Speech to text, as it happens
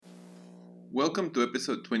Welcome to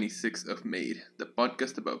episode 26 of Made, the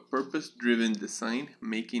podcast about purpose driven design,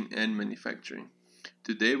 making, and manufacturing.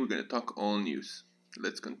 Today we're going to talk all news.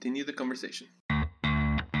 Let's continue the conversation.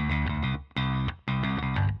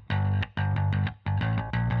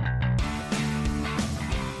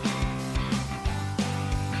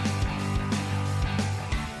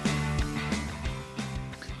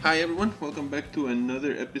 Hi everyone, welcome back to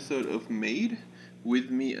another episode of Made.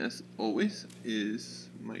 With me as always is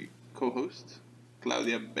my co-host,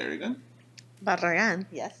 Claudia Barragan,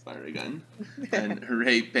 yes. and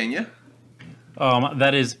Ray Peña.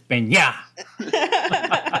 That is Peña.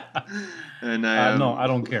 And I am, No, I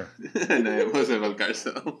don't care. And I am Jose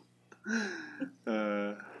Valcarcel.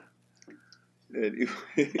 Anyway.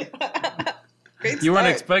 Great You weren't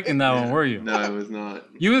start. expecting that one, were you? No, I was not.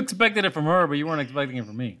 You expected it from her, but you weren't expecting it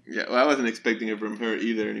from me. Yeah, well, I wasn't expecting it from her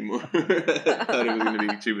either anymore. I thought it was going to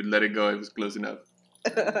be she would let it go. It was close enough.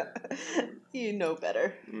 You know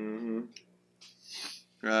better. Mm-hmm.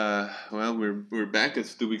 Well, we're back.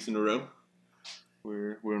 It's 2 weeks in a row.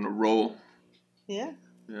 We're on a roll. Yeah.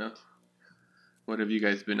 Yeah. What have you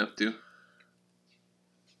guys been up to?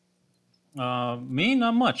 Me,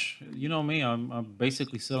 not much. You know me. I'm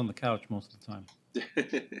basically sit on the couch most of the time.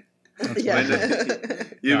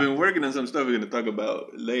 You've been working on some stuff we're going to talk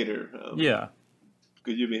about later. Yeah.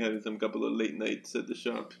 Because you've been having some couple of late nights at the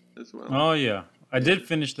shop as well. Oh yeah. I did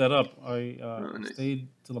finish that up. I Nice. stayed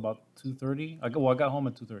till about 2:30. I got home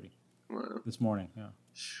at 2:30 Wow. this morning. Yeah.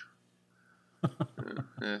 Yeah,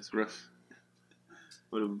 that's rough.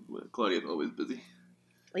 Claudia's always busy.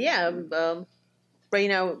 Yeah. Right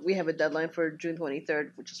now we have a deadline for June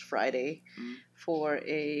 23rd, which is Friday, for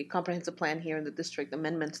a comprehensive plan here in the district,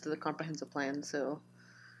 amendments to the comprehensive plan. So,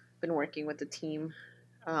 been working with the team,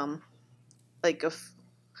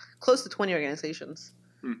 close to 20 organizations,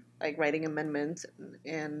 like writing amendments,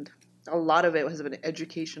 and a lot of it has been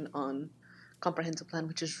education on comprehensive plan,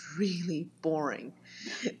 which is really boring.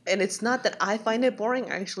 And it's not that I find it boring,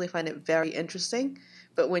 I actually find it very interesting.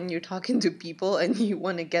 But when you're talking to people and you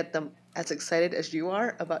want to get them as excited as you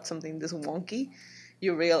are about something this wonky,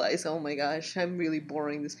 you realize, oh my gosh, I'm really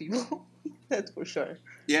boring these people. That's for sure.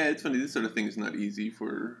 Yeah, it's funny. This sort of thing is not easy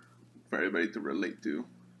for everybody to relate to,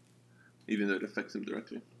 even though it affects them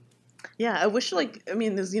directly. Yeah, I wish,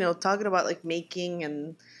 there's, talking about, making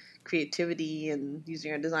and creativity and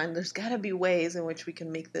using our design, there's got to be ways in which we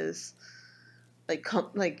can make this,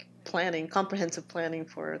 comprehensive planning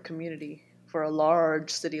for a community, for a large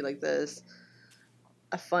city like this,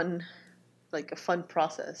 a fun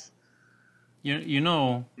process.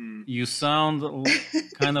 You sound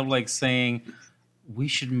kind of like saying we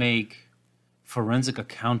should make forensic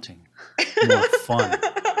accounting more fun.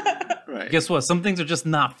 Right. Guess what? Some things are just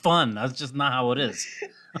not fun. That's just not how it is.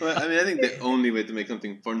 Well, I mean, I think the only way to make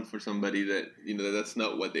something fun for somebody that, that's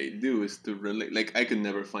not what they do is to relate. Like, I could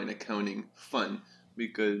never find accounting fun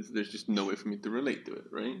because there's just no way for me to relate to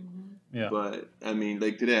it, right? Yeah. But, I mean,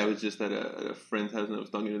 like today I was just at a friend's house and I was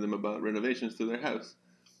talking to them about renovations to their house.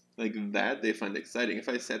 Like that, they find exciting. If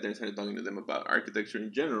I sat there and started talking to them about architecture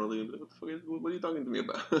in general, they'd be like, what are you talking to me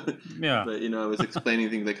about? Yeah. But, I was explaining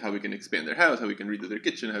things like how we can expand their house, how we can redo their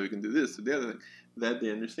kitchen, how we can do this, the other thing. That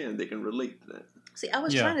they understand. They can relate to that. See, I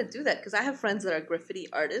was trying to do that because I have friends that are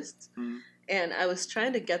graffiti artists, and I was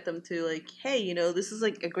trying to get them to hey, this is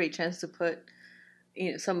a great chance to put,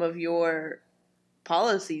 some of your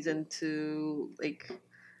policies into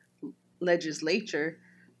legislature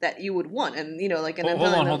that you would want, and Hold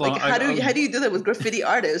on. how do you do that with graffiti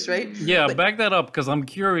artists, right? Yeah, back that up because I'm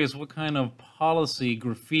curious what kind of policy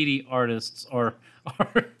graffiti artists are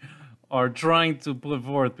trying to put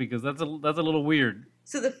forth because that's a little weird.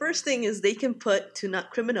 So the first thing is they can put to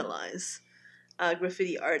not criminalize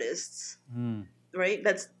graffiti artists, right?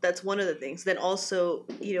 That's one of the things. Then also,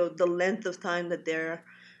 the length of time that their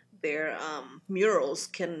murals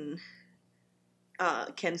can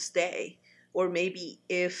stay, or maybe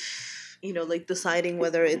if deciding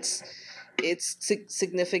whether it's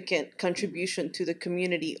significant contribution to the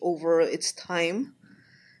community over its time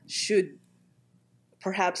should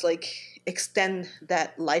perhaps extend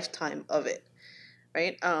that lifetime of it.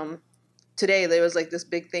 Right. Today there was this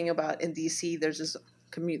big thing about in DC. There's this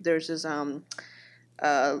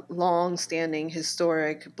long-standing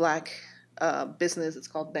historic black business. It's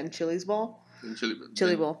called Ben Chili's Ball.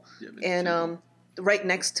 Chili Bowl. Yeah, and right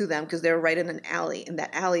next to them, because they're right in an alley. In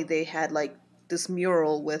that alley, they had this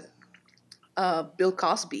mural with Bill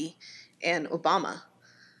Cosby and Obama,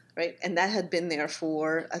 right? And that had been there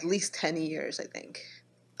for at least 10 years, I think,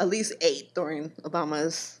 at least 8 during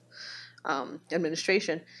Obama's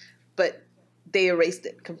administration, but they erased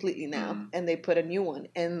it completely now, and they put a new one.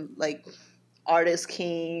 And artists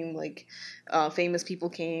came, like famous people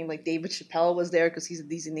came, like David Chappelle was there because he's a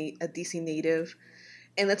DC native.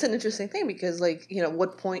 And that's an interesting thing because, like,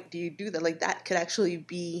 what point do you do that? Like, that could actually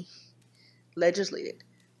be legislated.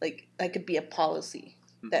 Like, that could be a policy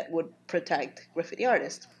that would protect graffiti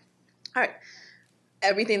artists. All right.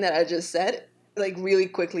 Everything that I just said, like, really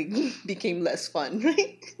quickly became less fun,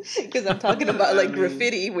 right? Because I'm talking about, like,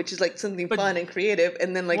 graffiti, which is, like, something fun and creative,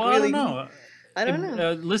 and then, like, well, really... I don't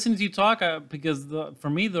know. Listening to you talk, because for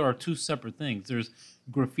me, there are two separate things. There's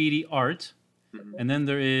graffiti art, and then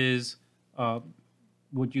there is... I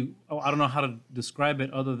don't know how to describe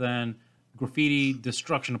it other than graffiti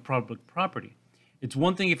destruction of public property. It's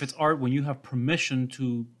one thing if it's art when you have permission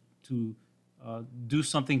to do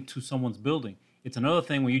something to someone's building. It's another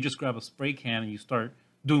thing when you just grab a spray can and you start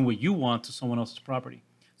doing what you want to someone else's property.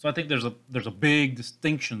 So I think there's a big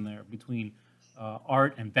distinction there between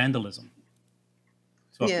art and vandalism.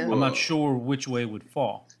 So I'm not sure which way it would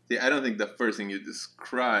fall. See, I don't think the first thing you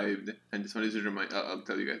described, and this one is I'll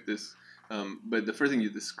tell you guys this. But the first thing you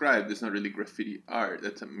described is not really graffiti art.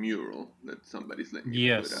 That's a mural that somebody's letting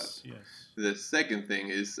you put up. Yes. The second thing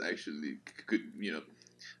is actually,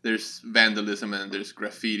 there's vandalism and there's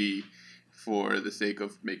graffiti for the sake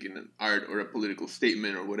of making an art or a political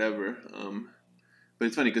statement or whatever. But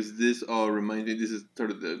it's funny because this all reminds me, this is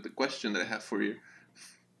sort of the question that I have for you.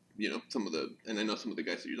 And I know some of the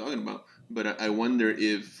guys that you're talking about, but I wonder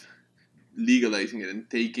if legalizing it and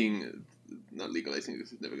not legalizing it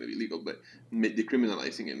because it's never going to be legal, but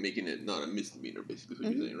decriminalizing it, making it not a misdemeanor, basically, is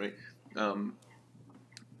what you're saying, right?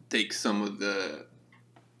 Take some of the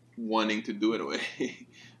wanting to do it away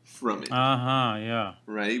from it. Yeah.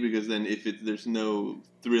 Right? Because then if there's no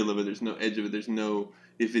thrill of it, there's no edge of it,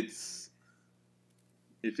 if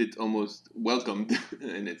it's almost welcomed,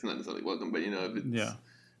 and it's not necessarily welcome, but if it's... Yeah.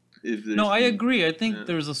 No, I agree. I think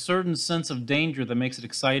there's a certain sense of danger that makes it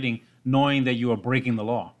exciting knowing that you are breaking the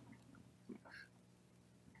law.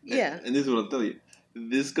 Yeah. And this is what I'll tell you.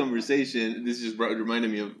 This conversation, this just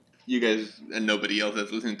reminded me of you guys, and nobody else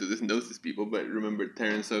that's listening to this knows these people, but remember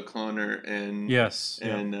Terence O'Connor and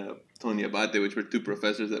Tony Abate, which were two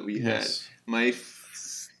professors that we had. My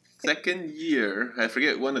second year, I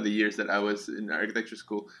forget one of the years that I was in architecture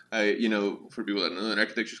school. For people that don't know, in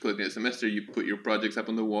architecture school at the end of the semester, you put your projects up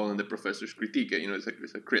on the wall and the professors critique it.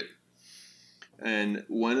 It's a crit. And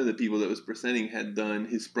one of the people that was presenting had done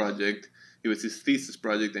his project. It was his thesis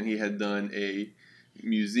project, and he had done a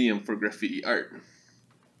museum for graffiti art.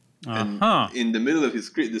 And in the middle of his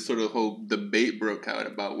crit, this sort of whole debate broke out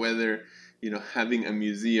about whether, having a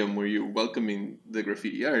museum where you're welcoming the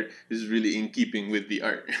graffiti art is really in keeping with the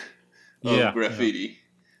art of graffiti.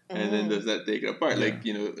 Yeah. And then does that take it apart?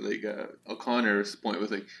 Yeah. O'Connor's point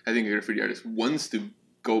was I think a graffiti artist wants to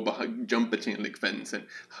go behind, jump a chain link fence and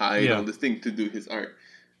hide all this thing to do his art.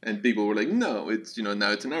 And people were like, no, it's,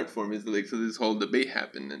 now it's an art form. It's so this whole debate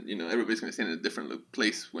happened, and, everybody's going to stand in a different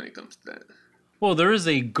place when it comes to that. Well, there is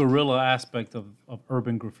a guerrilla aspect of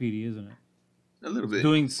urban graffiti, isn't it? A little bit.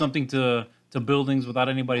 Doing something to buildings without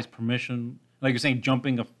anybody's permission. Like you're saying,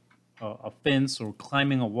 jumping a fence or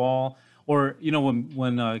climbing a wall. Or,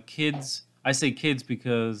 when kids, I say kids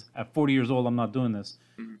because at 40 years old, I'm not doing this.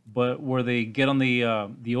 Mm-hmm. But where they get on the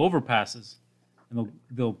overpasses. And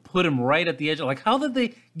they'll put him right at the edge. Like, how did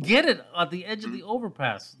they get it at the edge of the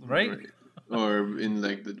overpass, right? Or in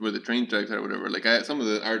where the train tracks are or whatever. Like some of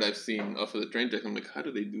the art I've seen off of the train tracks, I'm like, how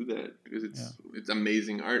do they do that? Because it's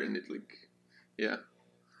amazing art, and it's like,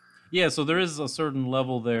 yeah. So there is a certain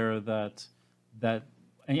level there that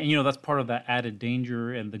that's part of that added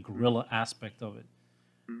danger and the guerrilla aspect of it.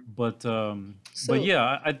 But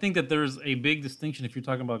I think that there's a big distinction if you're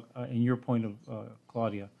talking about in your point of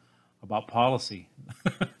Claudia. About policy.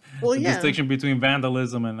 Well, the distinction between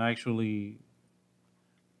vandalism and actually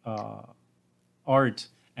art.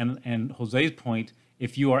 And Jose's point,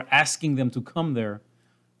 if you are asking them to come there,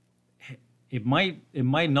 it might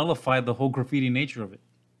nullify the whole graffiti nature of it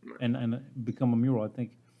and become a mural.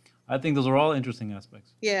 I think those are all interesting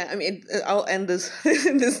aspects. Yeah, I mean, I'll end this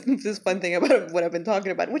this fun thing about what I've been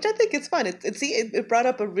talking about, which I think it's fun. It brought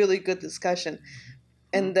up a really good discussion.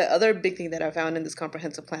 And the other big thing that I found in this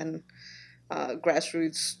comprehensive plan,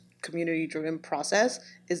 grassroots, community-driven process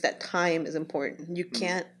is that time is important. You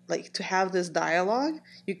can't, to have this dialogue,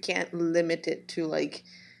 you can't limit it to, a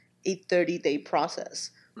 30-day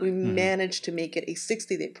process. We managed to make it a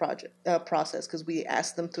 60-day process because we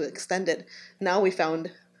asked them to extend it. Now we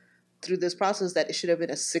found through this process that it should have been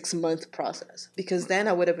a 6-month process because then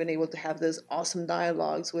I would have been able to have those awesome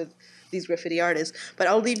dialogues with these graffiti artists. But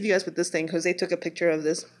I'll leave you guys with this thing. Jose took a picture of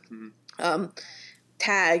this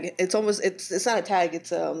tag. It's not a tag.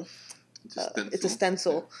 It's it's a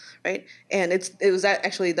stencil, right? And it was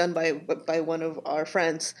actually done by one of our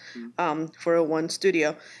friends for one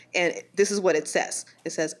studio, and this is what it says.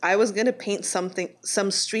 It says, "I was gonna paint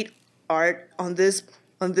some street art on this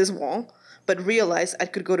wall, but realized I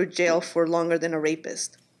could go to jail for longer than a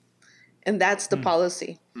rapist." And that's the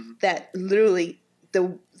policy that literally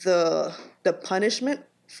the punishment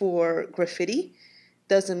for graffiti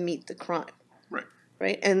doesn't meet the crime.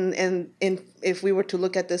 Right, and if we were to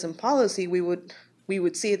look at this in policy, we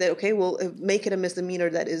would see that, okay, well, make it a misdemeanor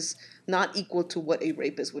that is not equal to what a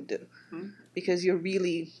rapist would do, because you're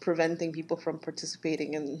really preventing people from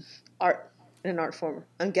participating in an art form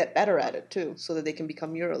and get better at it too, so that they can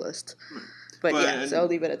become muralists. But so I'll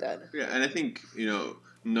leave it at that. Yeah, and I think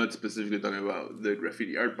not specifically talking about the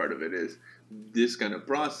graffiti art part of it, is this kind of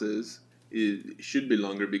process should be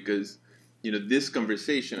longer because. This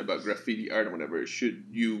conversation about graffiti art or whatever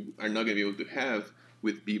you are not going to be able to have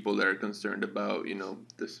with people that are concerned about,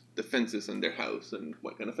 the fences on their house and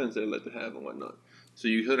what kind of fence they like to have and whatnot. So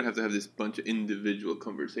you sort of have to have this bunch of individual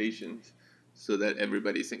conversations so that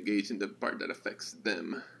everybody's engaged in the part that affects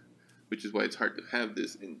them, which is why it's hard to have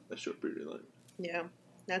this in a short period of time. Yeah,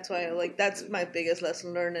 that's why that's my biggest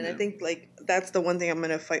lesson learned, and I think that's the one thing I'm going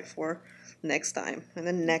to fight for next time in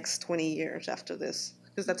the next 20 years after this,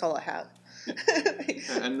 because that's all I have.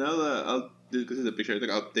 And now because it's a picture,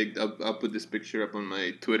 I think I'll put this picture up on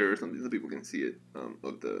my Twitter or something so people can see it,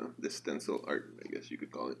 of the stencil art, I guess you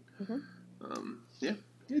could call it. Yeah,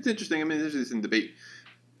 it's interesting. I mean, there's this in debate.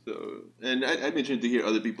 So, and I'd be interested to hear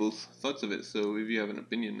other people's thoughts of it. So if you have an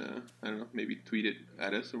opinion, I don't know, maybe tweet it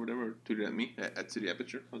at us or whatever, or tweet it at me at City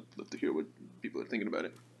Aperture. I'd love to hear what people are thinking about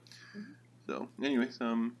it. So, anyways,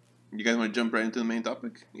 you guys want to jump right into the main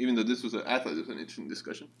topic? Even though this was an interesting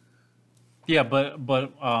discussion. Yeah, but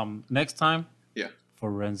next time. Yeah.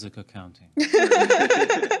 Forensic accounting.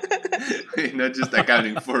 Wait, not just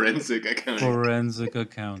accounting, forensic accounting. Forensic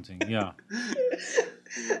accounting, yeah.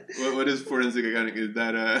 What is forensic accounting? Is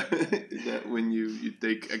that when you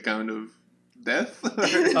take account of death?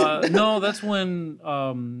 No, that's when,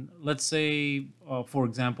 let's say, for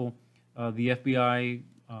example, the FBI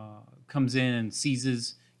comes in and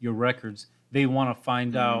seizes your records. They want to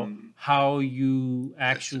find out how you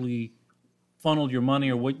actually funneled your money,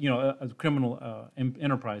 or what, a criminal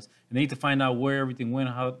enterprise, and they need to find out where everything went,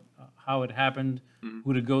 how it happened,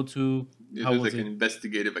 who to go to. Yeah, how was like an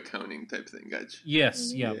investigative accounting type thing. Gotcha.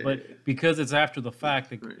 Yes, yeah, but because it's after the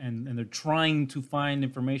fact, and they're trying to find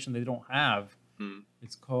information they don't have,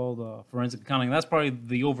 it's called forensic accounting. That's probably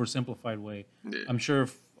the oversimplified way. Yeah. I'm sure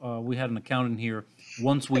if we had an accountant here,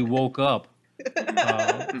 once we woke up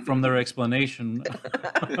from their explanation,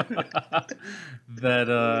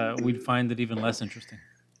 that we'd find it even less interesting.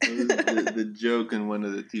 The joke in one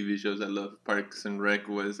of the TV shows I love, Parks and Rec,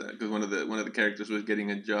 was because one of the characters was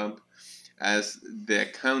getting a job as the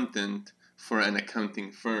accountant for an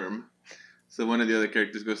accounting firm. So one of the other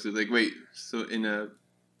characters goes to wait, so in a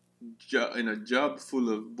job full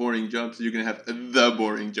of boring jobs, you're gonna have the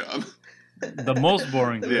boring job. The most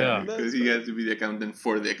boring, yeah. Because he has to be the accountant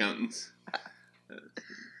for the accountants.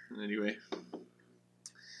 Anyway.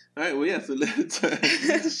 All right. Well, yeah. So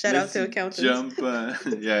let's shout out to accountants. Jump.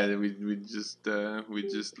 Yeah, we just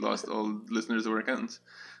lost all listeners who were accountants.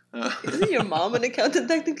 Isn't your mom an accountant?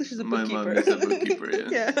 Technically, she's a bookkeeper. My mom is a bookkeeper.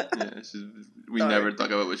 Yeah. Yeah. We never talk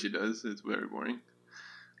about what she does. It's very boring.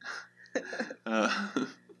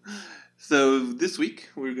 So this week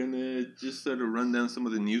we're gonna just sort of run down some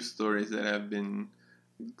of the news stories that have been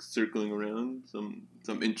circling around. Some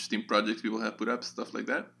interesting projects people have put up, stuff like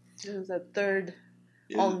that. It was the third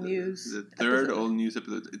all news. The third all news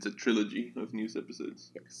episode. It's a trilogy of news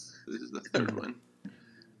episodes. Yes. So this is the third one.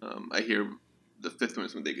 I hear the fifth one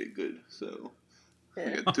is when they get good. So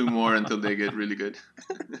we got two more until they get really good.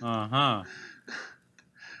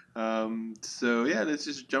 So yeah, let's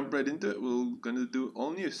just jump right into it. We're gonna do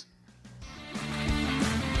all news.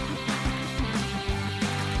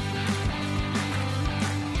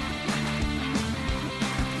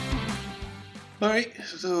 All right,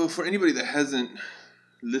 so for anybody that hasn't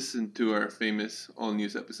listened to our famous all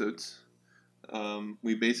news episodes,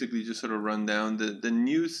 we basically just sort of run down the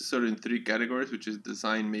news sort of in three categories, which is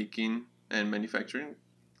design, making, and manufacturing,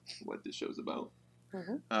 what this show's about.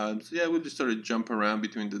 So yeah, we'll just sort of jump around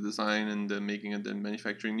between the design and the making and the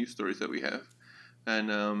manufacturing news stories that we have.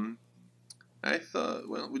 And I thought,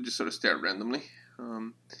 well, we'll just sort of start randomly.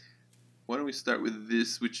 Why don't we start with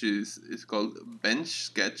this, which is called Bench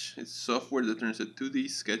Sketch. It's software that turns a 2D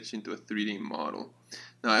sketch into a 3D model.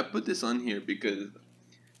 Now, I put this on here because,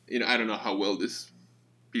 I don't know how well this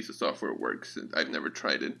piece of software works. I've never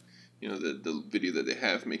tried it. the video that they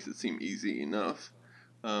have makes it seem easy enough.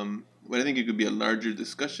 But I think it could be a larger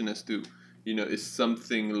discussion as to, is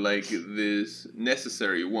something like this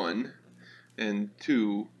necessary, one, and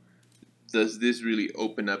two, does this really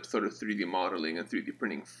open up sort of 3D modeling and 3D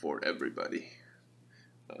printing for everybody?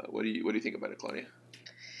 What do you think about it, Claudia?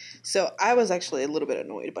 So I was actually a little bit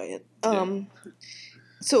annoyed by it.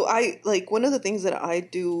 So one of the things that I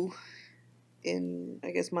do in,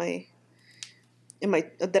 I guess,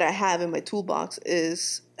 that I have in my toolbox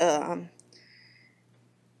is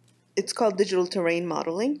it's called digital terrain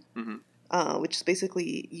modeling, which is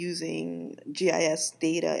basically using GIS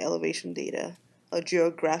data, elevation data,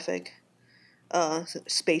 geographic,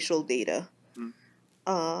 spatial data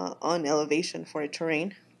on elevation for a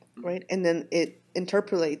terrain, right? And then it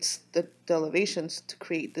interpolates the elevations to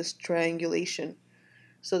create this triangulation,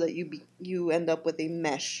 so that you end up with a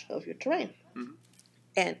mesh of your terrain.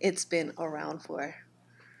 And it's been around for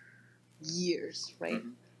years, right?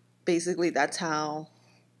 Basically, that's how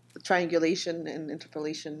triangulation and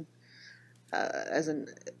interpolation as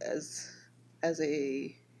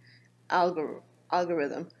a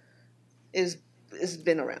algorithm is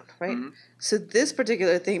been around, right? So this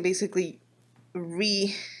particular thing basically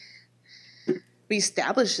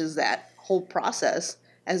reestablishes that whole process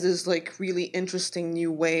as this like really interesting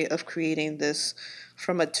new way of creating this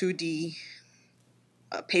from a 2D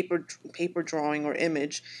paper drawing or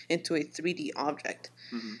image into a 3D object.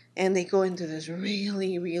 And they go into this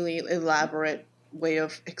really, really elaborate way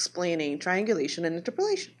of explaining triangulation and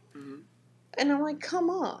interpolation. And I'm like, come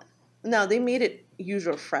on. Now, they made it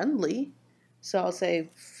user-friendly, so I'll say,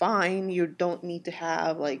 fine, you don't need to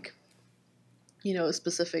have, like, a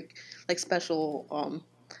specific, like, special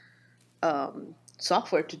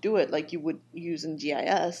software to do it like you would use in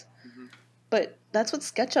GIS. But that's what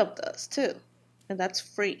SketchUp does, too. And that's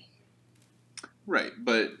free. Right,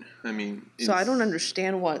 but, I mean... So I don't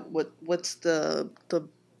understand what's the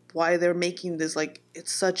why they're making this, like,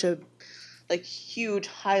 it's such a, like, huge,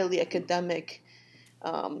 highly academic,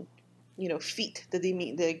 feat that they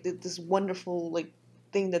meet, this wonderful, like,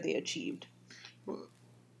 thing that they achieved. Well,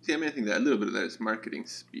 see, I mean, I think that a little bit of that is marketing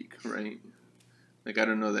speak, right? Like, I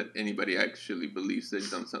don't know that anybody actually believes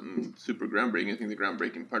they've done something super groundbreaking. I think the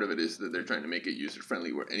groundbreaking part of it is that they're trying to make it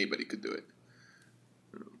user-friendly where anybody could do it.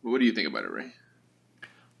 What do you think about it, Ray?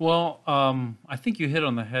 Well, I think you hit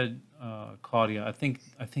on the head, Claudia. I think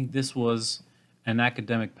this was an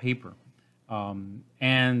academic paper.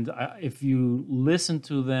 And if you listen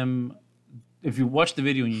to them, if you watch the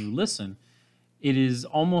video and you listen, it is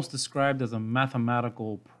almost described as a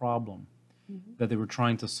mathematical problem that they were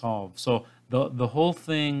trying to solve. So the whole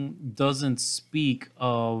thing doesn't speak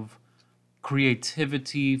of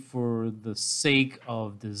creativity for the sake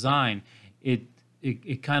of design.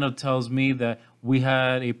 It kind of tells me that we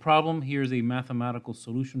had a problem, here's a mathematical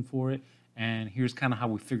solution for it, and here's kind of how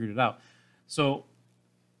we figured it out. So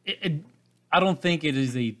I don't think it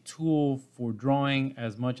is a tool for drawing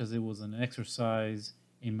as much as it was an exercise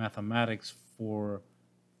in mathematics for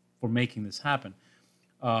making this happen.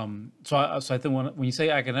 So I think when you say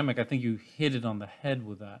academic, I think you hit it on the head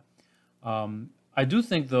with that. I do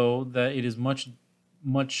think, though, that it is much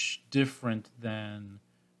different than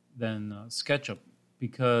SketchUp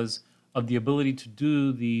because of the ability to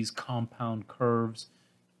do these compound curves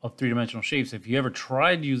of three-dimensional shapes. If you ever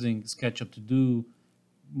tried using SketchUp to do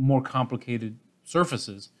more complicated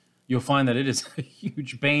surfaces, you'll find that it is a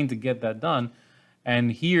huge pain to get that done.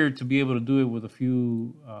 And here, to be able to do it with a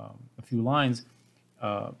few lines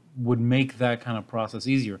would make that kind of process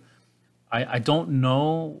easier. I don't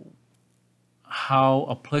know how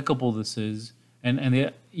applicable this is, and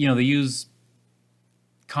they use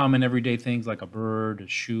common everyday things like a bird, a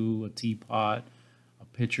shoe, a teapot, a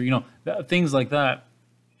pitcher, things like that.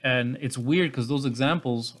 And it's weird because those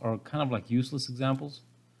examples are kind of like useless examples.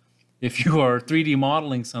 If you are 3D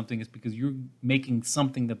modeling something, it's because you're making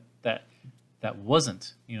something that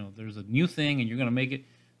wasn't. There's a new thing and you're going to make it.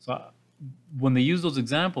 So when they use those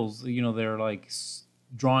examples, they're like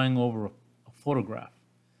drawing over a photograph.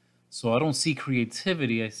 So I don't see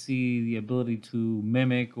creativity. I see the ability to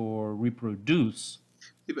mimic or reproduce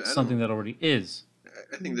something that already is.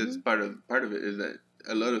 I think that's part of it is that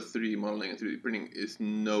a lot of 3D modeling and 3D printing is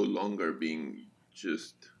no longer being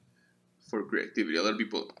just for creativity. A lot of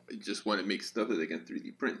people just want to make stuff that they can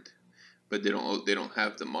 3D print, but they don't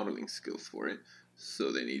have the modeling skills for it.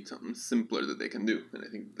 So they need something simpler that they can do, and I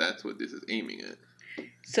think that's what this is aiming at.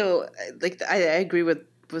 So, I agree with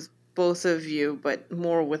both of you, but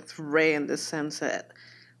more with Ray in the sense that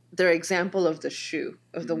their example of the shoe,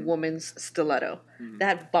 of the woman's stiletto,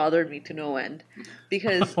 that bothered me to no end,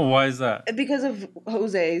 because Why is that? because of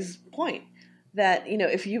Jose's point that,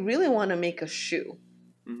 if you really want to make a shoe,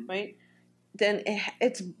 right, then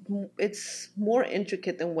it's more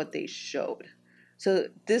intricate than what they showed. So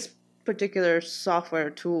this particular software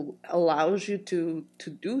tool allows you to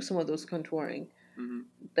do some of those contouring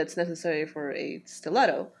that's necessary for a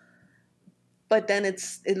stiletto. But then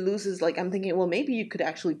it loses, like, I'm thinking, well, maybe you could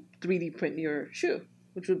actually 3D print your shoe,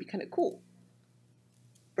 which would be kind of cool,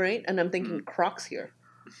 right? And I'm thinking Crocs here,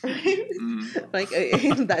 right? Like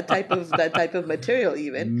that type of material,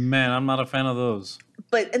 even. Man, I'm not a fan of those.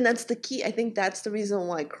 And that's the key. I think that's the reason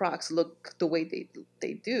why Crocs look the way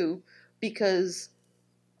they do, because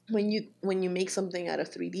when you make something out of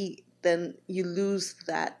 3D, then you lose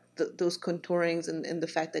those contourings and the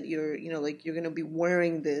fact that you're going to be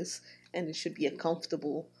wearing this, and it should be a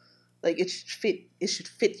comfortable, like it should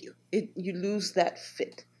fit you. You lose that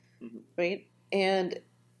fit, right? And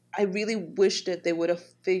I really wish that they would have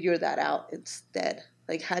figured that out instead.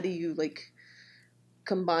 Like, how do you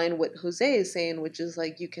combine what Jose is saying, which is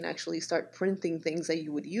you can actually start printing things that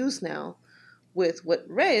you would use now, with what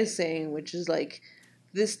Ray is saying, which is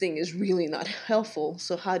this thing is really not helpful.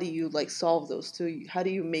 So how do you solve those two? How do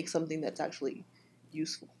you make something that's actually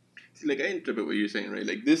useful? See, I interpret what you're saying,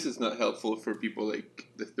 right? This is not helpful for people like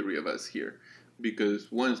the three of us here,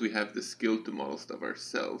 because once we have the skill to model stuff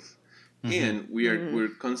ourselves, and we're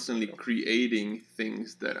constantly creating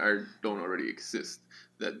things that don't already exist,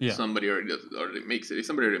 that somebody already makes it. If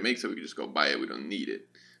somebody already makes it, we can just go buy it. We don't need it.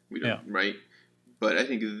 We don't, right? But I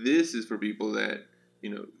think this is for people that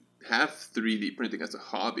have 3D printing as a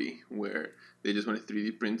hobby, where they just want to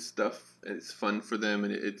 3D print stuff and it's fun for them,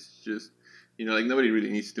 and it's just nobody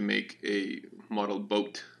really needs to make a model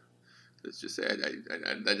boat. Let's just say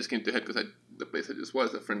that just came to head because the place I just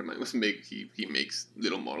was, a friend of mine he makes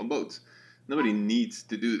little model boats. Nobody needs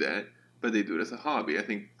to do that, but they do it as a hobby. I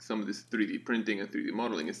think some of this 3D printing and 3D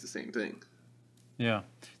modeling is the same thing. Yeah.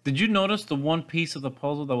 Did you notice the one piece of the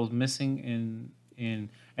puzzle that was missing in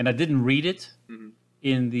and I didn't read it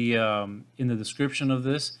in the description of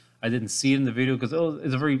this. I didn't see it in the video because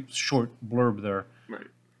it's a very short blurb there. Right.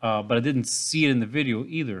 But I didn't see it in the video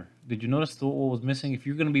either. Did you notice what was missing? If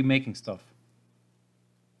you're going to be making stuff.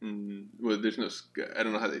 Well, there's no. I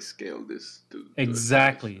don't know how they scale this to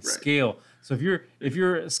exactly right. Scale. So if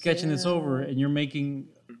you're sketching this over and you're making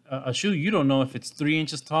a shoe, you don't know if it's 3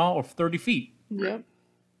 inches tall or 30 feet. Yep.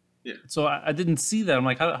 Yeah. So I didn't see that. I'm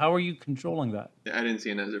like, how are you controlling that? Yeah, I didn't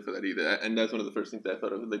see an answer for that either. And that's one of the first things that I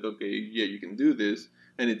thought of. Okay, yeah, you can do this,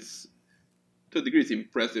 and it's to a degree, it's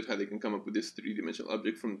impressive how they can come up with this 3-dimensional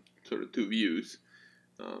object from sort of two views.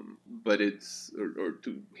 But it's or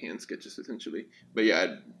two hand sketches essentially. But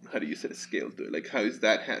yeah, how do you set a scale to it? How does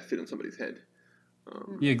that hat fit on somebody's head?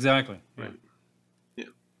 Yeah, exactly. Right. Yeah.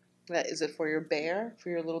 Is it for your bear, for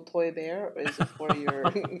your little toy bear, or is it for your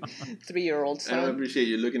 3-year-old son? I don't appreciate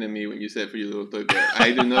you looking at me when you said for your little toy bear.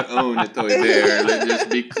 I do not own a toy bear. Let's just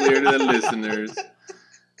be clear to the listeners.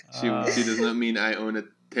 She does not mean I own a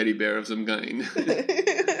teddy bear of some kind.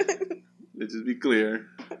 Let's just be clear.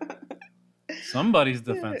 Somebody's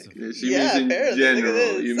defensive. Yeah, she means in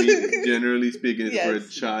general. You mean generally speaking, it's for a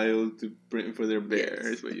child to print for their bear.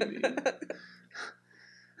 Is what you mean.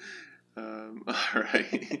 All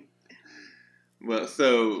right. Well,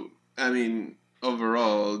 so I mean,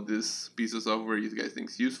 overall, this piece of software, you guys think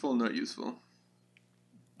is useful, not useful?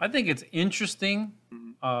 I think it's interesting,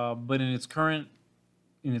 but in its current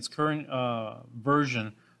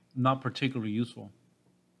version, not particularly useful.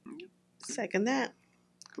 Second that.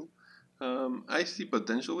 I see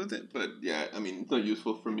potential with it, but yeah, I mean, it's not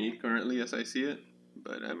useful for me currently as I see it,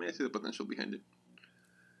 but I mean, I see the potential behind it.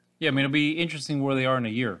 Yeah, I mean, it'll be interesting where they are in a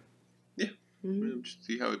year. Yeah, we'll just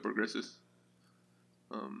see how it progresses.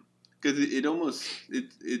 Because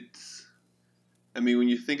it's. I mean, when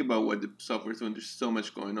you think about what the software is doing, there's so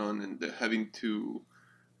much going on, and having to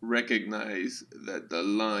recognize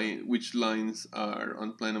that which lines are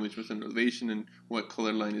on plan and which one's on elevation, and what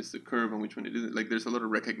color line is the curve and which one it isn't. There's a lot of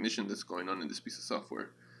recognition that's going on in this piece of software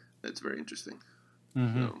that's very interesting.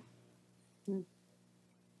 So,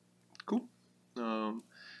 cool.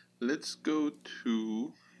 Let's go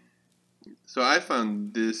to. So I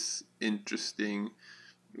found this interesting.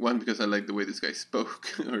 One, because I like the way this guy spoke,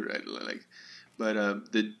 but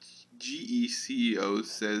the GE CEO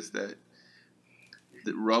says that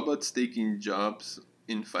the robots taking jobs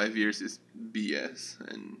in 5 years is BS,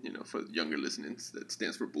 and for younger listeners, that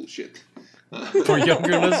stands for bullshit. For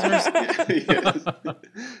younger listeners, Yes.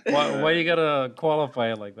 why you gotta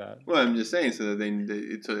qualify it like that? Well, I'm just saying so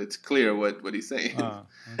that so it's clear what he's saying.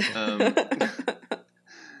 Okay.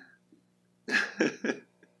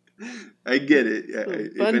 I get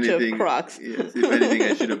it. Bunch of crocs. Yes, if anything,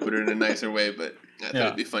 I should have put it in a nicer way, but I thought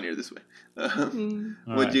it'd be funnier this way.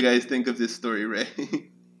 What do you guys think of this story, Ray?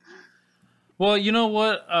 Well, you know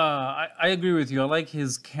what? I agree with you. I like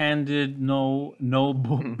his candid, no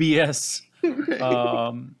BS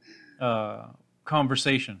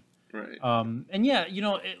conversation. Right. And yeah,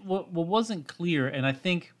 what wasn't clear, and I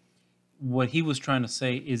think what he was trying to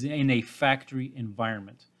say is in a factory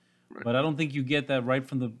environment. Right. But I don't think you get that right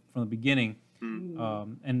from the beginning.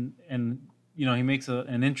 And he makes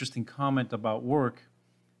an interesting comment about work,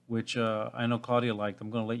 which I know Claudia liked.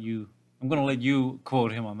 I'm going to let you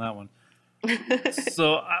quote him on that one.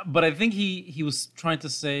 So, but I think he was trying to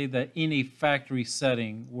say that in a factory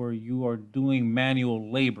setting where you are doing manual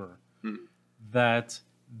labor, that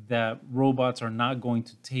robots are not going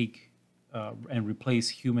to take and replace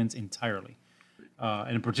humans entirely,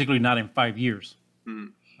 and particularly not in 5 years.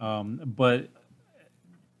 But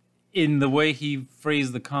in the way he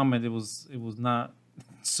phrased the comment, it was not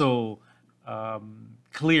so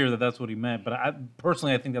clear that that's what he meant. But I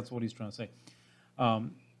think that's what he's trying to say.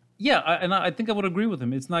 I think I would agree with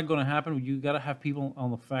him. It's not going to happen. You got to have people on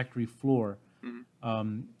the factory floor.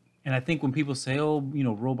 And I think when people say, "Oh,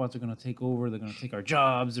 robots are going to take over. They're going to take our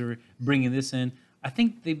jobs. They're bringing this in," I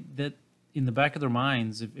think that in the back of their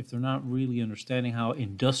minds, if they're not really understanding how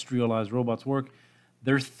industrialized robots work,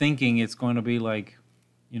 they're thinking it's going to be like,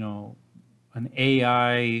 an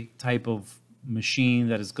AI type of machine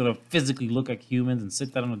that is going to physically look like humans and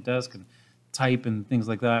sit down on a desk and type and things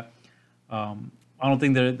like that. I don't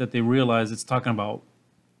think that they realize it's talking about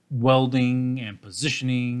welding and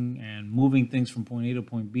positioning and moving things from point A to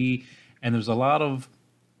point B. And there's a lot of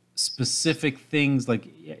specific things, like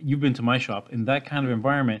you've been to my shop, in that kind of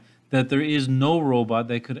environment, that there is no robot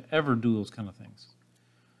that could ever do those kind of things.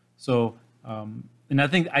 So, and I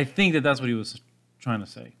think that that's what he was trying to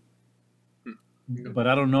say. But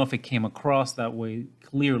I don't know if it came across that way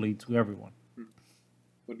clearly to everyone.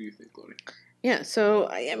 What do you think, Claudia? Yeah, so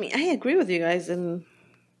I agree with you guys, and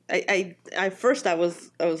I first I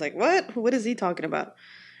was like, what is he talking about?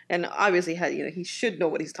 And obviously he should know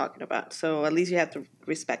what he's talking about, so at least you have to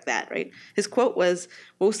respect that, right? His quote was,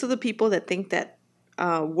 "Most of the people that think that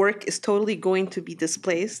work is totally going to be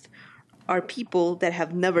displaced are people that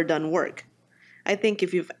have never done work. I think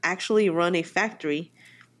if you've actually run a factory,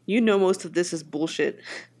 most of this is bullshit.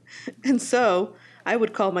 And so I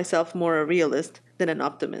would call myself more a realist than an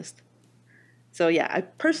optimist." So yeah, I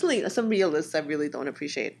personally, some realists I really don't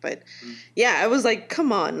appreciate, but yeah, I was like,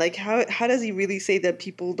 come on, like how does he really say that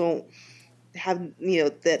people don't have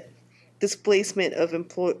that displacement of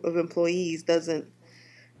employees doesn't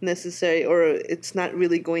necessarily, or it's not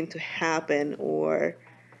really going to happen, or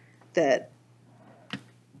that.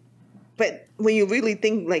 But when you really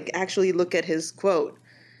think, like actually look at his quote,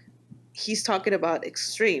 he's talking about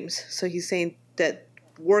extremes. So he's saying that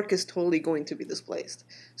work is totally going to be displaced.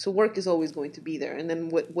 So work is always going to be there. And then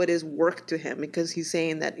what is work to him? Because he's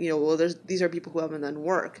saying that, these are people who haven't done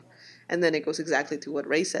work. And then it goes exactly to what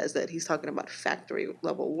Ray says, that he's talking about factory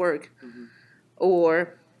level work.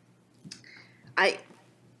 Or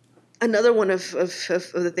another one of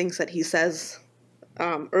the things that he says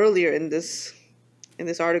earlier in this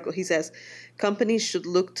article, he says, companies should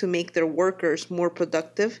look to make their workers more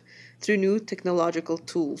productive through new technological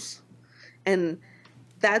tools. And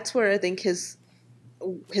that's where I think his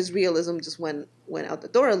realism just went out the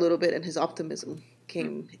door a little bit, and his optimism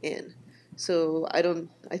came in. So I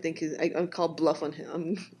think I call bluff on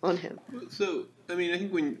him. So I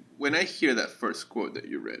think when I hear that first quote that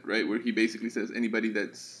you read, right, where he basically says anybody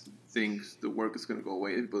that thinks the work is going to go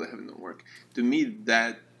away, people that haven't done work, to me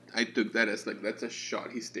that I took that as like that's a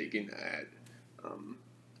shot he's taking at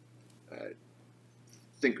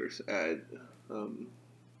thinkers, at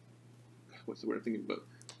what's the word I'm thinking about?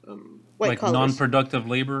 Like non-productive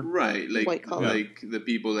labor, right? Like the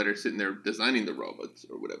people that are sitting there designing the robots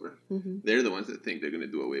or whatever. They're the ones that think they're going to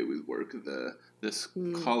do away with work. The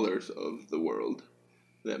scholars of the world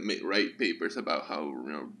that write papers about how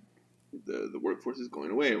the workforce is going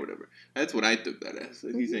away or whatever. That's what I took that as.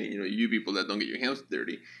 He's saying, you people that don't get your hands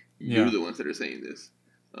dirty, you're the ones that are saying this.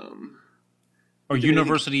 Or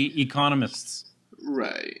university economists.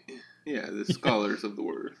 Right. Yeah, the scholars of the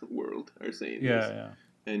world are saying this. Yeah.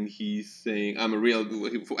 and he's saying, I'm a real,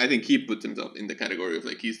 I think he puts himself in the category of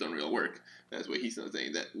like, he's done real work. That's why he's not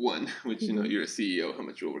saying that one, which, you know, you're a CEO, how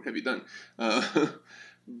much real work have you done?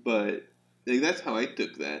 But like, that's how I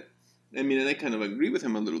took that. I mean, and I kind of agree with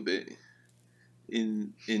him a little bit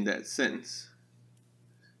in that sense.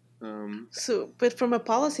 But from a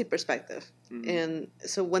policy perspective, and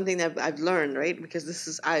so one thing that I've learned, right, because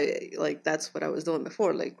that's what I was doing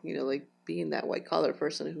before, like, you know, like being that white collar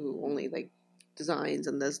person who only like designs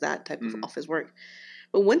and does that type of office work.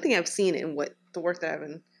 But one thing I've seen in what the work that I've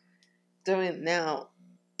been doing now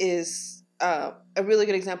is a really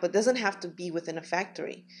good example. It doesn't have to be within a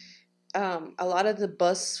factory. A lot of the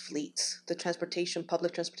bus fleets, the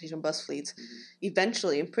public transportation bus fleets,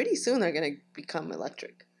 eventually and pretty soon are going to become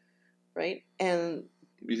electric, right? And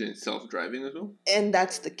using self-driving as well? And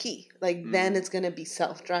that's the key. Like, then it's going to be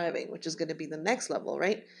self-driving, which is going to be the next level,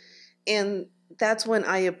 right? And that's when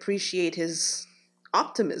I appreciate his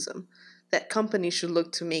optimism that companies should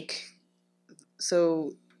look to make,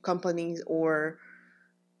 so companies or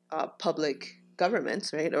public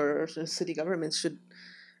governments, right, or city governments should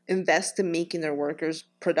invest in making their workers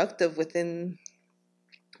productive within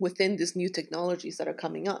these new technologies that are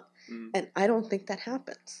coming up. And I don't think that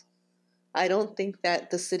happens. I don't think that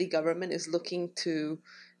the city government is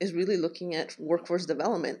really looking at workforce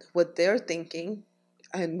development. What they're thinking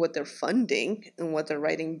and what they're funding and what they're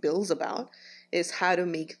writing bills about is how to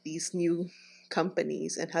make these new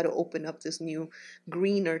companies and how to open up this new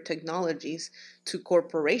greener technologies to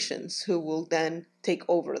corporations who will then take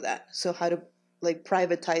over that. So how to like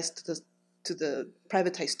privatize to the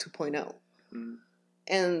privatize 2.0.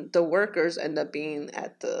 And the workers end up being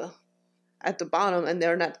at the bottom, and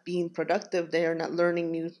they're not being productive. They are not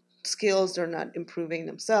learning new skills. They're not improving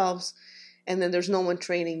themselves. And then there's no one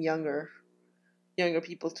training younger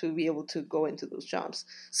people to be able to go into those jobs.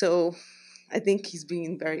 So I think he's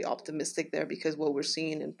being very optimistic there, because what we're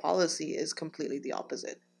seeing in policy is completely the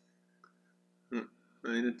opposite. I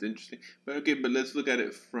mean, that's interesting. But let's look at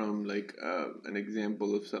it from like an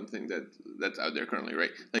example of something that's out there currently, right?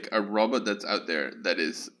 Like a robot that's out there that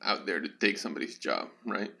is out there to take somebody's job,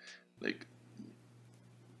 right? Like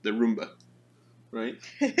the Roomba, right?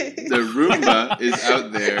 The Roomba is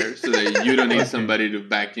out there so that you don't need somebody to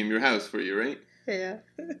vacuum your house for you, right? Yeah.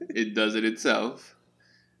 It does it itself.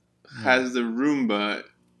 Has the Roomba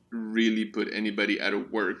really put anybody out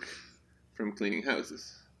of work from cleaning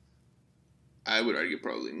houses? I would argue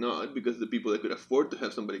probably not, because the people that could afford to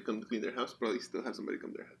have somebody come to clean their house probably still have somebody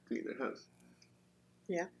come there to clean their house.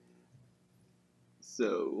 Yeah.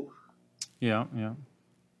 So. Yeah.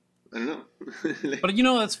 I don't know. But you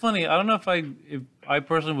know, that's funny. I don't know if I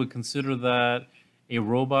personally would consider that a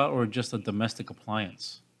robot or just a domestic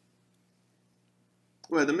appliance.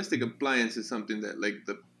 Well, a domestic appliance is something that like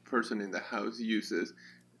the person in the house uses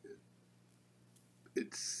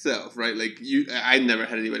itself, right? Like I never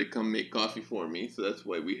had anybody come make coffee for me, so that's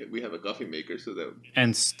why we have a coffee maker, so that.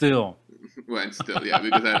 And still. Well, and still, yeah,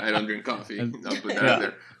 because I don't drink coffee. I'll put that out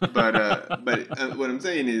there. But what I'm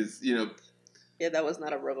saying is, you know. Yeah, that was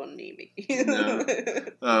not a robot naming.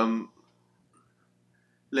 No.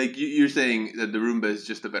 Like you're saying that the Roomba is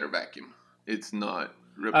just a better vacuum. It's not.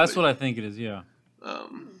 That's what I think it is. Yeah.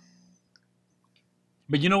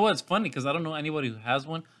 But you know what? It's funny because I don't know anybody who has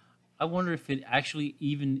one. I wonder if it actually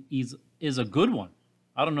even is a good one.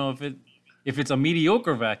 I don't know if it's a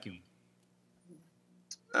mediocre vacuum.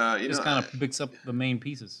 Just kind of picks up the main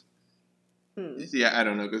pieces. Yeah, I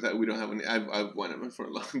don't know, because we don't have any. I've wanted one for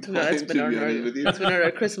a long time. No, it's been on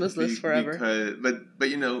our Christmas list forever. But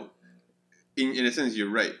you know, in a sense,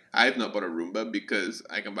 you're right. I've not bought a Roomba because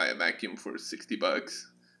I can buy a vacuum for $60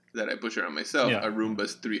 that I push around myself. Yeah. A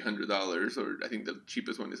Roomba's $300, or I think the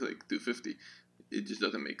cheapest one is like $250. It just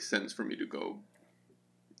doesn't make sense for me to go.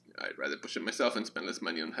 I'd rather push it myself and spend less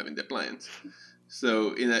money on having the appliance.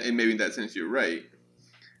 So maybe in that sense, you're right.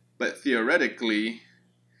 But theoretically,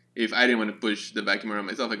 if I didn't want to push the vacuum around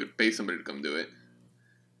myself, I could pay somebody to come do it.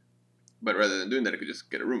 But rather than doing that, I could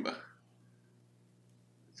just get a Roomba.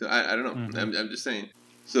 So I don't know. Mm-hmm. I'm just saying.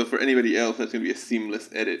 So for anybody else, that's going to be a seamless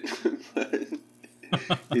edit. But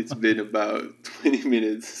it's been about 20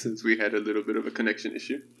 minutes since we had a little bit of a connection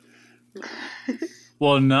issue.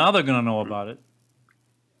 Well, now they're going to know about it.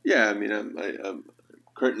 Yeah, I mean, I'm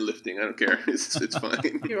curtain lifting. I don't care. It's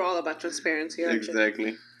fine. You're all about transparency, aren't you?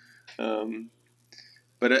 Exactly.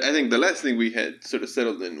 But I think the last thing we had sort of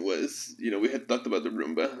settled in was, you know, we had talked about the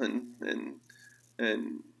Roomba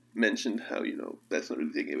and mentioned how, you know, that's not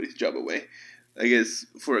really taking anybody's job away. I guess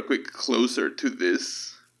for a quick closer to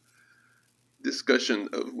this discussion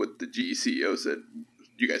of what the GE CEO said,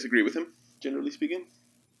 do you guys agree with him, generally speaking?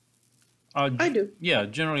 I do. Yeah,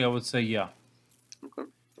 generally I would say yeah. Okay.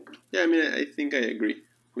 Yeah, I mean, I think I agree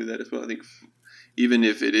with that as well. I think even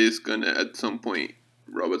if it is gonna at some point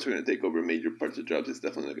robots are gonna take over major parts of jobs, it's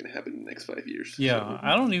definitely not gonna happen in the next 5 years. Yeah, So.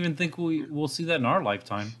 I don't even think we'll see that in our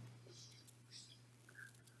lifetime.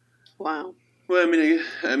 Wow. Well,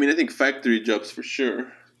 I think factory jobs for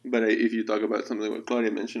sure. But if you talk about something like what Claudia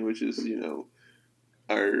mentioned, which is,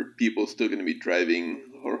 are people still going to be driving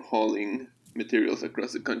or hauling materials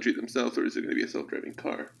across the country themselves, or is it going to be a self-driving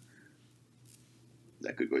car?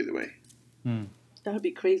 That could go either way. That would be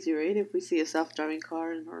crazy, right? If we see a self-driving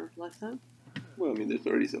car in our lifetime. Well, I mean, there's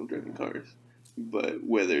already self-driving cars, but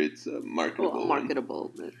whether it's marketable. Well,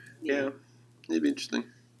 marketable. But, yeah, it'd be interesting.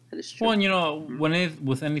 That is true. Well, and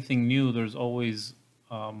with anything new, there's always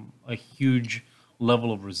a huge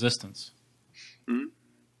level of resistance. Mm-hmm.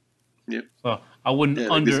 Yeah. So I wouldn't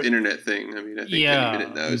like this internet thing. I mean, I think any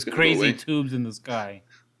minute now it's going to go away. Crazy tubes in the sky.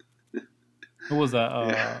 Who was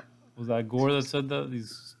that? Was that Gore that said that?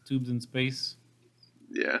 These tubes in space?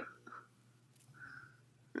 Yeah.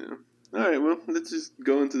 All right, well, let's just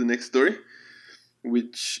go into the next story,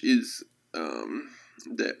 which is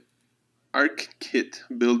the ArcKit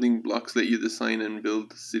building blocks that you design and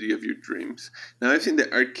build the city of your dreams. Now, I've seen the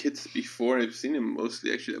ArcKits before. I've seen them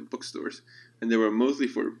mostly actually at bookstores, and they were mostly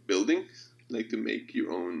for buildings, like to make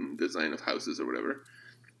your own design of houses or whatever.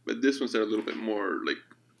 But this one's are a little bit more like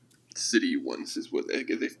city ones, is what I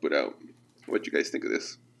guess they've put out. What do you guys think of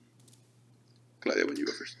this? Claudia, when you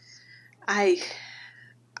go first. I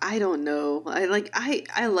don't know. I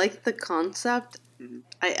like the concept. Mm-hmm.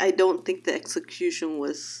 I don't think the execution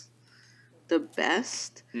was the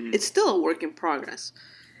best. Mm-hmm. It's still a work in progress.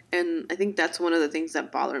 And I think that's one of the things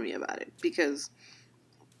that bother me about it. Because,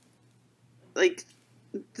 like,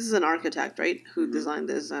 this is an architect, right? Who mm-hmm. designed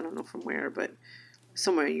this. I don't know from where, but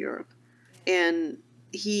somewhere in Europe. And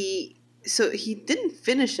he didn't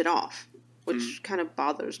finish it off, which mm-hmm. kind of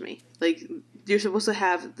bothers me. Like, you're supposed to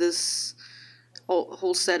have this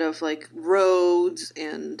whole set of, like, roads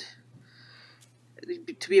and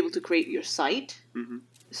to be able to create your site. Mm-hmm.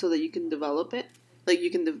 So that you can develop it, like you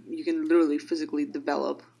can literally physically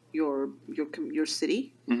develop your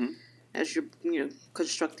city mm-hmm. as you're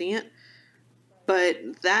constructing it, but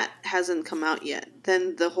that hasn't come out yet.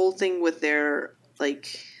 Then the whole thing with their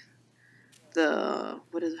like how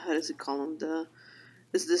does it call them,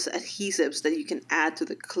 this adhesives that you can add to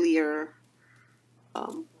the clear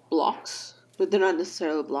blocks, but they're not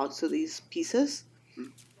necessarily blocks, so these pieces.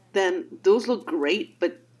 Mm-hmm. Then those look great,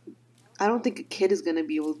 but I don't think a kid is going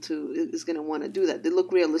to want to do that. They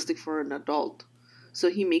look realistic for an adult.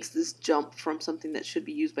 So he makes this jump from something that should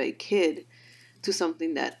be used by a kid to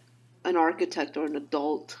something that an architect or an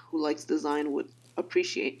adult who likes design would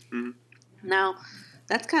appreciate. Mm-hmm. Now,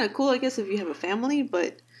 that's kind of cool, I guess, if you have a family,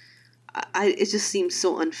 but it just seems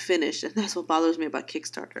so unfinished. And that's what bothers me about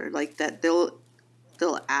Kickstarter. Like that they'll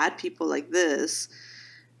add people like this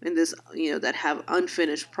and this, that have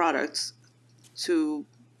unfinished products to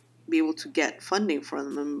be able to get funding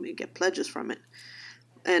from them and get pledges from it.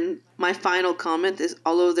 And my final comment is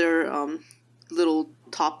all of their little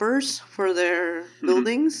toppers for their mm-hmm.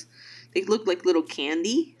 buildings, they look like little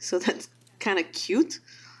candy, so that's kind of cute,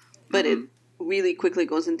 but mm-hmm. it really quickly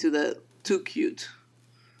goes into the too cute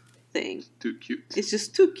thing. Too cute. It's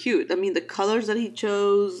just too cute. I mean, the colors that he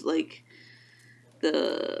chose, like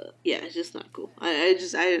it's just not cool. I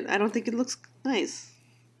don't think it looks nice.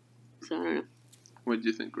 So I don't know. What do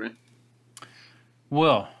you think, Ray?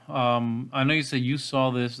 Well, I know you said you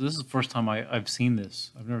saw this. This is the first time I've seen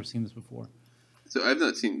this. I've never seen this before. So I've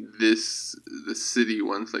not seen the city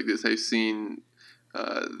ones like this. I've seen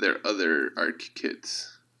their other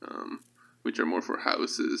ArcKits, which are more for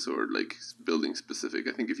houses or like building specific.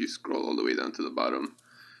 I think if you scroll all the way down to the bottom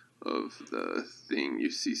of the thing,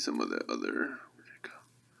 you see some of the other. Where'd it go?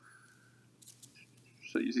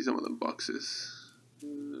 So you see some of the boxes.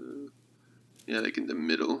 Like in the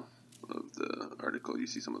middle of the article, you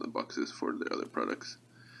see some of the boxes for the other products.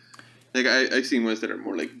 Like I've seen ones that are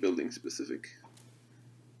more like building specific.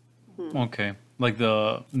 Okay, like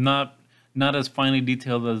the not as finely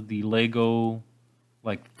detailed as the Lego,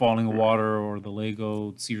 like Falling Water or the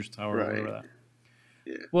Lego Sears Tower or whatever that.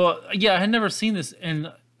 Yeah. Well, I had never seen this,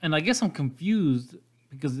 and I guess I'm confused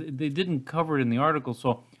because they didn't cover it in the article.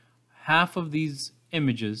 So half of these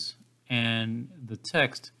images and the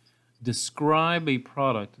text describe a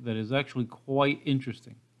product that is actually quite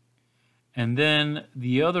interesting. And then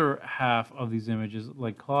the other half of these images,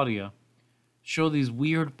 like Claudia, show these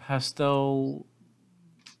weird pastel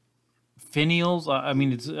finials. I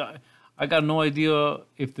mean, I got no idea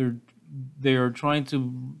if they are trying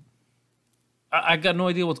to I got no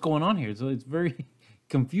idea what's going on here. So it's very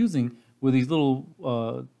confusing with these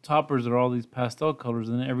little toppers that are all these pastel colors,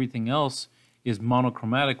 and then everything else is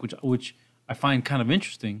monochromatic, which I find kind of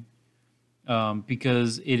interesting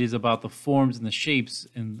because it is about the forms and the shapes,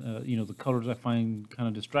 and the colors I find kind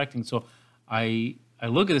of distracting. So I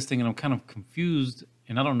look at this thing and I'm kind of confused,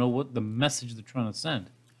 and I don't know what the message they're trying to send.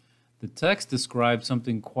 The text describes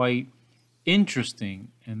something quite interesting,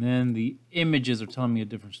 and then the images are telling me a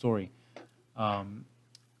different story.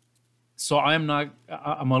 So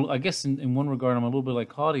I guess in one regard, I'm a little bit like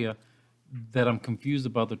Claudia, that I'm confused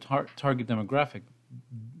about the target demographic.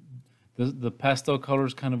 The pastel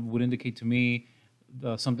colors kind of would indicate to me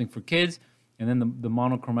something for kids, and then the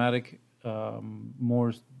monochromatic,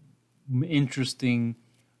 more interesting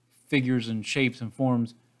figures and shapes and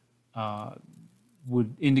forms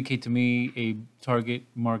would indicate to me a target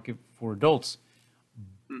market for adults.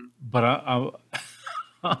 But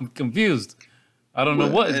I'm confused. I don't know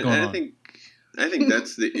what is going on. I think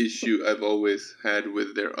that's the issue I've always had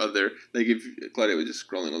with their other. Like, if Claudia was just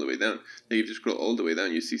scrolling all the way down, like if you scroll all the way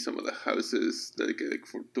down, you see some of the houses that get like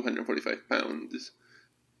for £245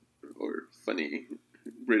 or funny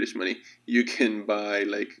British money, you can buy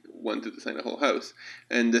like one to design a whole house.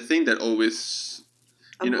 And the thing that always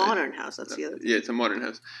modern house. That's the other thing. Yeah, it's a modern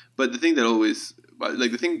house. But the thing that always,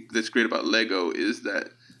 like the thing that's great about Lego is that,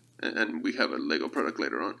 and we have a Lego product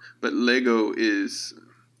later on, but Lego is,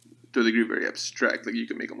 to a degree, very abstract. Like, you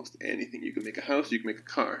can make almost anything. You can make a house, you can make a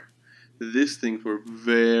car. These things were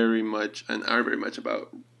very much, and are very much,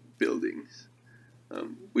 about buildings,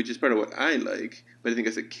 which is part of what I like. But I think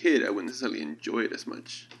as a kid, I wouldn't necessarily enjoy it as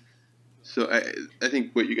much. So I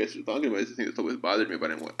think what you guys are talking about is the thing that's always bothered me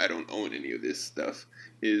about it. I don't own any of this stuff,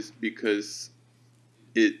 is because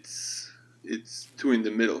it's too in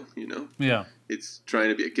the middle, Yeah. It's trying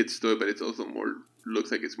to be a kid's toy, but it's also looks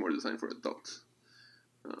like it's more designed for adults.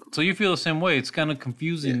 So you feel the same way. It's kind of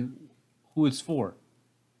confusing who it's for.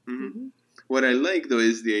 Mm-hmm. What I like, though,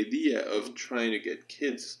 is the idea of trying to get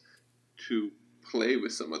kids to play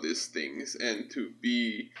with some of these things and to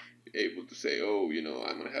be able to say, oh,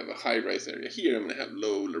 I'm going to have a high-rise area here, I'm going to have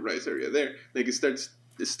low-rise area there. Like, it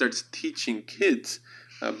starts teaching kids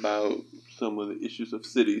about some of the issues of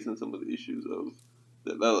cities and some of the issues of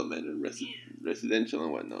development and residential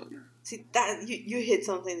and whatnot. See, that you hit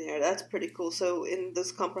something there. That's pretty cool. So in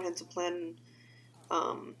this comprehensive plan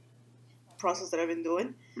process that I've been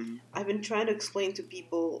doing, I've been trying to explain to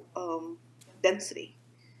people density,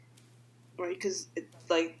 right? Because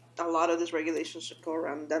like a lot of this regulation should go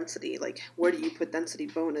around density. Like, where do you put density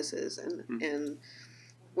bonuses? And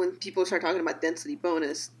when people start talking about density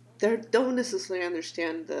bonus, they don't necessarily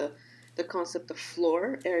understand the concept of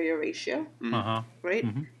floor area ratio, right?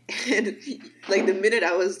 And like the minute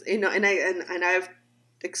I was, and I've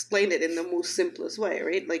explained it in the most simplest way,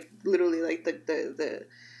 right? Like literally, like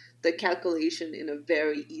the calculation in a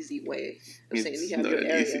very easy way of saying you have your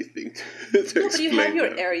area. Easy thing to but you have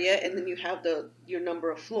your area, and then you have your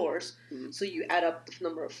number of floors. So you add up the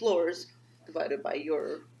number of floors divided by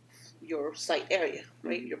your site area,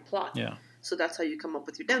 right? Your plot. Yeah. So that's how you come up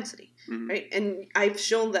with your density, right? And I've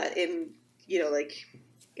shown that in, like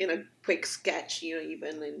in a quick sketch,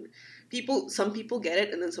 even, and some people get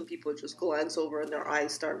it, and then some people just glance over and their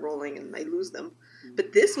eyes start rolling and I lose them.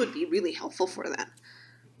 But this would be really helpful for that,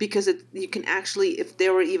 because you can actually, if they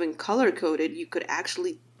were even color coded, you could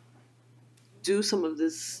actually do some of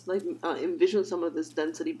this, like envision some of this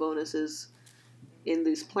density bonuses in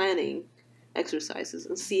these planning exercises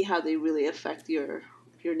and see how they really affect your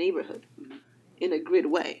neighborhood in a grid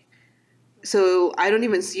way. So I don't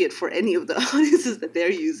even see it for any of the audiences that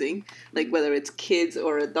they're using, like whether it's kids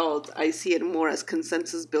or adults. I see it more as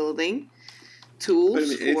consensus building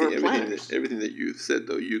tools for planners. Everything that you've said,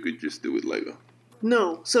 though, you could just do with Lego.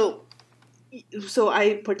 No, so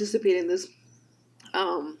I participate in this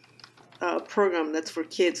program that's for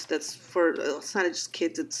kids. That's for it's not just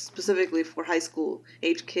kids. It's specifically for high school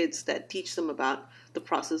age kids that teach them about the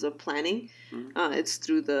process of planning. It's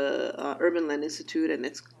through the Urban Land Institute, and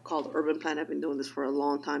it's called Urban Plan. I've been doing this for a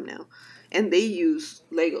long time now, and they use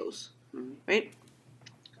Legos, right?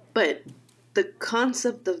 But the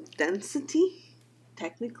concept of density,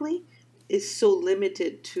 technically, is so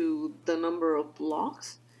limited to the number of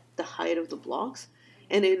blocks, the height of the blocks,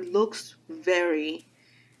 and it looks very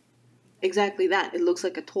exactly that. It looks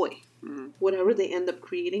like a toy. Whatever they end up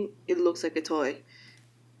creating, it looks like a toy.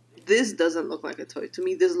 This doesn't look like a toy. To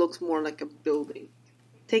me, this looks more like a building.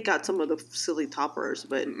 Take out some of the silly toppers,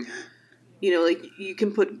 but, like you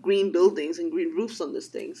can put green buildings and green roofs on these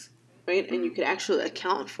things, right? And you can actually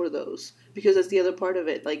account for those, because that's the other part of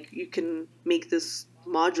it. Like, you can make this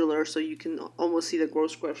modular, so you can almost see the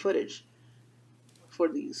gross square footage for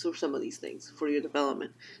some of these things for your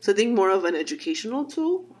development. So I think more of an educational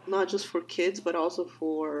tool, not just for kids, but also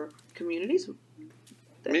for communities.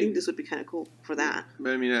 I think this would be kind of cool for that.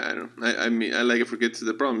 But I mean, I don't. I mean, I like it for kids.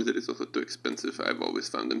 The problem is that it's also too expensive. I've always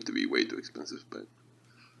found them to be way too expensive. But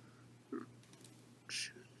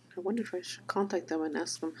I wonder if I should contact them and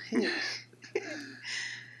ask them, hey.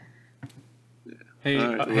 Hey,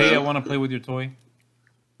 right, hey, I want to play with your toy.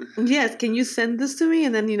 Yes, can you send this to me,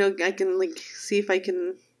 and then I can see if I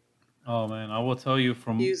can. Oh man, I will tell you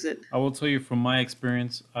from use it. I will tell you from my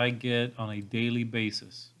experience. I get on a daily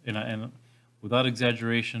basis, and without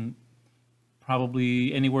exaggeration,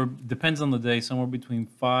 probably anywhere, depends on the day, somewhere between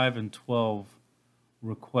 5 and 12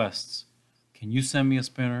 requests. Can you send me a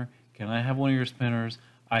spinner? Can I have one of your spinners?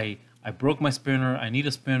 I broke my spinner. I need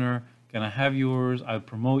a spinner. Can I have yours? I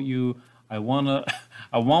promote you. I want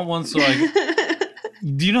one, so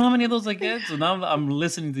do you know how many of those I get? So now I'm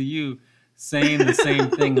listening to you saying the same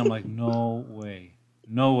thing. I'm like, no way.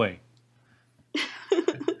 No way.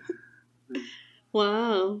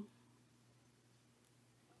 Wow.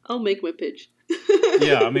 I'll make my pitch.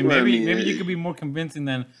 Yeah, I mean, maybe you could be more convincing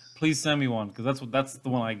than please send me one, because that's the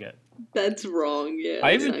one I get. That's wrong. Yeah.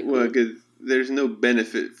 Well, because there's no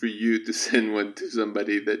benefit for you to send one to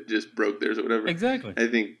somebody that just broke theirs or whatever. Exactly. I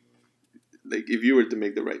think, if you were to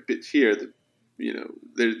make the right pitch here,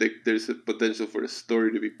 there's a potential for a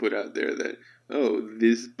story to be put out there that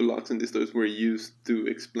these blocks and these stories were used to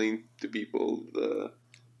explain to people the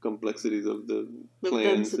complexities of the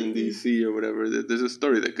plans in DC or whatever. There's a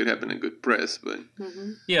story that could happen in good press, but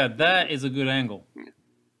yeah, that is a good angle. Yeah.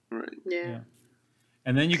 Right. Yeah.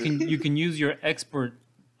 And then you can use your expert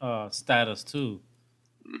status too.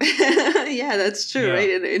 Yeah, that's true, right?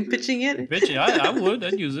 In pitching it. Pitching, I would.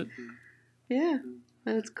 I'd use it. Yeah,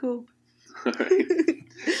 that's cool. All right.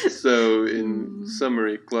 So, in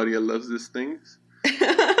summary, Claudia loves these things.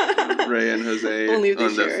 Ray and Jose on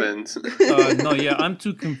the fence. No, yeah, I'm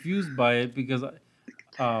too confused by it because,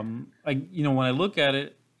 when I look at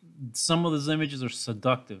it, some of those images are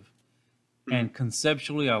seductive, and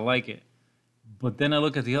conceptually I like it, but then I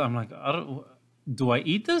look at the other, I'm like, do I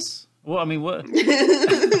eat this? Well, I mean, what?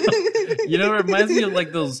 It reminds me of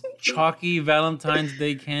like those chalky Valentine's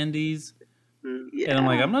Day candies. Yeah. And I'm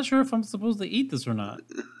like, I'm not sure if I'm supposed to eat this or not.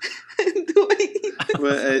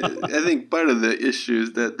 Well, I think part of the issue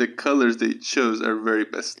is that the colors they chose are very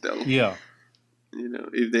pastel. Yeah.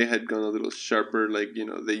 If they had gone a little sharper,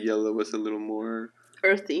 the yellow was a little more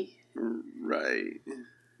earthy. Right.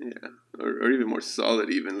 Yeah. Or even more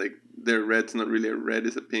solid, even. Like, their red's not really a red,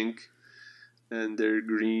 it's a pink. And their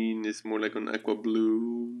green is more like an aqua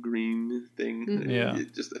blue green thing. Mm-hmm. Yeah. I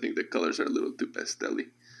think the colors are a little too pastel-y.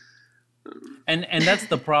 And that's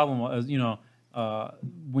the problem,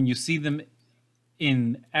 when you see them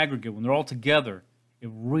in aggregate, when they're all together, it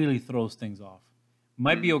really throws things off. It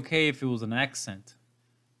might be okay if it was an accent,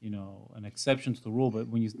 an exception to the rule, but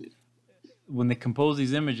when they compose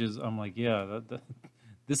these images, I'm like, yeah,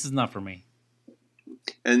 this is not for me.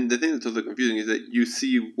 And the thing that's also confusing is that you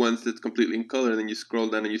see ones that's completely in color, and then you scroll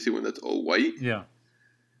down and you see one that's all white. Yeah.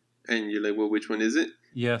 And you're like, well, which one is it?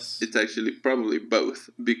 Yes. It's actually probably both,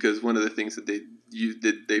 because one of the things that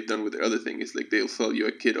they've done with their other thing is they'll sell you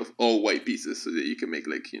a kit of all white pieces so that you can make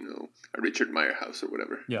a Richard Meyer house or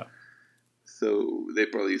whatever. Yeah. So they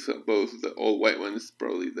probably sell both. The all white one is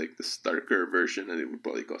probably like the starker version, and it would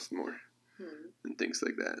probably cost more and things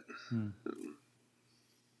like that. So,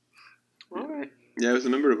 all right. Yeah, I was a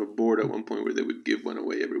member of a board at one point where they would give one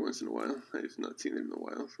away every once in a while. I've not seen it in a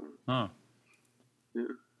while. So. Oh.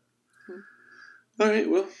 Yeah. All right,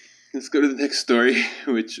 well, let's go to the next story,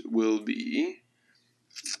 which will be...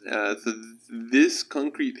 this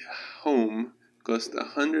concrete home cost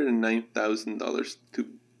 $109,000 to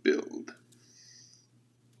build.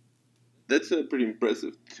 That's pretty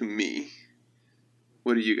impressive to me.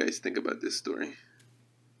 What do you guys think about this story?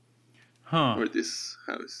 Or this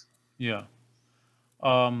house? Yeah.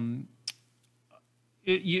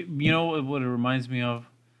 You know what it reminds me of?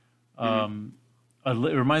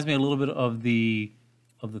 It reminds me a little bit of the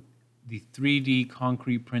 3D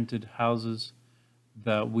concrete printed houses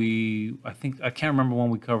that I can't remember when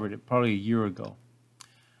we covered it, probably a year ago.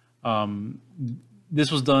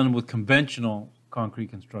 This was done with conventional concrete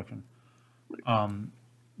construction.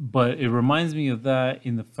 But it reminds me of that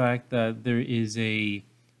in the fact that there's a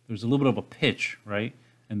little bit of a pitch, right?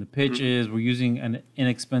 And the pitch is we're using an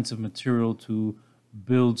inexpensive material to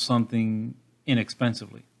build something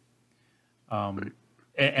inexpensively. And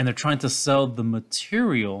they're trying to sell the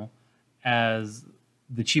material as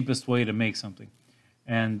the cheapest way to make something.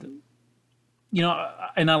 And you know,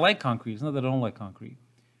 and I like concrete. It's not that I don't like concrete,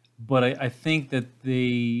 but I think that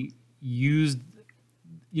they used,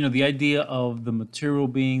 you know, the idea of the material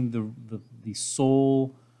being the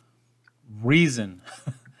sole reason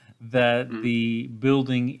that the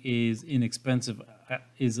building is inexpensive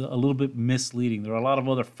is a little bit misleading. There are a lot of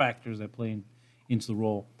other factors that play into the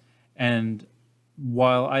role, and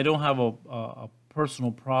while I don't have a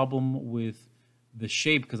personal problem with the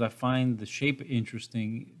shape, because I find the shape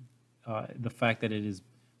interesting, the fact that it is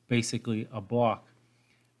basically a block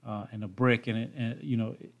and a brick, and you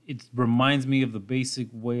know, it reminds me of the basic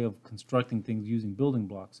way of constructing things using building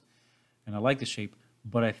blocks, and I like the shape.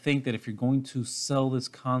 But I think that if you're going to sell this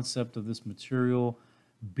concept of this material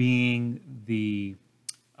being the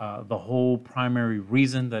whole primary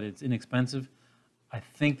reason that it's inexpensive, I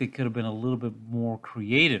think they could have been a little bit more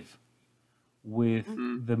creative with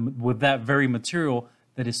with that very material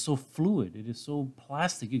that is so fluid. It is so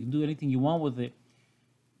plastic. You can do anything you want with it.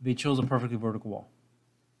 They chose a perfectly vertical wall.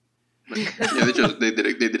 Yeah, they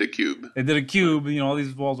did a cube. They did a cube. You know, all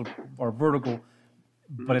these walls are vertical.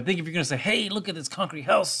 But I think if you're going to say, hey, look at this concrete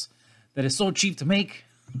house that is so cheap to make,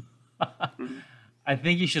 I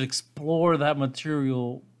think you should explore that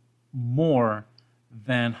material more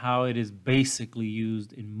than how it is basically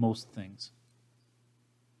used in most things.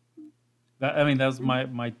 That's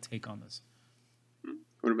my take on this.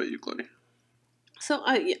 What about you, Claudia? So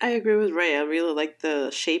I agree with Ray. I really like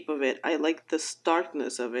the shape of it. I like the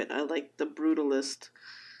starkness of it. I like the brutalist,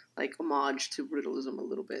 like homage to brutalism a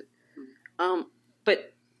little bit.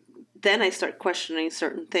 But then I start questioning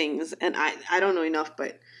certain things, and I don't know enough,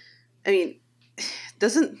 but I mean,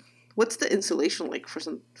 what's the insulation like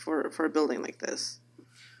for a building like this?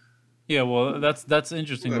 Yeah, well, that's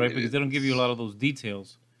interesting, right? Because they don't give you a lot of those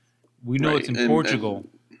details. We know it's in Portugal.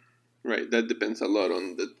 Right, that depends a lot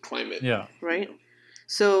on the climate. Yeah. Right.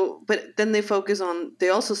 So, but then they focus on. They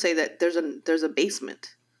also say that there's a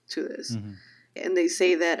basement to this, and they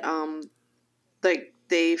say that like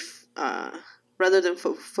they've rather than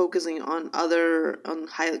focusing on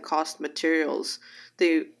high cost materials,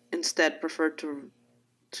 they instead prefer to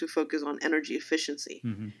focus on energy efficiency,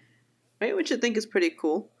 right? Which I think is pretty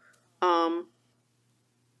cool.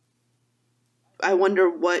 I wonder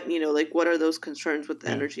what what are those concerns with the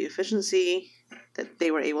energy efficiency that they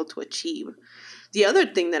were able to achieve. The other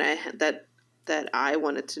thing that I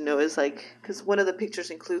wanted to know is because one of the pictures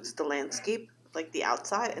includes the landscape, like the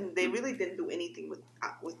outside, and they really didn't do anything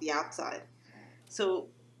with the outside. So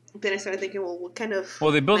then I started thinking, well, what kind of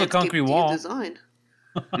they built a concrete wall design?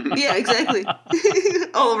 Yeah, exactly.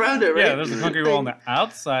 All around it, right? Yeah, there's a concrete wall on the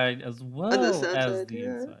outside as well as the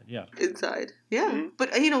inside. Yeah. Inside. Yeah.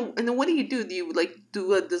 But and then what do? Do you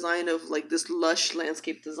do a design of this lush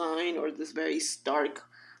landscape design or this very stark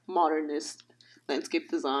modernist landscape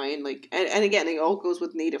design? And again, it all goes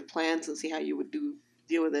with native plants and see how you would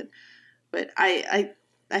deal with it. But I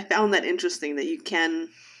found that interesting that you can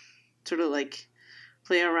sort of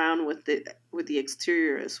play around with the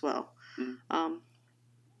exterior as well.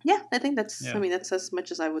 Yeah, I think that's. Yeah. I mean, that's as much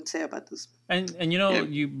as I would say about this. And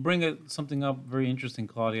you bring something up very interesting,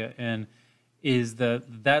 Claudia, and is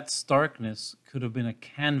that starkness could have been a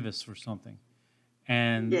canvas for something,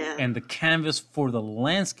 and the canvas for the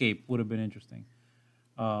landscape would have been interesting.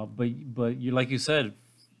 But you, like you said,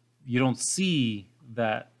 you don't see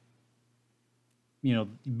that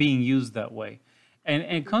being used that way,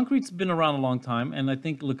 and concrete's been around a long time, and I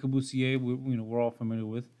think Le Corbusier, we're all familiar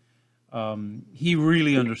with. He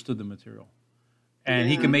really understood the material, and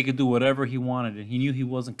he could make it do whatever he wanted, and he knew he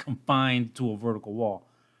wasn't confined to a vertical wall.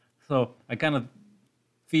 So I kind of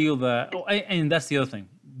feel that. Oh, and that's the other thing.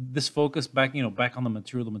 This focus back on the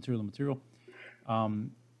material.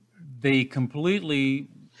 They completely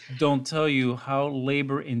don't tell you how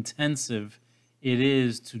labor intensive it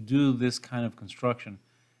is to do this kind of construction.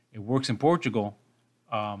 It works in Portugal,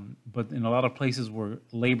 but in a lot of places where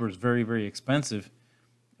labor is very, very expensive.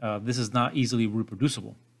 This is not easily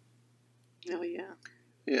reproducible. Oh, yeah.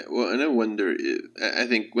 Yeah, well, and I wonder I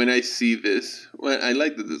think when I see this, I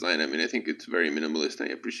like the design. I mean, I think it's very minimalist, and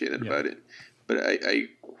I appreciate it about it. But I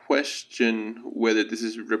question whether this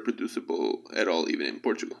is reproducible at all, even in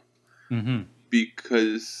Portugal.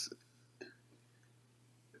 Because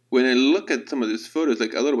when I look at some of these photos, a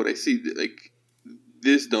lot of what I see,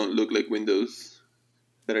 this don't look like windows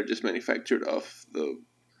that are just manufactured off the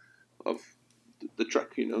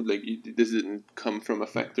truck, this didn't come from a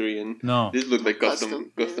factory, and these look like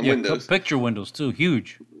custom windows. Picture windows too,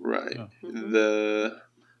 huge. Right. Yeah.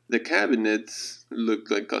 The cabinets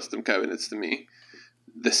look like custom cabinets to me.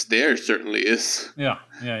 The stairs certainly is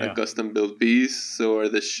a custom built piece. So are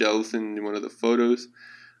the shelves in one of the photos.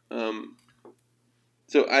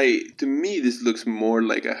 So to me, this looks more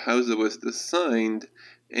like a house that was designed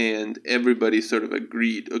and everybody sort of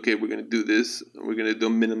agreed, okay, we're going to do this. We're going to do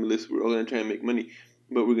minimalist. We're all going to try and make money.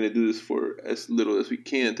 But we're going to do this for as little as we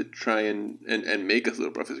can to try and make as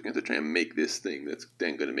little profit as we can to try and make this thing that's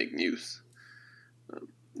then going to make news.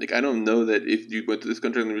 Like, I don't know that if you went to this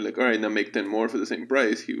country and be like, all right, now make 10 more for the same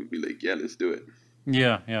price, he would be like, yeah, let's do it.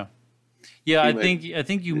 Yeah. I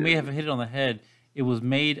think you may have hit it on the head. It was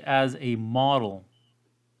made as a model.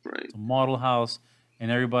 Right. It's a model house, and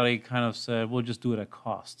everybody kind of said, we'll just do it at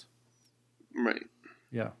cost. Right.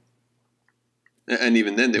 Yeah. And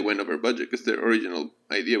even then, they went over budget because their original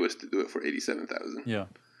idea was to do it for $87,000. Yeah.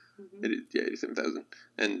 $87,000,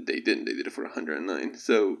 and they didn't. They did it for $109,000.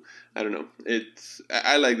 So I don't know.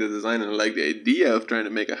 I like the design and I like the idea of trying to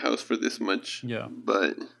make a house for this much. Yeah.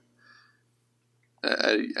 But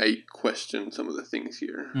I question some of the things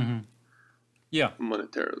here. Mm-hmm. Yeah.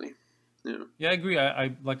 Monetarily. Yeah. Yeah, I agree.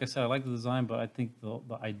 I like I said, I like the design, but I think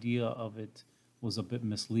the idea of it was a bit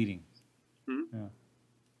misleading. Mm-hmm.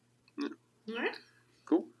 Yeah. All right.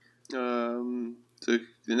 Cool. So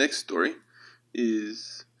the next story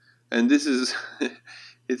is, and this is,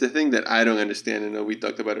 it's a thing that I don't understand. I know we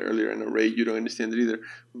talked about it earlier, and Ray, you don't understand it either.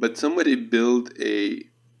 But somebody built a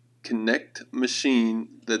Kinect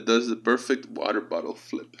machine that does the perfect water bottle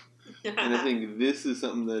flip. And I think this is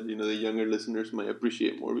something that, the younger listeners might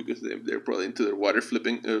appreciate more because they're probably into their water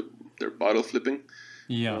flipping, their bottle flipping.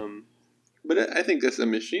 Yeah. But I think as a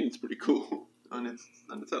machine, it's pretty cool on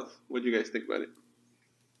itself. What do you guys think about it?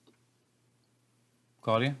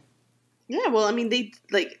 Claudia? Yeah, well, I mean,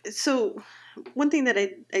 so one thing that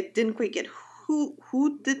I didn't quite get, who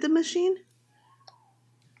did the machine?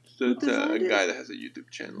 So it's a guy that has a YouTube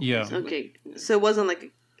channel. Yeah. Okay, so it wasn't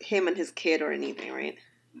like him and his kid or anything, right?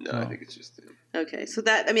 No, I think it's just him. Okay, so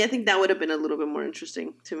I think that would have been a little bit more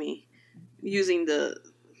interesting to me, using the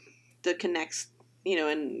Kinects,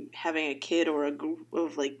 and having a kid or a group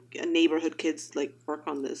of a neighborhood kids work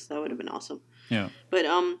on this. That would have been awesome. Yeah. But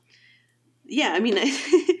yeah, I mean,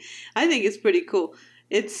 I think it's pretty cool.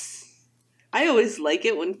 I always like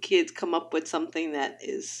it when kids come up with something that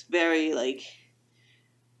is very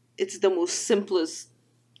it's the most simplest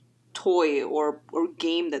toy or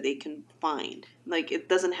game that they can find. It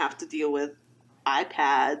doesn't have to deal with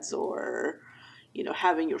iPads or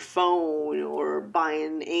having your phone or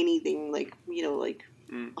buying anything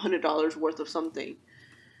 $100 worth of something.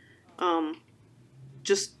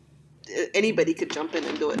 Just anybody could jump in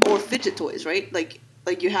and do it. Or fidget toys, right? Like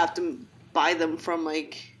you have to buy them from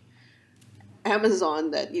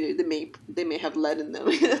Amazon that they may have lead in them,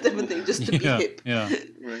 that type of thing, just to be hip. Yeah.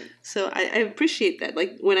 Right. So I appreciate that.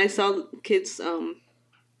 When I saw kids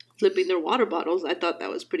flipping their water bottles, I thought that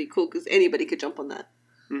was pretty cool because anybody could jump on that.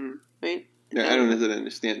 Mm-hmm. Right? Yeah, I don't necessarily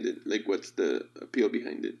understand it. What's the appeal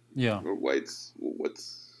behind it? Yeah. Or what's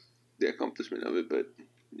the accomplishment of it? But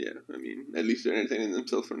yeah, I mean, at least they're entertaining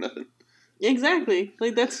themselves for nothing. Exactly.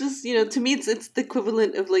 That's just to me it's the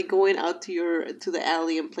equivalent of going out to the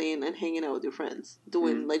alley and playing and hanging out with your friends,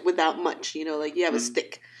 doing without much. You have a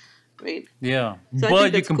stick, right? Yeah, so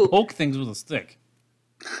but you can poke things with a stick.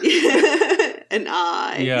 An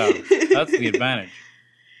eye. Yeah, that's the advantage.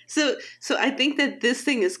 So I think that this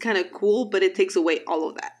thing is kind of cool, but it takes away all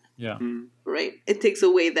of that. Yeah. Right? It takes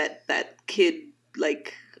away that kid,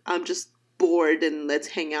 I'm just bored and let's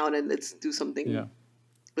hang out and let's do something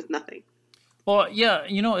with nothing. Well, yeah,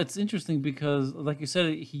 it's interesting because, like you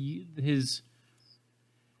said, his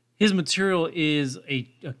material is a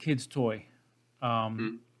kid's toy,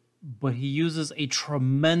 but he uses a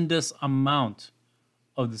tremendous amount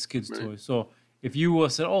of this kid's toy. So if you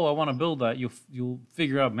said, "Oh, I want to build that," you'll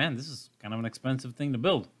figure out, man, this is kind of an expensive thing to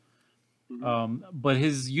build. Mm-hmm. But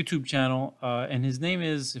his YouTube channel, and his name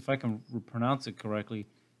is, if I can pronounce it correctly,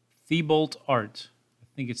 Thibault Art. I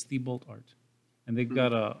think it's Thibault Art. And they've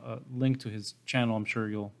got a link to his channel. I'm sure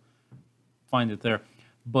you'll find it there.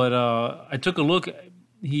 But I took a look.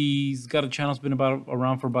 He's got a channel that's been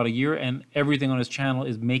around for about a year, and everything on his channel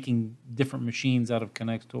is making different machines out of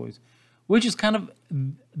Kinect toys, which is kind of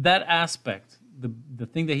that aspect. The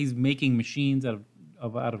thing that he's making machines out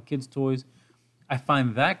of kids' toys. I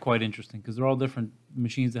find that quite interesting because they're all different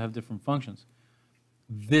machines that have different functions.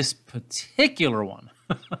 This particular one,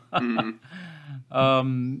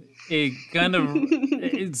 it kind of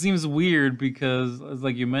it seems weird because, as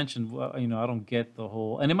like you mentioned, I don't get the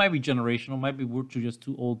whole, and it might be generational, might be we're just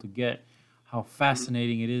too old to get how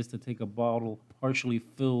fascinating it is to take a bottle partially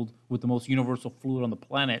filled with the most universal fluid on the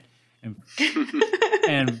planet and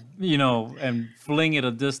and fling it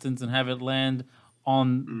a distance and have it land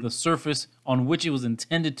on the surface on which it was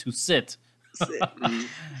intended to sit.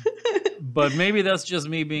 But maybe that's just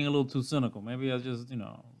me being a little too cynical. Maybe I just,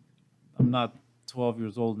 I'm not 12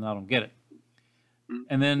 years old and I don't get it.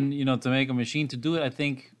 And then, to make a machine to do it, I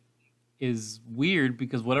think is weird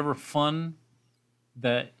because whatever fun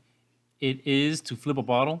that it is to flip a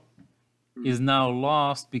bottle is now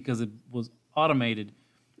lost because it was automated.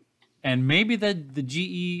 And maybe that the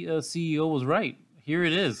GE CEO was right. Here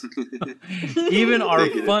it is. Even our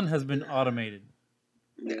fun has been automated.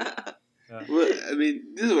 Yeah. Well, I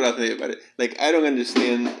mean, this is what I'll tell you about it. Like, I don't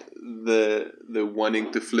understand the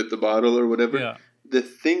wanting to flip the bottle or whatever. Yeah. The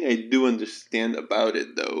thing I do understand about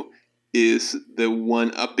it, though, is the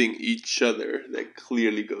one-upping each other that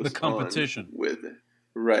clearly goes on. The competition. With it.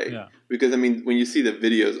 Right. Yeah. Because, I mean, when you see the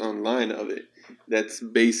videos online of it, that's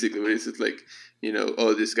basically what it is. It's like,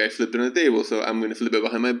 this guy flipped it on the table, so I'm going to flip it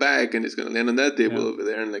behind my back, and it's going to land on that table over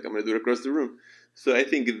there, and, like, I'm going to do it across the room. So I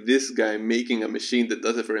think this guy making a machine that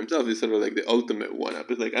does it for himself is sort of like the ultimate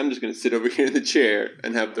one-up. It's like, I'm just going to sit over here in the chair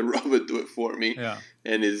and have the robot do it for me,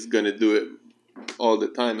 and is going to do it all the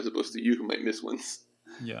time as opposed to you who might miss ones.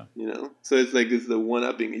 Yeah. So it's like it's the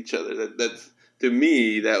one-upping each other. That's to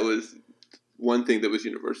me, that was one thing that was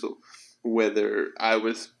universal. Whether I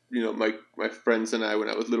was, my friends and I, when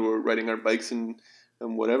I was little, were riding our bikes and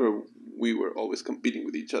whatever, we were always competing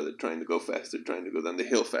with each other, trying to go faster, trying to go down the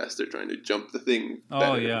hill faster, trying to jump the thing better.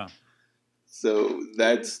 Oh, yeah. So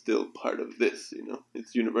that's still part of this,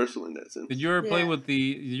 It's universal in that sense. Did you ever play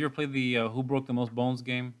the Who Broke the Most Bones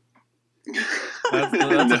game? That's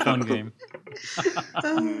a fun game.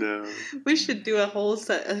 No. We should do a whole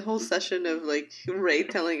session of like Ray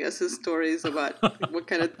telling us his stories about what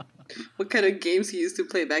kind of games he used to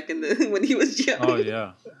play back when he was young. Oh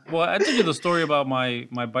yeah. Well, I told you the story about my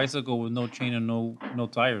bicycle with no chain and no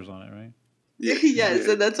tires on it, right? Yes,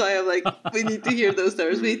 and that's why I'm like, we need to hear those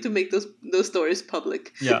stories. We need to make those stories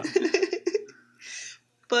public. Yeah.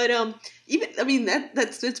 But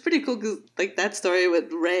it's pretty cool because like that story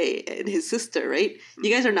with Ray and his sister, right? You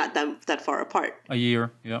guys are not that far apart. A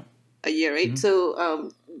year, yeah. A year, right? Mm-hmm.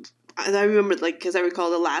 So I remember because I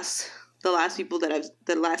recall the last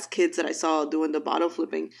kids that I saw doing the bottle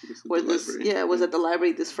flipping was at the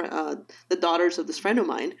library. This friend, the daughters of this friend of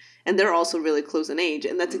mine, and they're also really close in age,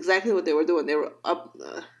 and that's exactly what they were doing. They were up.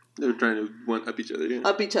 They were trying to one up each other, yeah.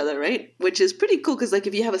 Up each other, right? Which is pretty cool because, like,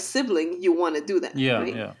 if you have a sibling, you want to do that,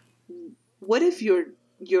 right? Yeah. What if you're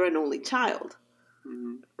an only child,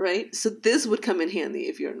 right? So this would come in handy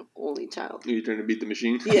if you're an only child. Are you trying to beat the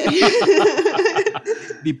machine? Yeah.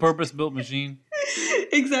 The purpose-built machine.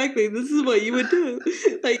 Exactly. This is what you would do.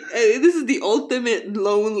 Like, this is the ultimate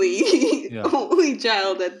lonely only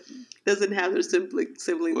child that doesn't have their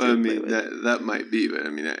sibling. Well, I mean, that might be, but I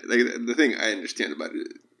mean, the thing I understand about it,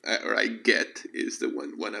 or I get, is the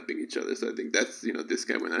one-upping each other. So I think that's, this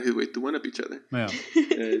guy went out his way to one-up each other. Yeah.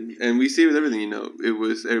 and we see with everything,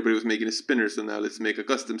 everybody was making a spinner, so now let's make a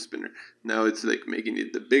custom spinner. Now it's like making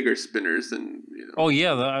it the bigger spinners and, Oh,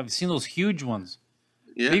 yeah, I've seen those huge ones.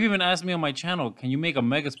 Yeah. They've even asked me on my channel, can you make a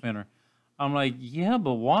mega spinner? I'm like, yeah,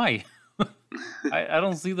 but why? I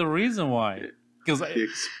don't see the reason why. Because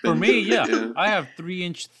for me, I have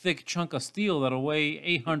 3-inch thick chunk of steel that'll weigh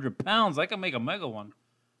 800 pounds. I can make a mega one.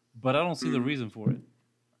 But I don't see the reason for it.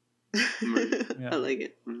 I like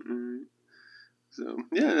it. So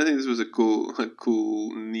I think this was a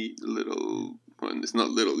cool, neat little one. It's not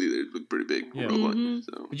little either; it's pretty big robot.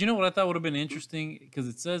 So. But you know what I thought would have been interesting, because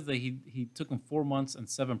it says that he took him 4 months and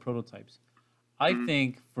 7 prototypes. I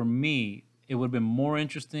think for me it would have been more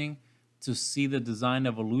interesting to see the design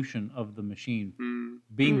evolution of the machine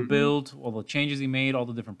being built, all the changes he made, all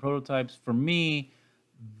the different prototypes. For me,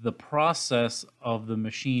 the process of the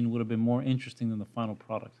machine would have been more interesting than the final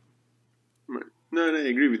product. Right. No, I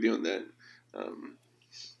agree with you on that.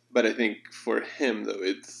 But I think for him, though,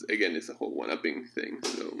 it's a whole one-upping thing.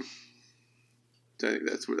 So I think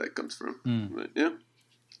that's where that comes from. But yeah,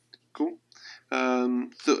 cool.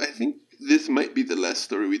 So I think this might be the last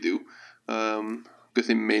story we do, because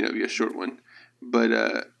it may not be a short one. But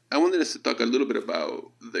I wanted us to talk a little bit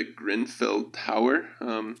about the Grenfell Tower,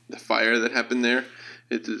 the fire that happened there.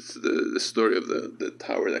 It is the story of the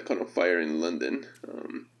tower that caught on fire in London.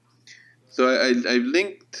 So I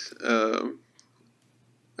linked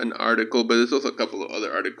an article, but there's also a couple of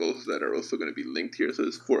other articles that are also going to be linked here. So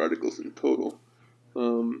there's 4 articles in total.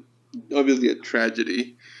 Obviously a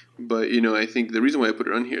tragedy, but I think the reason why I put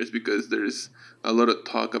it on here is because there's a lot of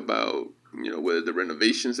talk about whether the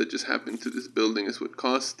renovations that just happened to this building is what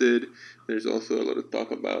caused it. There's also a lot of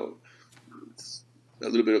talk about a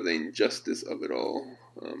little bit of the injustice of it all,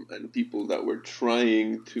 and people that were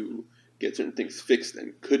trying to get certain things fixed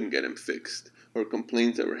and couldn't get them fixed, or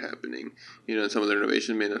complaints that were happening. Some of the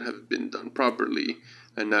renovation may not have been done properly,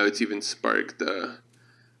 and now it's even sparked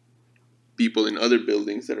people in other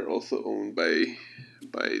buildings that are also owned by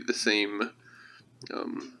the same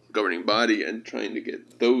governing body, and trying to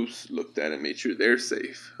get those looked at and made sure they're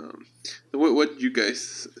safe. So what did you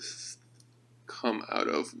guys come out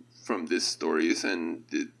of from these stories and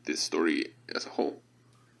this story as a whole?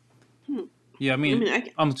 Yeah,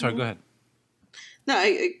 I'm sorry. Go ahead. No,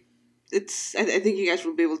 I think you guys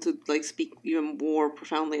will be able to speak even more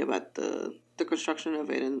profoundly about the construction of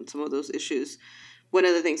it and some of those issues. One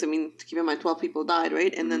of the things, keep in mind, 12 people died,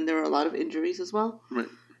 right? And then there were a lot of injuries as well. Right.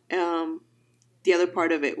 The other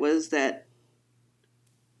part of it was that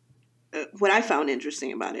what I found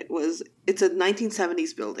interesting about it was it's a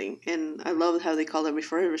 1970s building, and I love how they call it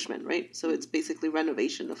refurbishment, right? So it's basically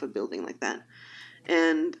renovation of a building like that.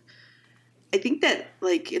 And I think that,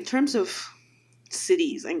 in terms of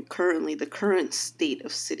cities and currently the current state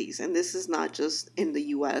of cities, and this is not just in the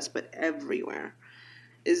U.S., but everywhere,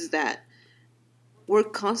 is that we're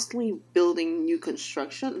constantly building new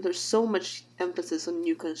construction. There's so much emphasis on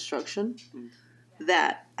new construction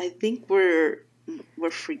that I think we're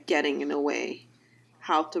forgetting in a way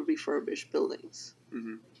how to refurbish buildings.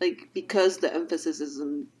 Mm-hmm. Because the emphasis is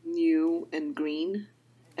on new and green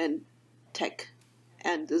and tech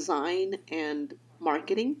and design and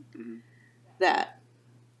marketing, that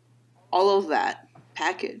all of that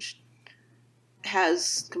packaged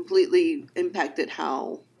has completely impacted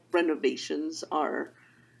how renovations are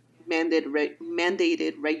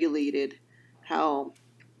mandated, regulated, how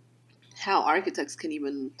architects can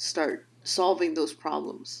even start solving those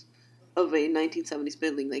problems of a 1970s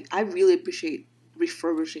building. I really appreciate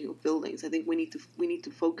refurbishing of buildings. I think we need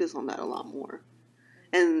to focus on that a lot more.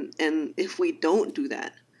 And if we don't do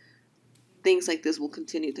that, things like this will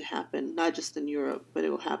continue to happen, not just in Europe, but it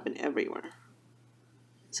will happen everywhere.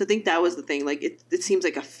 So I think that was the thing. It seems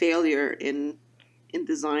like a failure in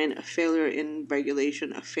design, a failure in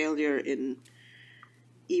regulation, a failure in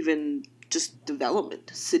even just development,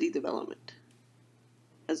 city development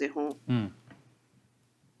as a whole.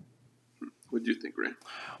 What do you think, Ray?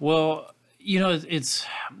 Well, it's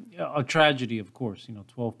a tragedy, of course.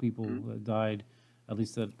 12 people died, at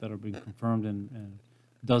least that are being confirmed, and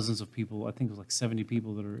dozens of people, I think it was 70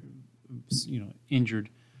 people that are, injured.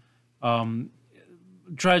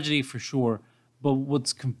 Tragedy for sure. But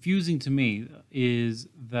what's confusing to me is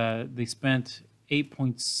that they spent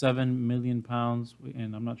 £8.7 million,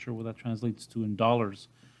 and I'm not sure what that translates to in dollars,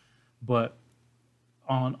 but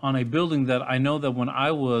on a building that I know that when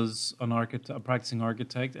I was a practicing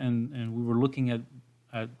architect, and we were looking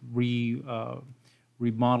at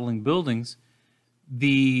remodeling buildings,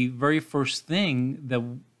 the very first thing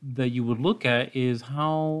that you would look at is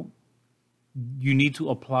how you need to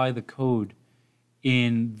apply the code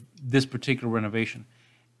in this particular renovation.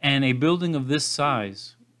 And a building of this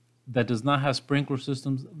size that does not have sprinkler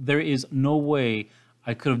systems, there is no way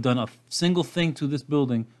I could have done a single thing to this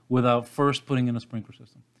building without first putting in a sprinkler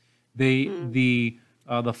system. The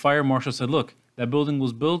fire marshal said, look, that building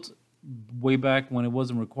was built way back when it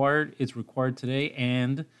wasn't required. It's required today,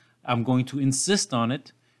 and I'm going to insist on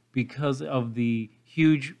it because of the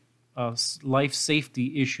huge life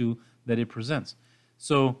safety issue that it presents.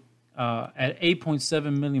 So at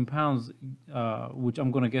 £8.7 million, which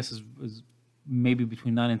I'm going to guess is maybe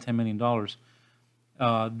between $9 and $10 million,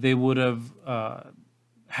 they would have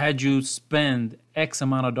had you spend X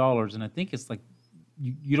amount of dollars, and I think it's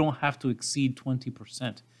you don't have to exceed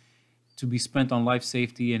 20% to be spent on life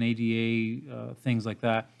safety and ADA things like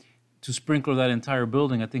that. To sprinkler that entire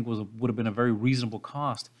building, I think would have been a very reasonable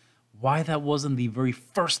cost. Why that wasn't the very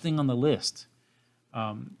first thing on the list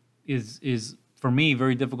is for me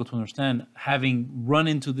very difficult to understand, having run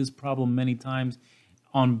into this problem many times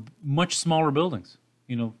on much smaller buildings,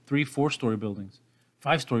 3-4 story buildings,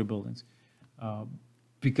 5-story buildings,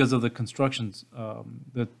 because of the construction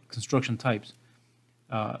types.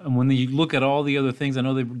 And when you look at all the other things, I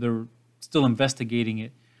know they're still investigating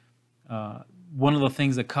it. One of the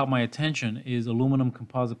things that caught my attention is aluminum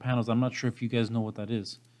composite panels. I'm not sure if you guys know what that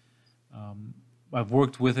is. I've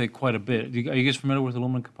worked with it quite a bit. Are you guys familiar with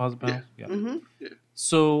aluminum composite panels? Yeah. Mm-hmm. Yeah.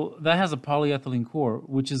 So that has a polyethylene core,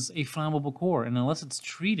 which is a flammable core. And unless it's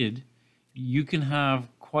treated, you can have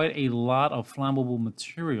quite a lot of flammable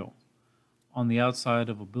material on the outside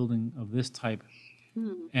of a building of this type.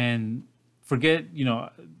 And forget,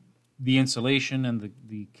 the insulation and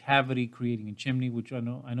the cavity creating a chimney, which I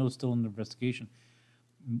know is still under investigation.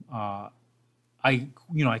 I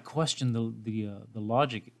question the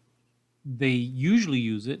logic. They usually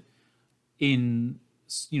use it in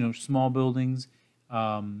small buildings,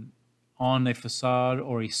 on on a facade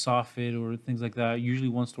or a soffit or things like that, usually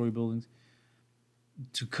one-story buildings,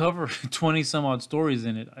 to cover 20 some odd stories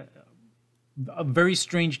in it. A very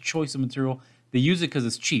strange choice of material. They use it because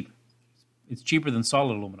it's cheap. It's cheaper than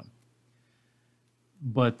solid aluminum.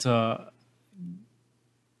 But so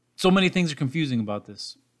many things are confusing about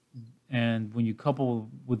this. And when you couple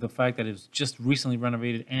with the fact that it was just recently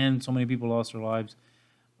renovated and so many people lost their lives,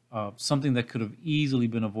 something that could have easily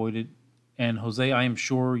been avoided. And Jose, I am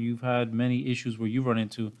sure you've had many issues where you've run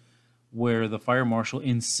into where the fire marshal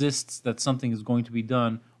insists that something is going to be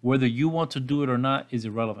done. Whether you want to do it or not is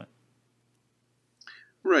irrelevant.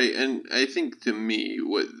 Right, and I think to me,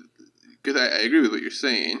 because I agree with what you're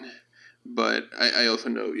saying, but I also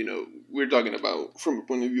know, we're talking about from a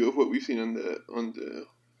point of view of what we've seen on the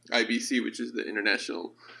IBC, which is the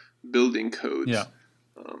International Building Codes. Yeah.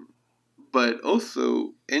 But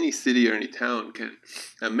also, any city or any town can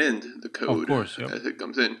amend the code Of course, yep. as it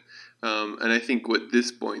comes in. And I think what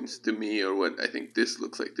this points to me, or what I think this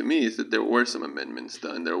looks like to me, is that there were some amendments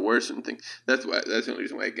done. There were some things. That's the only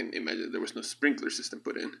reason why I can imagine that there was no sprinkler system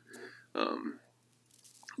put in.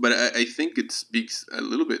 But I think it speaks a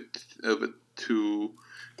little bit of it to,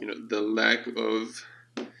 the lack of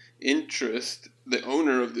interest the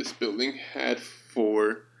owner of this building had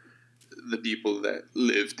for the people that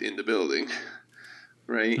lived in the building,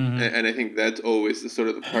 right? Mm-hmm. And I think that's always the sort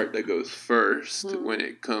of the part that goes first when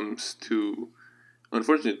it comes to,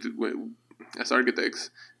 unfortunately, as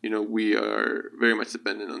architects, we are very much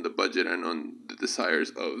dependent on the budget and on the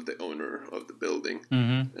desires of the owner of the building.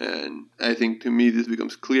 Mm-hmm. And I think to me this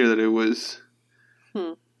becomes clear that it was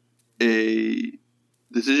a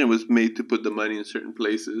decision was made to put the money in certain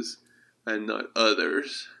places and not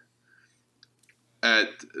others, at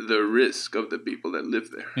the risk of the people that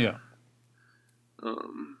live there. Yeah.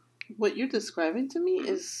 What you're describing to me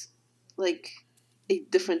is like a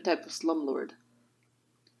different type of slumlord.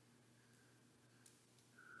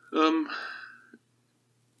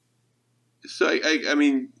 So I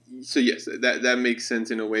mean, so yes, that makes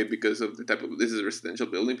sense in a way because of the type of, this is a residential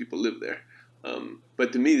building, people live there.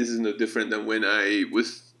 But to me, this is no different than when I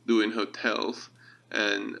was doing hotels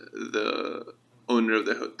and the owner of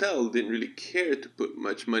the hotel didn't really care to put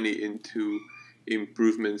much money into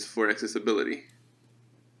improvements for accessibility.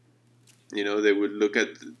 They would look at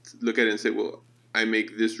it and say, well, I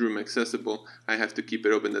make this room accessible, I have to keep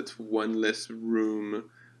it open. That's one less room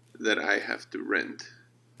that I have to rent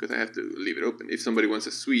because I have to leave it open. If somebody wants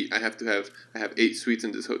a suite, I have 8 suites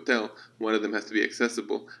in this hotel. One of them has to be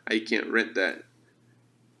accessible. I can't rent that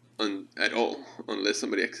at all unless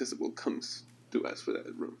somebody accessible comes to ask for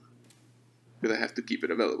that room, because I have to keep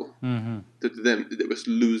it available. Mm-hmm. To them, it was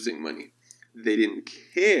losing money. They didn't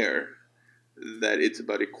care that it's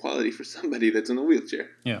about equality for somebody that's in a wheelchair.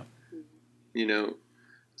 Yeah.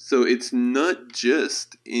 So it's not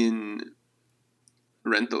just in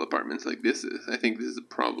rental apartments like this is. I think this is a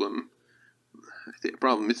problem.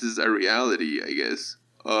 This is a reality, I guess,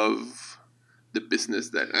 of the business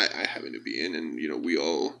that I happen to be in, and we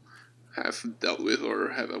all have dealt with or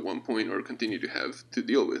have at one point or continue to have to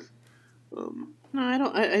deal with.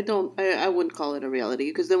 No, I wouldn't call it a reality,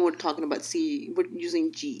 because then we're talking about we're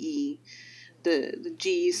using GE, the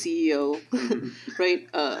GE CEO, right?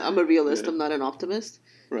 I'm a realist. I'm not an optimist.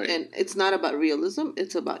 Right. And it's not about realism.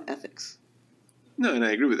 It's about ethics. No, and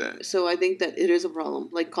I agree with that. So I think that it is a problem.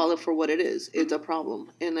 Like, call it for what it is. It's a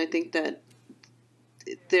problem. And I think that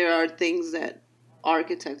there are things that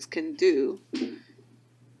architects can do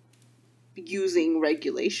using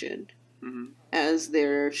regulation as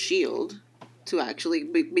their shield to actually,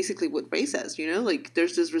 basically what Ray says, like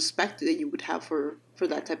there's this respect that you would have for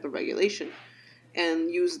that type of regulation,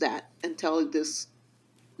 and use that and tell this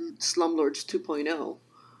slumlords 2.0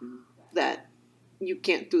 that you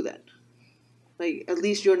can't do that. Like, at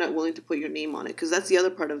least you're not willing to put your name on it, because that's the other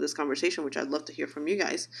part of this conversation, which I'd love to hear from you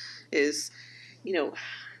guys, is,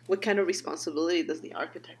 what kind of responsibility does the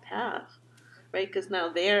architect have, right? Because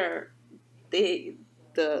now the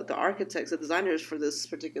architects, the designers for this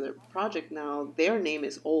particular project, now their name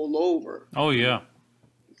is all over. Oh yeah.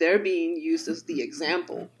 They're being used as the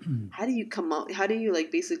example. How do you come out? How do you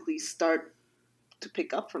basically start to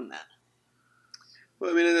pick up from that? Well,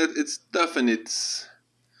 I mean, it's tough, and it's,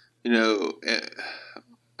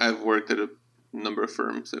 I've worked at a number of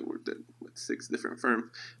firms. I worked at 6 different firms,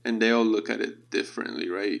 and they all look at it differently,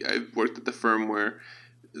 right? I've worked at the firm where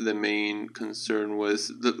the main concern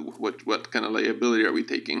was what kind of liability are we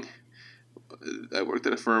taking. I worked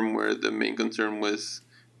at a firm where the main concern was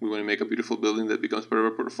we want to make a beautiful building that becomes part of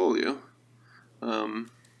our portfolio. So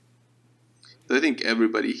I think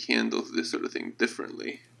everybody handles this sort of thing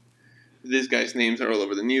differently. These guys' names are all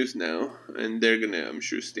over the news now, and they're gonna, I'm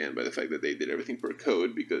sure, stand by the fact that they did everything per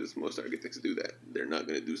code, because most architects do that. They're not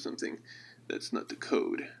gonna do something that's not the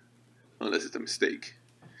code, unless it's a mistake.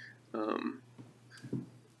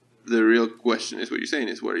 The real question is what you're saying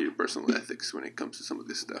is, what are your personal ethics when it comes to some of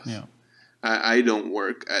this stuff? Yeah. I don't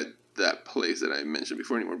work at that place that I mentioned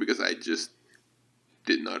before anymore, because I just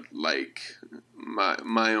did not like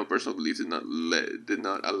my own personal beliefs did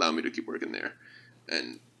not allow me to keep working there,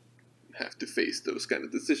 and have to face those kind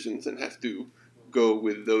of decisions and have to go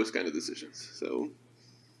with those kind of decisions. So,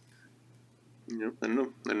 I don't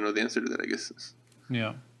know the answer to that, I guess.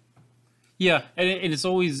 Yeah. Yeah, and it's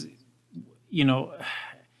always,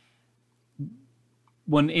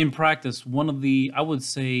 when in practice, one of the, I would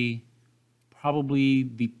say, probably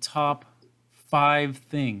the top 5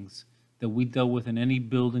 things that we dealt with in any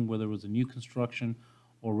building, whether it was a new construction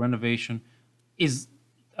or renovation, is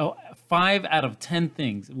 5 out of 10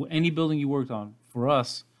 things. Any building you worked on, for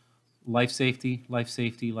us, life safety, life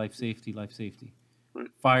safety, life safety, life safety. Right.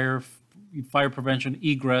 Fire prevention,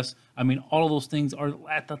 egress. I mean, all of those things are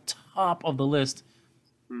at the top of the list.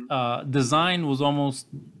 Design was almost,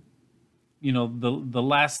 the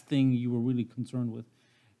last thing you were really concerned with.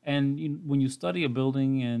 And when you study a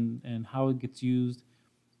building and how it gets used,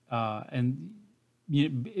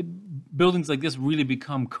 buildings like this really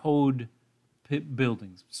become code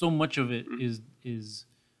buildings. So much of it is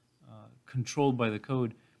controlled by the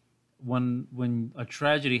code. When a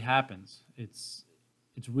tragedy happens, it's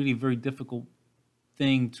really a very difficult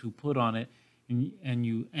thing to put on it, and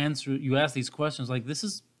you ask these questions like, this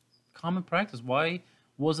is common practice. Why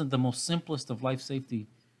wasn't the most simplest of life safety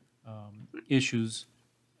issues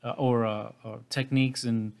or techniques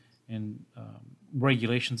and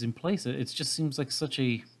regulations in place? It just seems like such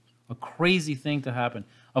a crazy thing to happen.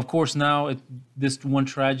 Of course, now this one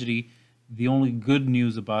tragedy, the only good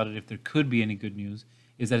news about it, if there could be any good news,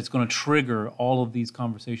 is that it's going to trigger all of these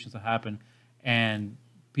conversations to happen, and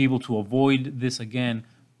people, to avoid this again,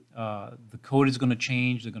 the code is going to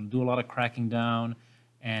change. They're going to do a lot of cracking down,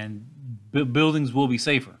 and buildings will be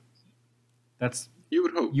safer. That's you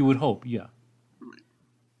would hope. You would hope, yeah.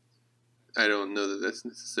 I don't know that that's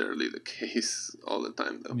necessarily the case all the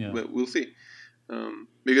time, though. Yeah. But we'll see.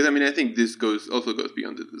 Because I think this also goes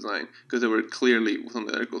beyond the design, because there were clearly, some of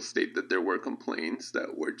the articles state that there were complaints that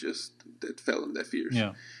fell on deaf ears.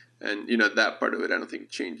 Yeah. And that part of it, I don't think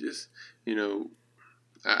changes.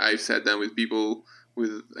 I've sat down with people,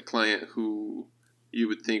 with a client who you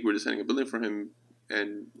would think we're designing a building for him,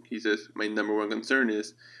 and he says, my number one concern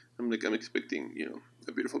is, I'm expecting,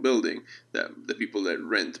 a beautiful building, that the people that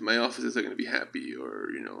rent my offices are going to be happy, or,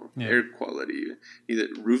 air quality, either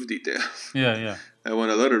roof details. Yeah. I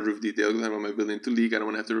want a lot of roof details because I want my building to leak. I don't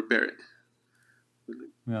want to have to repair it.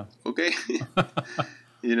 Yeah. Okay.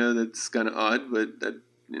 That's kind of odd, but that,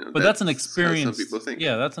 but that's an experienced, some people think.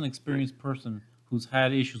 Yeah, that's an experienced person who's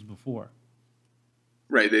had issues before.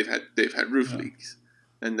 Right. They've had roof leaks,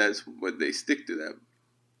 and that's what they stick to, that,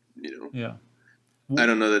 Yeah. I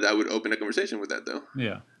don't know that I would open a conversation with that, though.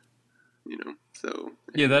 Yeah. So.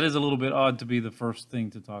 Yeah, that is a little bit odd to be the first thing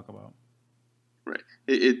to talk about. Right.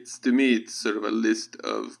 It's to me, it's sort of a list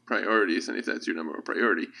of priorities, and if that's your number one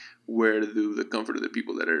priority, where do the comfort of the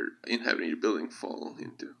people that are inhabiting your building fall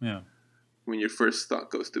into? Yeah. When your first thought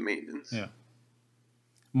goes to maintenance. Yeah.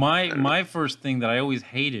 My first thing that I always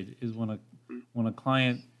hated is when a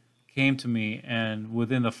client came to me and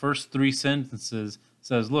within the first 3 sentences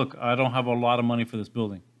says, look, I don't have a lot of money for this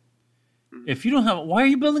building. If you don't have, why are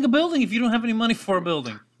you building a building if you don't have any money for a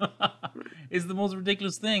building? It's the most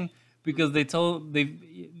ridiculous thing, because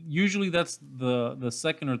usually that's the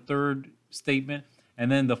second or third statement,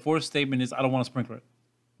 and then the fourth statement is, I don't want a sprinkler.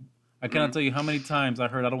 I cannot tell you how many times I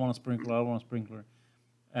heard, I don't want a sprinkler, I don't want a sprinkler.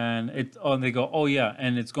 And they go, oh yeah,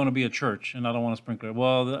 and it's going to be a church, and I don't want a sprinkler.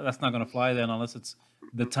 Well, that's not going to fly then, unless it's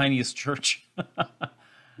the tiniest church.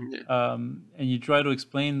 And you try to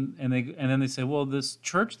explain, and then they say, well, this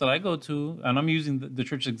church that I go to, and I'm using the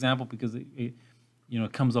church example because it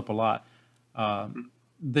comes up a lot.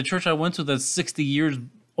 The church I went to that's 60 years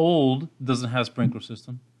old doesn't have a sprinkler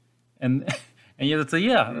system, and you have to say,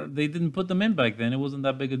 yeah, they didn't put them in back then. It wasn't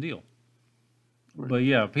that big a deal. Right. But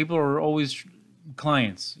yeah, people are always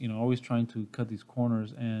clients, always trying to cut these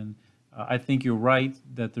corners, and I think you're right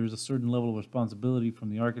that there's a certain level of responsibility from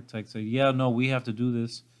the architect. Say, yeah, no, we have to do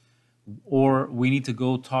this, or we need to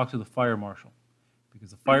go talk to the fire marshal,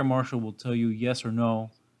 because the fire marshal will tell you yes or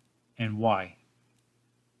no, and why.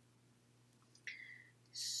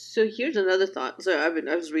 So here's another thought. So I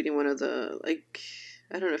was reading one of the,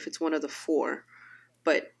 I don't know if it's one of the 4,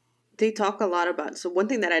 but they talk a lot about. So one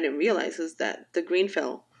thing that I didn't realize is that the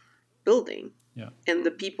Grenfell building Yeah. and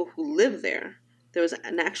the people who live there, there was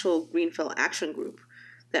an actual Greenfield Action Group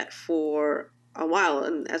that for a while,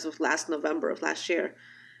 and as of last November of last year,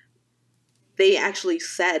 they actually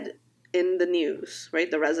said in the news,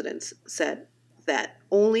 right, the residents said that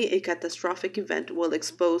only a catastrophic event will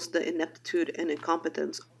expose the ineptitude and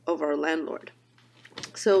incompetence of our landlord.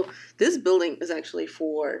 So this building is actually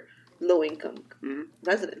for low-income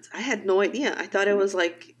residents. I had no idea. I thought it was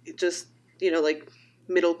like just, like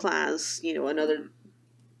middle class, another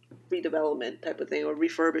redevelopment type of thing or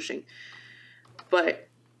refurbishing. But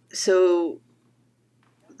so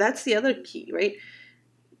that's the other key, right?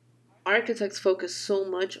 Architects focus so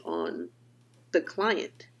much on the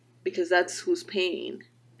client because that's who's paying.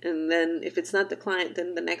 And then if it's not the client,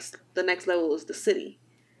 then the next level is the city,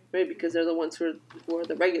 right? Because they're the ones who are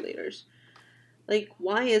the regulators. Like,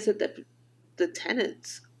 why is it that the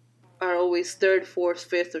tenants are always third, fourth,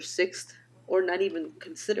 fifth, or sixth, or not even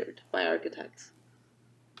considered by architects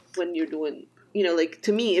when you're doing, like,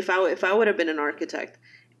 to me, if I would have been an architect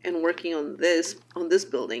and working on this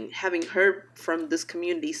building, having heard from this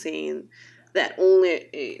community saying that only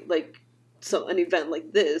an event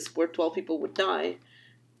like this where 12 people would die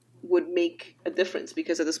would make a difference,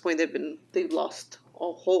 because at this point they've lost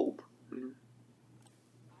all hope. Mm-hmm.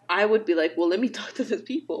 I would be like, well, let me talk to these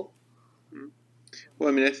people. Well,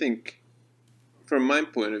 I mean, I think from my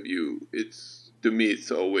point of view,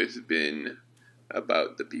 it's always been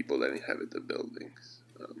about the people that inhabit the buildings.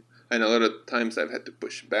 And a lot of times I've had to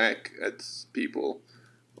push back at people,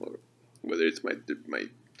 or whether it's my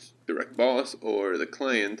direct boss or the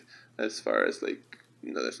client, as far as like,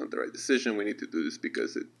 that's not the right decision. We need to do this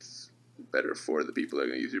because it's better for the people that are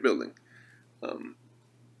going to use your building.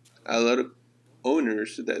 A lot of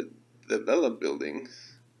owners that develop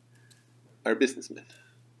buildings are businessmen.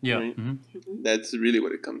 Yeah. Right? Mm-hmm. That's really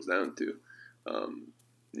what it comes down to.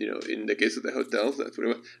 In the case of the hotels, that's what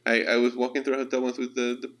it was. I was walking through a hotel once with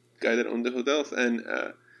the guy that owned the hotels, and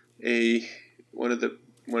one of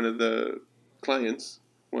the clients,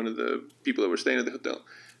 one of the people that were staying at the hotel,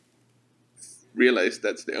 realized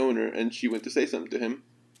that's the owner, and she went to say something to him.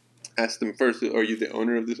 Asked him first, "Are you the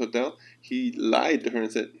owner of this hotel?" He lied to her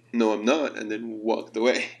and said, "No, I'm not," and then walked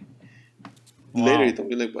away. Wow. Later, he told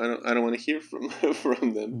me, like, I don't want to hear from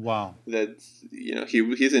them. Wow. That's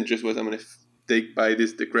his interest was, I'm going to buy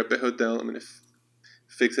this decrepit hotel. I'm going to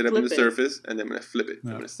fix it up on the surface, and then I'm going to flip it.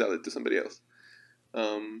 Yeah. I'm going to sell it to somebody else.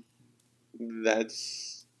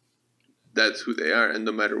 That's who they are, and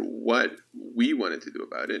no matter what we wanted to do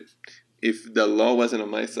about it, if the law wasn't on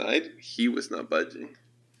my side, he was not budging.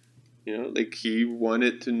 Like, he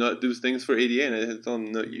wanted to not do things for ADA, and I had told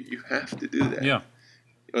him, no, you have to do that. Yeah.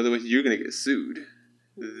 Otherwise, you're going to get sued.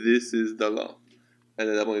 This is the law. And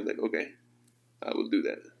at that point, like, okay, I will do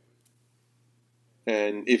that.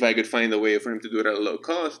 And if I could find a way for him to do it at a low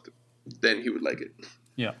cost, then he would like it.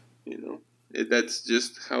 Yeah. That's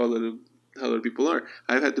just how a lot of people are.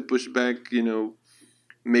 I've had to push back,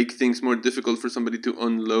 make things more difficult for somebody to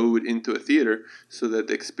unload into a theater so that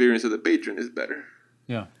the experience of the patron is better.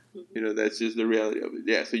 Yeah. That's just the reality of it.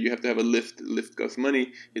 Yeah, so you have to have a lift. The lift costs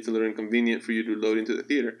money. It's a little inconvenient for you to load into the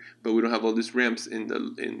theater, but we don't have all these ramps in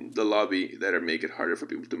the lobby that make it harder for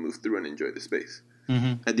people to move through and enjoy the space.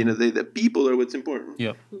 Mm-hmm. At the end of the day, the people are what's important.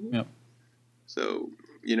 Yep. Mm-hmm. Yep. So,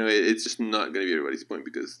 it's just not going to be everybody's point,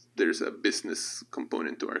 because there's a business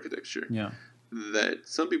component to architecture. Yeah. That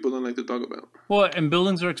some people don't like to talk about. Well, and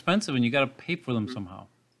buildings are expensive, and you got to pay for them somehow.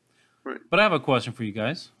 Right. But I have a question for you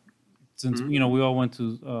guys. Since we all went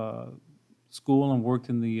to school and worked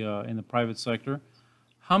in the private sector,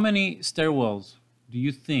 how many stairwells do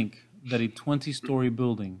you think that a 20-story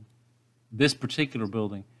building, this particular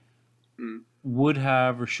building, would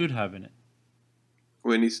have or should have in it?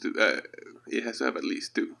 Well, it has to have at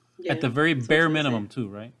least 2. Yeah, at the very bare minimum, 2,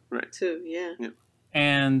 right? Right. 2, yeah.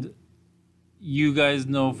 And you guys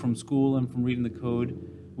know from school and from reading the code,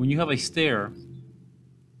 when you have a stair,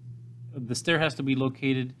 the stair has to be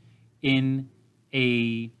located in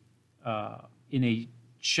a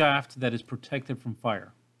shaft that is protected from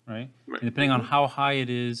fire, right? And depending on how high it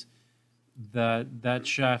is, that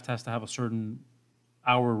shaft has to have a certain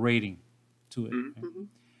hour rating to it. Mm-hmm.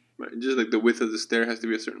 Right? Just like the width of the stair has to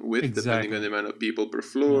be a certain width, depending on the amount of people per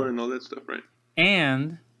floor and all that stuff, right?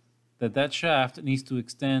 And that shaft needs to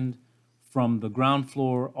extend from the ground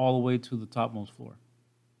floor all the way to the topmost floor.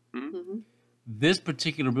 Mm-hmm. This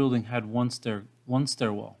particular building had one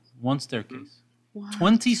stairwell. One staircase,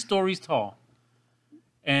 20 stories tall.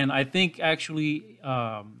 And I think actually,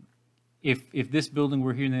 if this building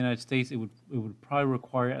were here in the United States, it would probably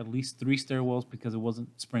require at least 3 stairwells because it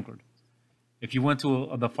wasn't sprinklered. If you went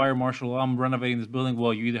to the fire marshal, I'm renovating this building.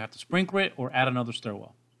 Well, you either have to sprinkle it or add another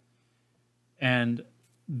stairwell. And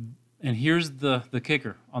here's the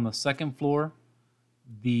kicker: on the second floor,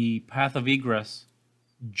 the path of egress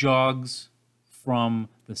jogs from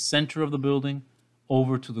the center of the building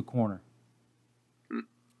over to the corner.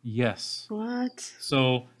 Yes. What?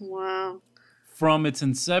 So Wow. from its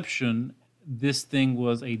inception, this thing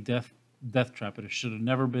was a death trap. It should have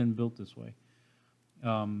never been built this way.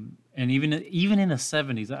 And even in the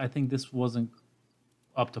 70s, I think this wasn't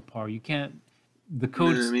up to par. You can't. The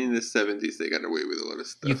code. I mean, in the 70s, they got away with a lot of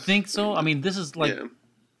stuff. You think so? I mean, this is like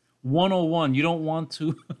 101. You don't want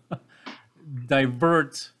to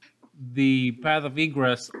divert the path of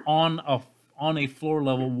egress on a floor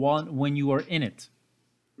level one when you are in it.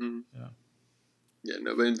 Mm. Yeah,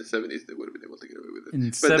 no, but in the 70s, they would have been able to get away with it. In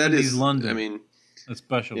but 70s that is, London, I mean,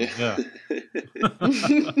 especially, yeah.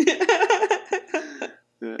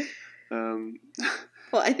 Yeah.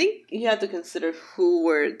 Well, I think you have to consider who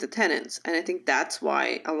were the tenants, and I think that's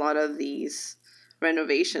why a lot of these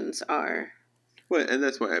renovations are. Well, and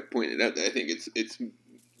that's why I pointed out that I think it's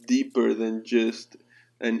deeper than just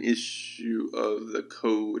an issue of the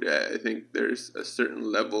code. I think there's a certain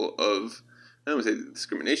level of, I don't want to say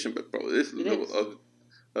discrimination, but probably this level of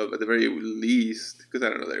at the very least, because I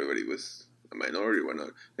don't know that everybody was a minority or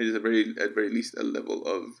whatnot. It is at very least a level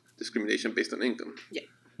of discrimination based on income. Yeah.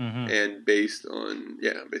 Mm-hmm. And based on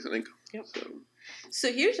income. Yep.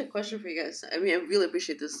 So here's a question for you guys. I mean, I really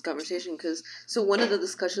appreciate this conversation because one of the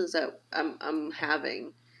discussions that I'm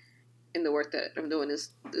having in the work that I'm doing is,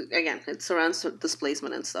 again, it surrounds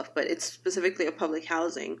displacement and stuff, but it's specifically of public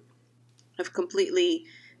housing, of completely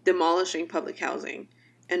demolishing public housing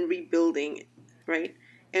and rebuilding, right?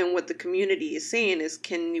 And what the community is saying is,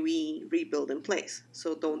 can we rebuild in place?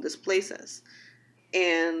 So don't displace us.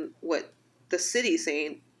 And what the city is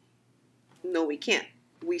saying, no, we can't.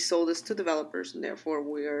 We sold this to developers, and therefore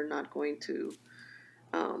we are not going to.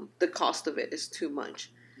 The cost of it is too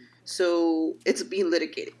much, so it's being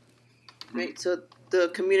litigated, right? So the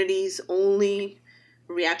community's only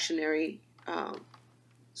reactionary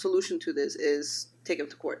solution to this is take them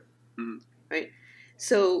to court, right?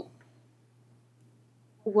 So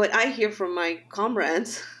what I hear from my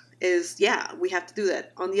comrades is, yeah, we have to do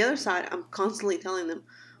that. On the other side, I'm constantly telling them,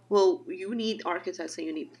 well, you need architects and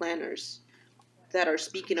you need planners that are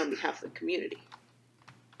speaking on behalf of the community.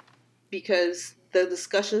 Because the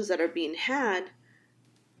discussions that are being had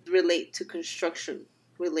relate to construction,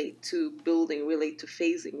 relate to building, relate to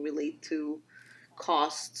phasing, relate to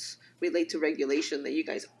costs, relate to regulation that you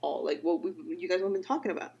guys all, like what you guys have been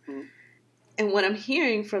talking about. Mm-hmm. And what I'm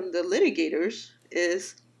hearing from the litigators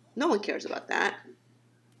is, no one cares about that.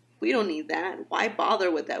 We don't need that. Why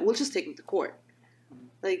bother with that? We'll just take them to court.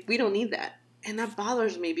 Like, we don't need that. And that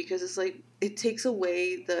bothers me because it's like, it takes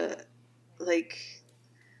away the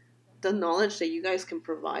knowledge that you guys can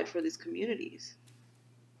provide for these communities.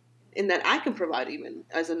 And that I can provide even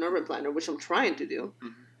as an urban planner, which I'm trying to do,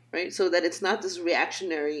 right? So that it's not this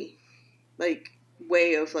reactionary,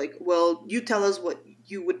 way of well, you tell us what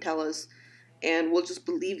you would tell us and we'll just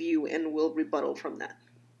believe you and we'll rebuttal from that.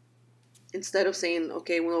 Instead of saying,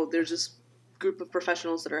 okay, well, there's this group of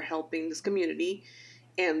professionals that are helping this community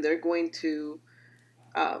and they're going to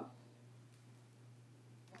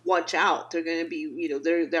watch out. They're going to be,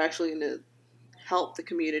 they're actually going to help the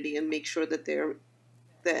community and make sure that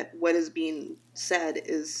that what is being said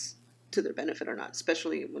is to their benefit or not,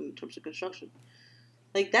 especially in terms of construction.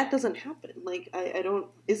 That doesn't happen. I don't.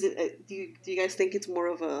 Is it? Do you guys think it's more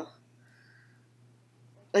of a?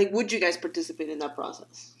 Would you guys participate in that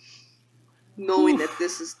process, knowing that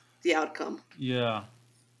this is the outcome? Yeah.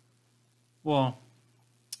 Well,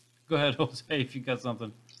 go ahead, Jose, if you got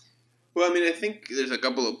something. Well, I mean, I think there's a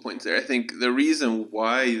couple of points there. I think the reason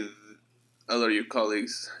why a lot of your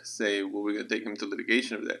colleagues say, well, we're going to take him to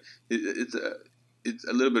litigation of that, it's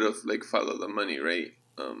a little bit of follow the money, right?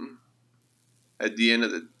 At the end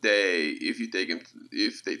of the day, if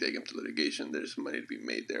they take him to litigation, there's money to be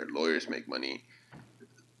made there. Lawyers make money.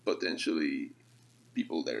 Potentially,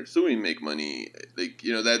 people that are suing make money.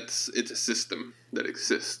 It's a system that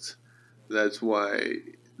exists. That's why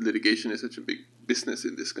litigation is such a big business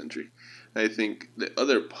in this country. I think the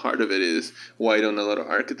other part of it is why don't a lot of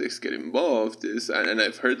architects get involved is, and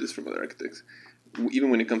I've heard this from other architects, even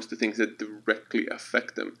when it comes to things that directly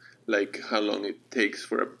affect them, like how long it takes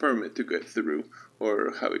for a permit to get through,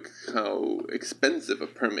 or how expensive a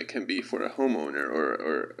permit can be for a homeowner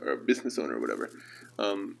or a business owner or whatever.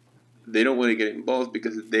 They don't want to get involved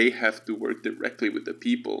because they have to work directly with the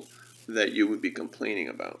people that you would be complaining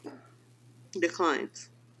about. The clients.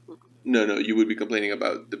 No, you would be complaining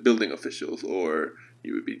about the building officials, or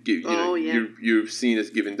you would be yeah. you're seen as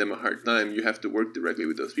giving them a hard time. You have to work directly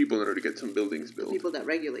with those people in order to get some buildings built. People that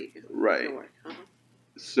regulate right. the work.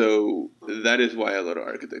 So that is why a lot of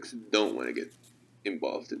architects don't want to get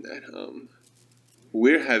involved in that.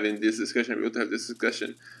 We're having this discussion. We're able to have this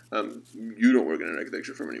discussion. You don't work in an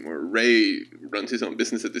architecture firm anymore. Ray runs his own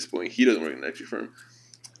business at this point. He doesn't work in an architecture firm.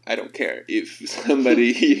 I don't care if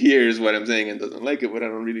somebody hears what I'm saying and doesn't like it, but I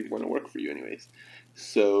don't really want to work for you anyways.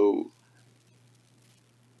 So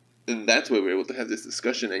that's why we're able to have this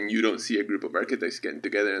discussion, and you don't see a group of architects getting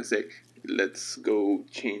together and say, let's go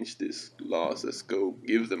change these laws. Let's go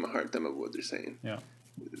give them a hard time of what they're saying. Yeah.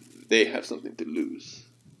 They have something to lose.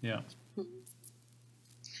 Yeah.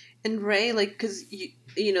 And Ray, like, because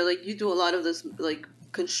you know, like, you do a lot of this, like,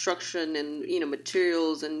 construction and, you know,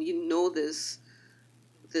 materials, and you know this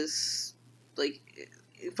like,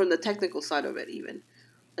 from the technical side of it, even,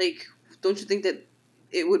 like, don't you think that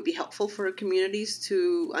it would be helpful for communities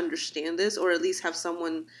to understand this, or at least have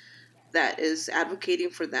someone that is advocating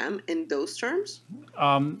for them in those terms?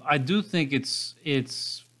 I do think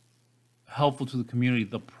it's helpful to the community.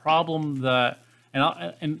 The problem that,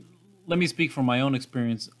 and let me speak from my own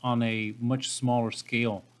experience on a much smaller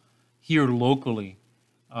scale here locally.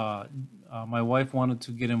 My wife wanted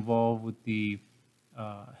to get involved with the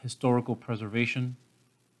historical preservation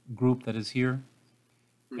group that is here,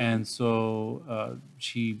 and so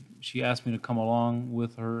she asked me to come along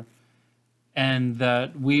with her, and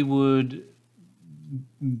that we would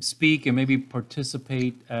speak and maybe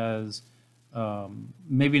participate as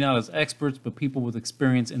maybe not as experts, but people with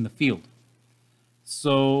experience in the field.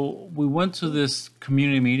 So we went to this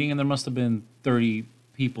community meeting, and there must have been 30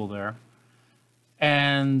 people there,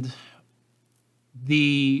 and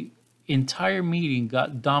the entire meeting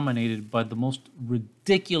got dominated by the most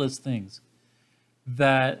ridiculous things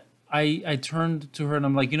that I turned to her and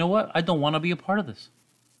I'm like, you know what? I don't want to be a part of this.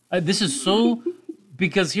 This is so,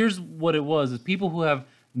 because here's what it was, is people who have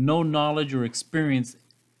no knowledge or experience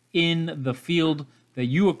in the field that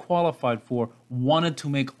you are qualified for wanted to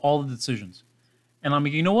make all the decisions. And I'm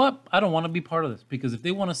like, you know what? I don't want to be part of this, because if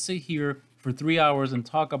they want to sit here for 3 hours and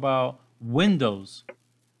talk about windows,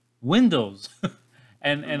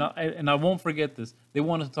 and I won't forget this. They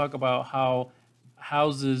wanted to talk about how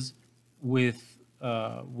houses with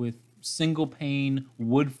single pane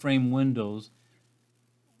wood frame windows,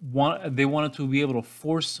 they wanted to be able to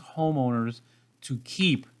force homeowners to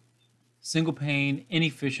keep single pane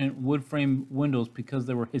inefficient wood frame windows because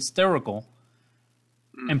they were hysterical,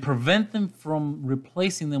 and prevent them from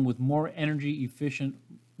replacing them with more energy efficient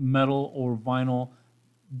metal or vinyl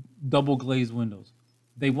double glazed windows.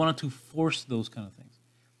 They wanted to force those kind of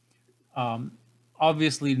things.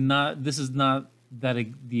 Obviously, not. This is not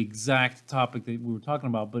the exact topic that we were talking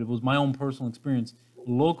about, but it was my own personal experience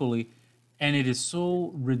locally, and it is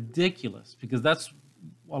so ridiculous, because that's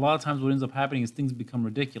a lot of times what ends up happening is things become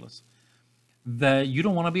ridiculous that you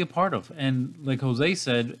don't want to be a part of. And like Jose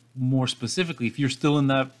said, more specifically, if you're still in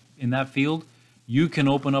that field, you can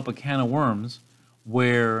open up a can of worms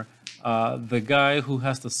where the guy who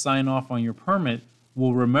has to sign off on your permit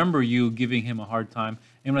will remember you giving him a hard time,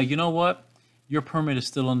 and like, you know what, your permit is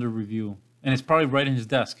still under review, and it's probably right in his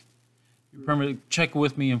desk. Your permit, check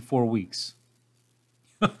with me in 4 weeks.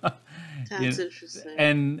 That's interesting.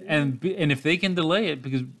 And if they can delay it,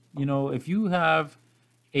 because, you know, if you have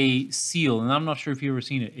a seal, and I'm not sure if you've ever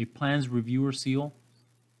seen it, a plans reviewer seal.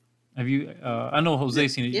 Have you? I know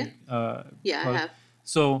Jose's seen it. Yeah, I have.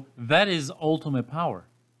 So that is ultimate power.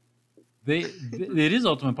 It is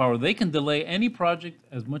ultimate power. They can delay any project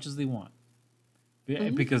as much as they want,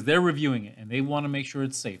 because they're reviewing it and they want to make sure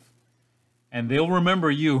it's safe, and they'll remember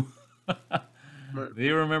you. They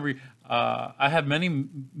remember you. I had many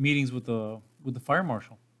meetings with the fire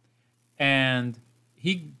marshal, and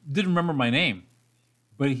he didn't remember my name,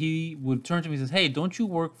 but he would turn to me and says, "Hey, don't you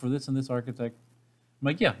work for this and this architect?" I'm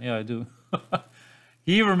like, "Yeah, I do."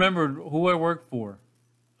 He remembered who I worked for,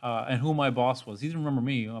 and who my boss was. He didn't remember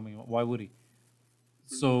me. I mean, why would he?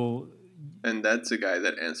 So. And that's a guy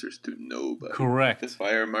that answers to nobody. Correct. The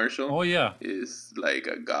fire marshal. Oh yeah. Is like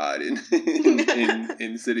a god in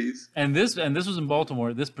cities. And this was in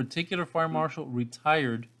Baltimore. This particular fire marshal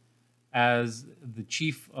retired as the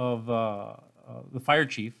chief of the fire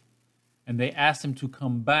chief, and they asked him to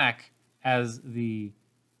come back as the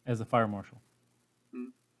fire marshal.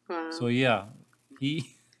 Wow. So yeah, he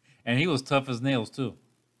was tough as nails too,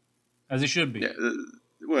 as he should be. Yeah.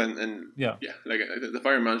 Well, and like the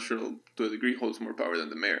fire marshal to a degree holds more power than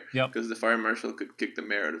the mayor. Yep. Because the fire marshal could kick the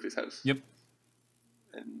mayor out of his house. Yep.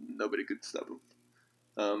 And nobody could stop him.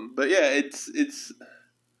 But yeah, it's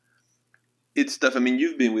it's tough. I mean,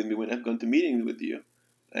 you've been with me when I've gone to meetings with you,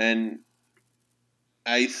 and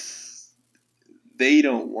they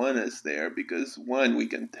don't want us there because, one, we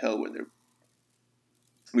can tell when they're.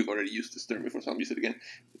 We've already used this term before, so I'll use it again.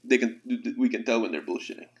 We can tell when they're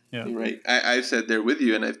bullshitting. Yeah. Right. I've sat there with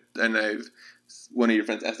you, and I've one of your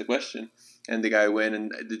friends asked a question, and the guy went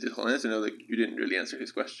and did the whole answer, and I was like, you didn't really answer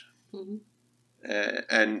his question. Mm-hmm.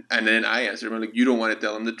 And then I answered him, I'm like, you don't want to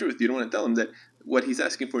tell him the truth. You don't want to tell him that what he's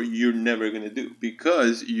asking for, you're never going to do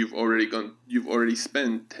because you've already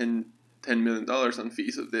spent $10 million on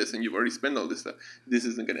fees of this, and you've already spent all this stuff. This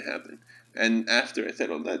isn't going to happen. And after I said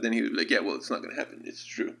all that, then he was like, yeah, well, it's not going to happen. It's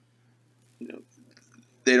true.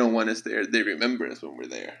 They don't want us there. They remember us when we're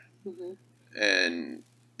there. Mm-hmm. And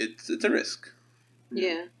it's a risk.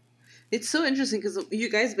 Yeah. It's so interesting because you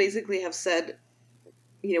guys basically have said,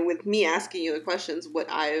 with me asking you the questions, what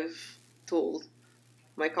I've told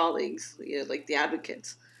my colleagues, like the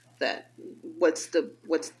advocates, that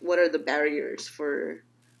what are the barriers for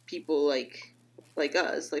people like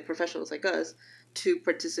us, like professionals like us, to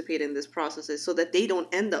participate in this processes so that they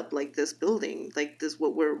don't end up like this building, like this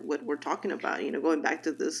what we're talking about, going back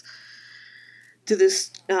to this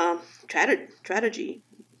tragedy.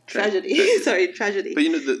 Tragedy. But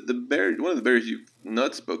the barrier, one of the barriers you've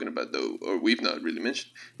not spoken about though, or we've not really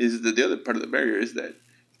mentioned, is that the other part of the barrier is that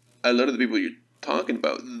a lot of the people you're talking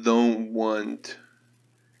about don't want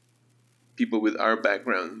people with our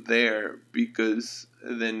background there because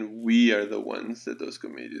then we are the ones that those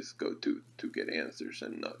committees go to get answers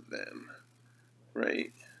and not them,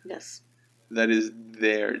 right? Yes. That is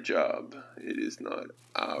their job. It is not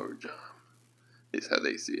our job. Is how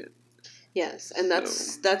they see it. Yes, and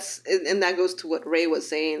that's and that goes to what Ray was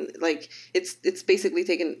saying. Like it's basically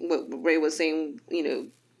taken what Ray was saying.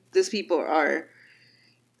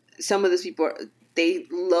 Some of these people they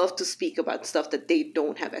love to speak about stuff that they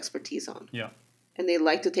don't have expertise on. Yeah, and they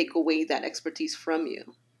like to take away that expertise from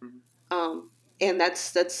you. Mm-hmm. And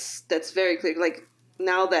that's very clear. Like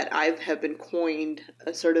now that I have been coined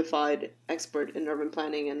a certified expert in urban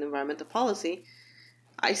planning and environmental policy,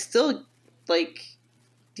 I still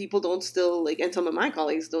people don't still and some of my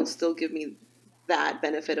colleagues don't still give me that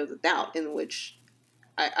benefit of the doubt in which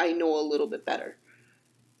I know a little bit better.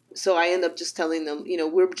 So I end up just telling them,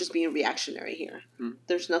 we're just being reactionary here. Mm.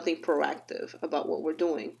 There's nothing proactive about what we're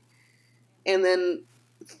doing. And then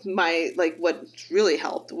what really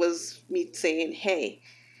helped was me saying, hey,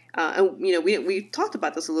 and we talked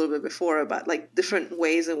about this a little bit before about different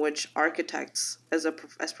ways in which architects as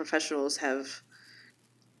professionals have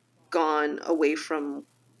gone away from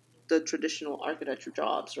the traditional architecture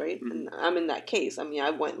jobs, right? Mm-hmm. And I'm in that case. I mean,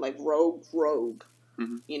 I went rogue,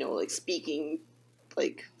 mm-hmm. Speaking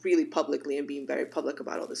really publicly and being very public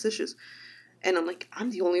about all these issues. And I'm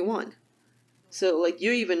the only one. So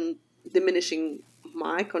you're even diminishing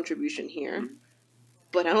my contribution here. Mm-hmm.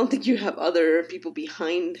 But I don't think you have other people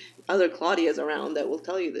behind, other Claudias around that will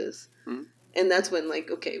tell you this. Mm-hmm. And that's when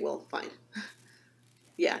okay, well, fine.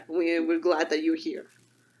 Yeah, we're glad that you're here.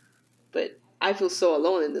 But I feel so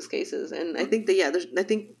alone in these cases, and I think that I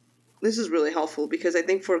think this is really helpful because I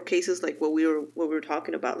think for cases like what we were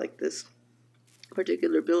talking about, this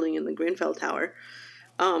particular building in the Grenfell Tower,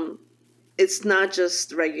 it's not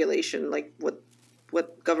just regulation,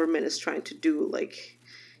 what government is trying to do,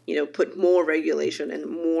 put more regulation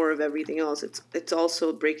and more of everything else. It's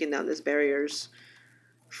also breaking down these barriers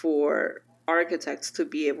for architects to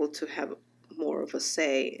be able to have more of a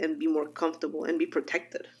say and be more comfortable and be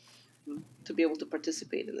protected. To be able to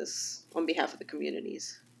participate in this on behalf of the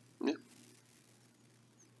communities. Yeah.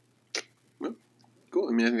 Well, cool.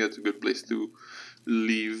 I mean, I think that's a good place to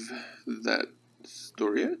leave that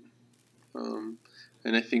story at.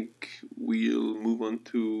 And I think we'll move on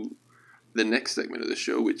to the next segment of the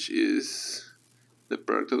show, which is the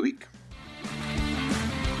product of the week.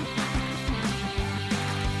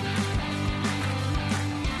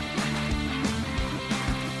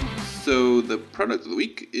 So the product of the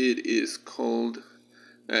week, it is called,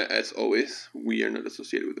 as always, we are not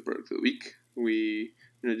associated with the product of the week. We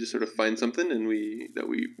just sort of find something that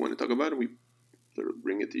we want to talk about, and we sort of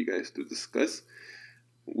bring it to you guys to discuss.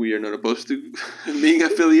 We are not opposed to being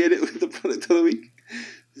affiliated with the product of the week.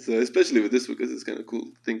 So especially with this one, because it's kind of a cool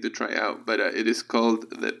thing to try out. But it is called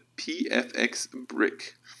the PFX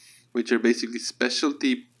Brick, which are basically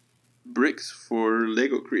specialty bricks for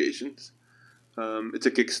Lego creations. It's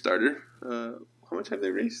a Kickstarter. How much have they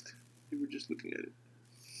raised? We were just looking at it.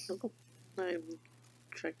 Oh, I'm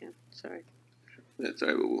checking. Sorry. That's all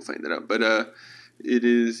right. We'll find that out. But it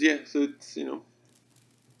is, so it's,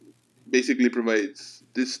 basically provides,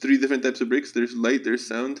 there's 3 different types of bricks. There's light, there's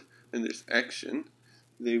sound, and there's action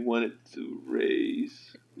They wanted to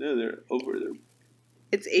raise. No, they're over.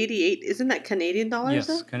 It's 88. Isn't that Canadian dollars? Yes,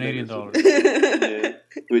 though? Canadian dollars. Yeah,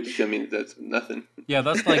 which I mean that's nothing. Yeah,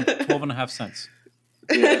 that's like 12.5 cents.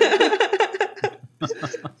 Yeah.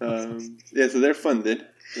 Yeah, so they're funded,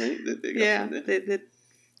 right? They got funded.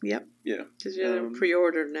 Yep. Yeah. Because they're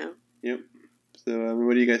pre-ordered now. Yep. So,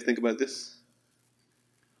 what do you guys think about this?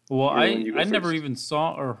 Well, I never first. even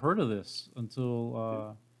saw or heard of this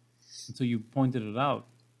until you pointed it out.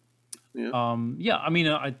 Yeah. Yeah, I mean,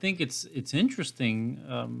 I think it's interesting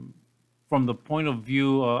from the point of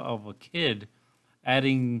view of a kid,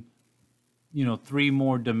 adding, 3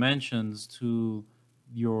 more dimensions to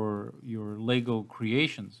your Lego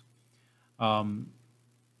creations, and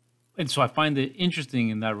so I find it interesting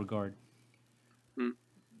in that regard.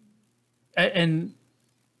 And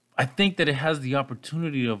I think that it has the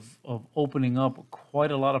opportunity of opening up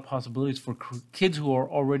quite a lot of possibilities for kids who are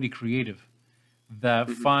already creative. That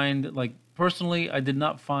find, like, personally, I did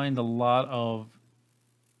not find a lot of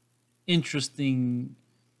interesting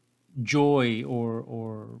joy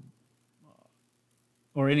or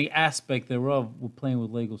any aspect thereof with playing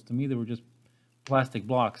with Legos. To me, they were just plastic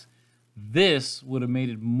blocks. This would have made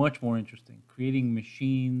it much more interesting, creating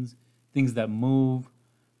machines, things that move,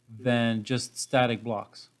 than just static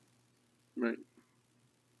blocks. Right.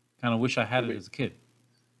 Kind of wish I had it as a kid.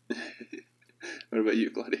 What about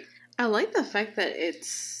you, Claudia? I like the fact that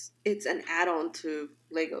it's an add-on to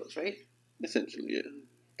Legos, right? Essentially, yeah.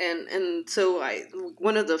 And so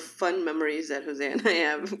one of the fun memories that Jose and I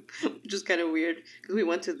have, which is kind of weird, because we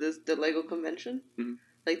went to the Lego convention,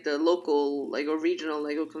 like the local, like a regional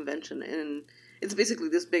Lego convention, and it's basically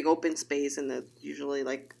this big open space, and it's usually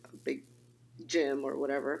like a big gym or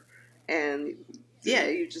whatever, and yeah,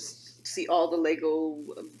 you just see all the Lego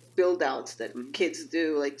build-outs that kids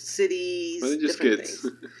do, like cities, well, just different kids.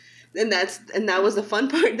 things. And that was the fun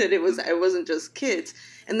part, that it wasn't just kids.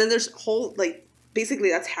 And then there's whole, like, basically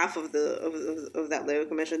that's half of that Lego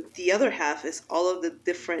convention. The other half is all of the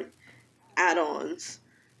different add-ons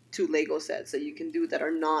to Lego sets that you can do that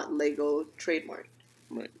are not Lego trademarked.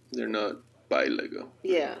 Right. They're not by Lego.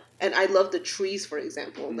 Yeah. And I love the trees, for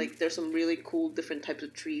example. Like, there's some really cool different types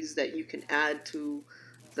of trees that you can add to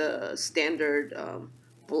the standard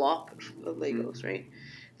block of Legos, right?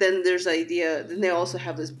 Then there's then they also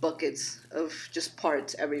have these buckets of just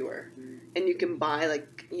parts everywhere. And you can buy,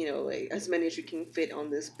 like, like as many as you can fit on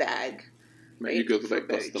this bag. Right? You go to buy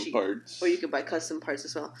custom parts. Or you can buy custom parts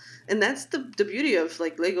as well. And that's the beauty of,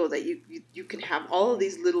 like, Lego, that you can have all of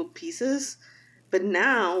these little pieces. But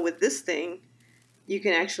now, with this thing, you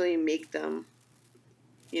can actually make them,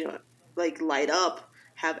 like, light up,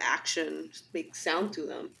 have action, make sound to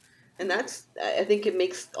them. And I think it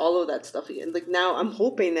makes all of that stuff again. Like, now I'm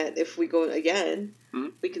hoping that if we go again,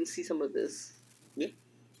 we can see some of this. Yeah.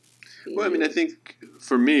 Well, I mean, I think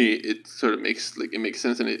for me, it sort of makes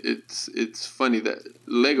sense, and it's funny that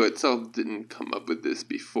Lego itself didn't come up with this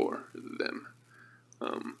before them,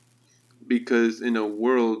 because we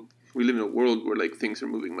live in a world where, like, things are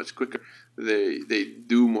moving much quicker. They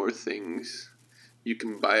do more things. You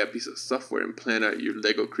can buy a piece of software and plan out your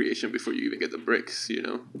Lego creation before you even get the bricks,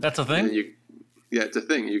 That's a thing? Yeah, it's a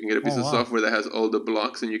thing. You can get a piece of software that has all the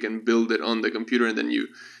blocks, and you can build it on the computer, and then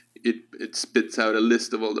it spits out a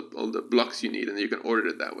list of all the blocks you need, and then you can order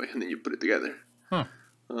it that way, and then you put it together. Huh.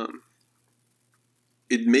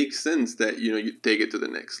 It makes sense that, you take it to the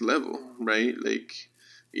next level, right? Like,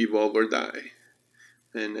 evolve or die.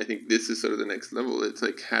 And I think this is sort of the next level. It's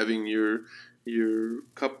like having your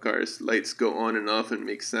cup car's lights go on and off and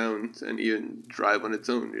make sound and even drive on its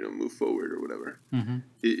own, move forward or whatever. Mm-hmm.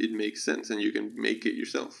 It makes sense, and you can make it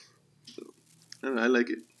yourself. So, I don't know, I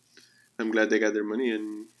like it. I'm glad they got their money,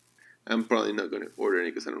 and I'm probably not going to order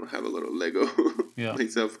any because I don't have a lot of Lego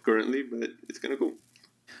myself currently, but it's kind of cool.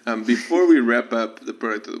 Before we wrap up the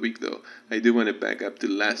product of the week, though, I do want to back up to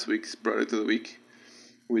last week's product of the week,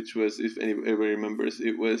 which was, if anybody remembers,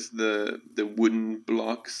 it was the wooden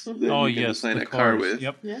blocks that you can design a car with.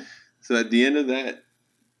 Yep. Yeah. So at the end of that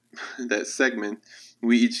segment,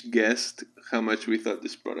 we each guessed how much we thought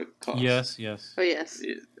this product cost. Yes. Oh, yes.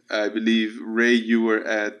 I believe, Ray, you were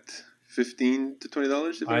at $15 to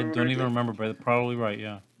 $20. I don't even remember, but probably right,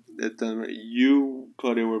 yeah. That's right. You,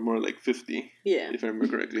 Claudia, were more like 50. Yeah. If I remember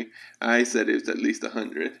correctly. I said it was at least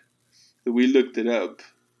 100. So we looked it up.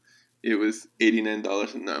 It was $89.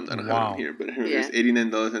 No, I don't have it here, but I remember it was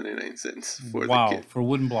 $89.99 for the kit. For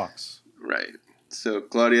wooden blocks. Right. So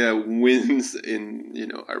Claudia wins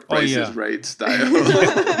in, our Price is Right style.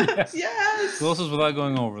 Yes. Closest without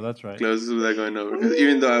going over, that's right. Closest without going over. Because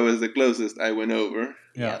even though I was the closest, I went over.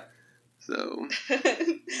 Yeah. So.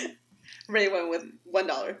 Ray went with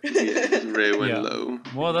 $1. Yeah, Ray went low.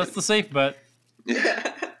 Well, that's the safe bet.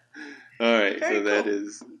 Yeah. All right, Very so that cool.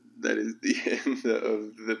 is the end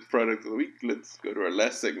of the product of the week. Let's go to our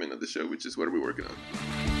last segment of the show, which is what are we working on.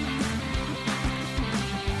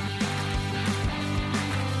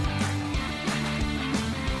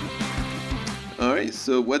 All right,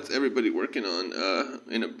 so what's everybody working on?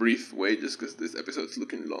 In a brief way, just because this episode's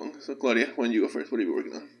looking long. So Claudia, why don't you go first? What are you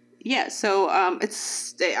working on? Yeah, so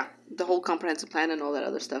it's the whole comprehensive plan and all that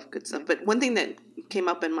other stuff, good stuff. But one thing that came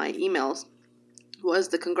up in my emails was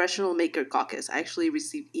the Congressional Maker Caucus. I actually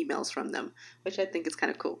received emails from them, which I think is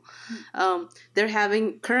kind of cool. They're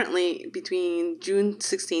having currently between June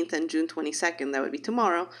 16th and June 22nd, that would be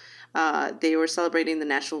tomorrow, they were celebrating the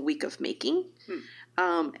National Week of Making.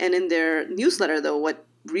 And in their newsletter, though, what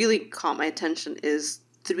really caught my attention is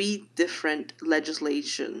 3 different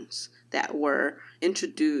legislations that were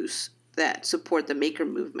introduced that support the maker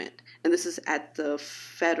movement. And this is at the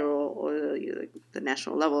federal or the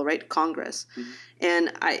national level, right? Congress.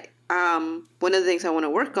 And one of the things I want to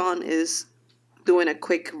work on is doing a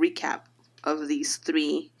quick recap of these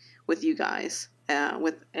 3 with you guys, and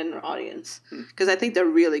our audience, because I think they're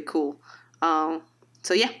really cool. So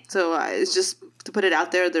it's just to put it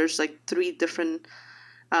out there. There's like 3 different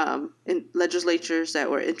legislatures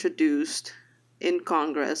that were introduced in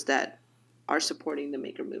Congress that are supporting the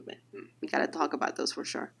maker movement. We got to talk about those for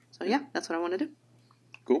sure. So yeah, that's what I want to do.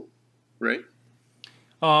 Cool. Right?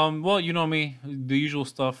 Well, you know me, the usual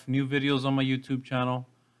stuff. New videos on my YouTube channel.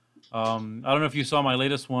 I don't know if you saw my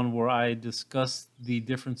latest one where I discussed the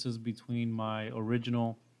differences between my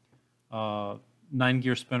original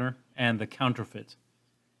 9-gear spinner and the counterfeit.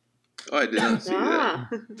 Oh, I did not see that.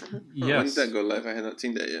 Yes. When did that go live? I had not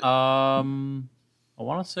seen that yet. I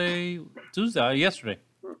want to say Tuesday, yesterday.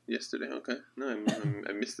 Oh, yesterday, okay. No,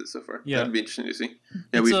 I missed it so far. Yeah. That'd be interesting to see.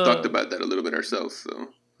 Yeah, It's we've talked about that a little bit ourselves. So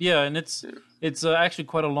Yeah, and it's actually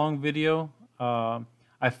quite a long video.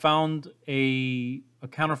 I found a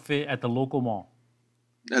counterfeit at the local mall.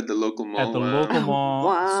 At the local mall. At the local mall.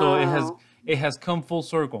 Wow. So it has come full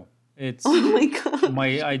circle. It's Oh my god.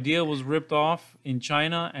 my idea was ripped off in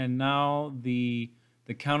China, and now the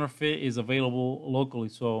counterfeit is available locally.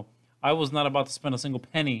 So I was not about to spend a single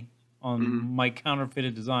penny on my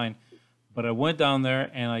counterfeited design, but I went down there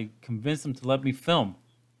and I convinced them to let me film.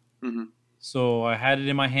 So I had it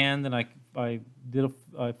in my hand, and I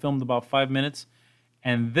filmed about 5 minutes,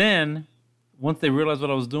 and then once they realized what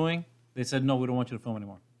I was doing, they said, "No, we don't want you to film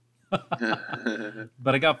anymore."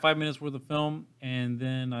 But I got 5 minutes worth of film, and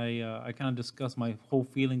then I kind of discussed my whole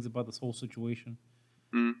feelings about this whole situation,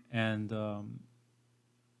 and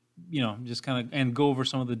just kind of and go over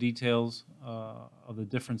some of the details of the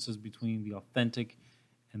differences between the authentic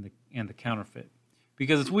and the counterfeit,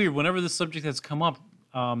 because it's weird. Whenever this subject has come up,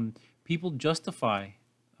 people justify,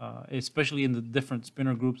 especially in the different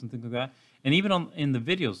spinner groups and things like that, and even in the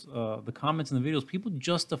videos, the comments in the videos, people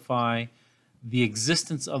justify the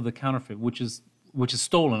existence of the counterfeit, which is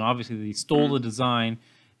stolen. Obviously, they stole the design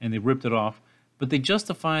and they ripped it off, but they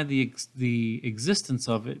justify the existence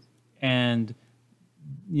of it and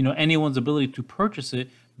anyone's ability to purchase it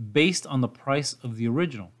based on the price of the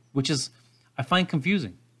original, which is I find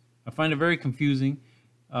confusing. I find it very confusing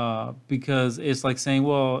because it's like saying,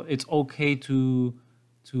 well, it's okay to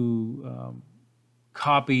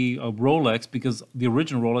copy a Rolex because the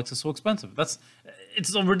original Rolex is so expensive.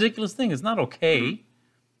 It's a ridiculous thing. It's not okay,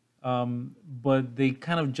 but they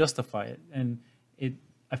kind of justify it, and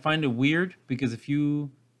I find it weird because if you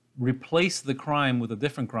replace the crime with a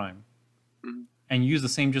different crime and use the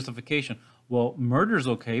same justification, well, murder's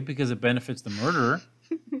okay because it benefits the murderer.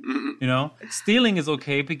 Stealing is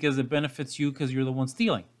okay because it benefits you because you're the one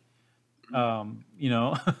stealing.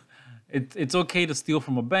 It's okay to steal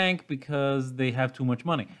from a bank because they have too much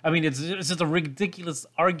money. I mean, it's just a ridiculous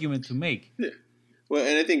argument to make. Yeah. Well,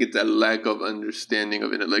 and I think it's a lack of understanding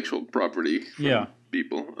of intellectual property from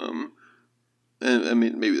people. And I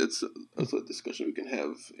mean, maybe that's also a discussion we can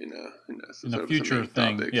have in a future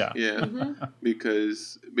thing. Topic. Yeah.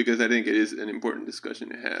 Because I think it is an important discussion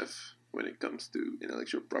to have when it comes to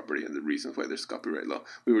intellectual property and the reasons why there's copyright law.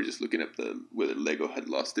 We were just looking at whether Lego had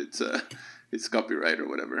lost its copyright or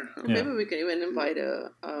whatever. Maybe we can even invite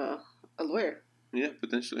a lawyer. Yeah,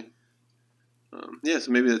 potentially. So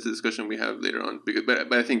maybe that's a discussion we have later on.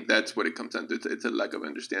 But I think that's what it comes down to. It's a lack of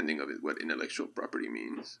understanding of it, what intellectual property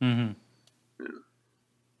means. Mm-hmm.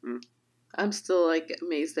 Yeah. I'm still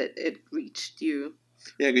amazed that it reached you.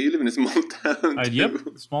 Yeah, because you live in a small town.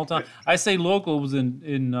 Yep, small town. I say local was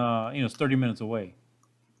in 30 minutes away.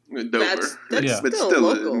 Dover. That's but still still,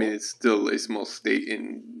 local. I mean, it's still a small state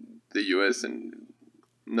in the U.S. and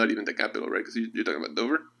not even the capital, right? Because you're talking about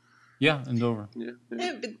Dover. Yeah, in Dover. Yeah.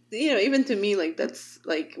 Yeah, but even to me, like that's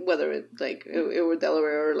like whether it were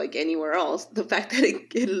Delaware or like anywhere else, the fact that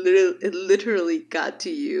it literally got to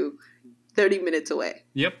you 30 minutes away.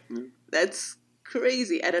 Yep. That's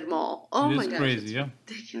crazy at a mall. Oh it my is gosh, crazy. Yeah.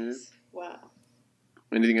 ridiculous. Wow.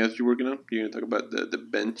 Anything else you're working on? You're gonna talk about the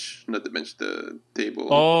bench, not the bench, the table.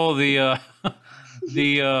 Oh, the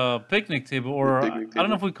picnic table, or picnic I don't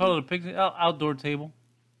know table. if we call it a picnic outdoor table.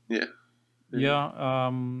 Yeah.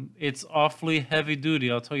 Yeah, it's awfully heavy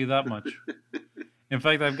duty. I'll tell you that much. In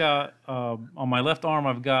fact, I've got on my left arm,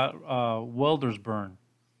 I've got welder's burn.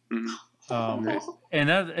 Mm-hmm. Nice. And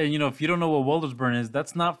if you don't know what welder's burn is,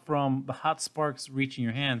 that's not from the hot sparks reaching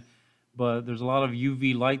your hand, but there's a lot of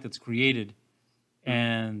UV light that's created,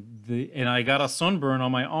 and I got a sunburn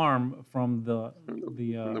on my arm from the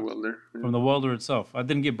welder. Yeah. from the welder itself. I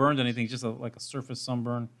didn't get burned or anything; just like a surface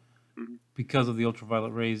sunburn because of the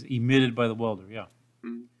ultraviolet rays emitted by the welder. Yeah.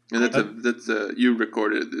 And that's you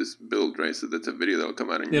recorded this build, right? So that's a video that'll come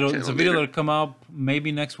out on your channel. It's a video later. that'll come out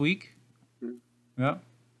maybe next week. Yeah.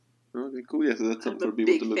 Okay, cool. Yeah, so that's I'm something a for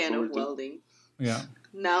people big to look fan of forward to. welding. Yeah.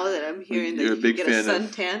 Now that I'm hearing that You're a you big can get a fan of-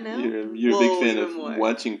 suntan now, You're a big fan even of more.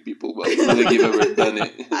 watching people weld. It's not like you've ever done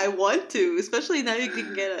it. I want to, especially now you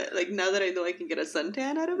can get now that I know I can get a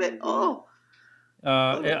suntan out of it. Oh.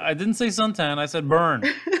 I didn't say suntan. I said burn.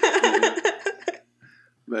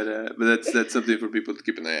 But that's something for people to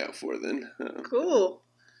keep an eye out for then. Cool.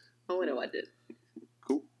 I want to watch it.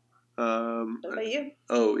 Cool. What about you?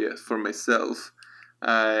 Oh yeah, for myself,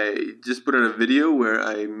 I just put out a video where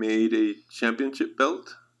I made a championship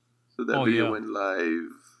belt. So that video went live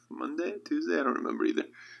Monday, Tuesday, I don't remember either.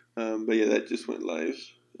 But yeah, that just went live.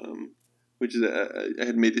 Which is I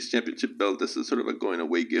had made this championship belt as a sort of a going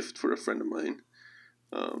away gift for a friend of mine.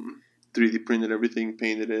 3D printed everything,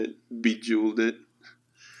 painted it, bejeweled it.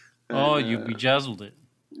 Oh, And, you bejazzled it.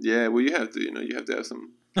 Yeah, well, you have to, you have to have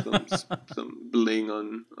some some bling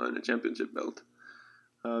on a championship belt.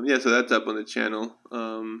 So that's up on the channel.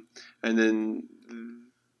 And then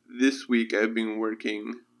this week I've been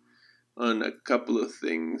working on a couple of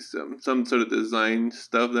things, some sort of design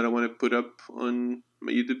stuff that I want to put up on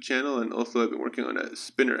my YouTube channel, and also I've been working on a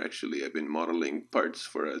spinner. Actually, I've been modeling parts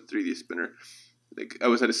for a 3D spinner. Like I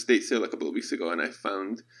was at a state sale a couple of weeks ago, and I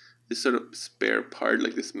found this sort of spare part,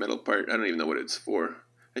 like this metal part. I don't even know what it's for.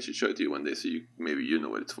 I should show it to you one day, so maybe you know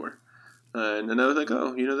what it's for. And I was like,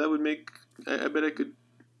 oh, that would make. I bet I could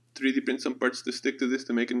 3D print some parts to stick to this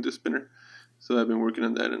to make it into a spinner. So I've been working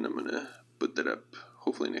on that, and I'm gonna put that up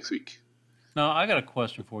hopefully next week. Now I got a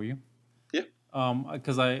question for you. Yeah.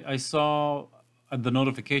 Because I saw the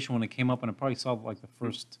notification when it came up, and I probably saw like the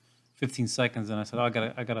first 15 seconds, and I said, oh,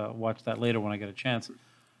 I gotta watch that later when I get a chance.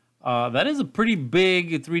 That is a pretty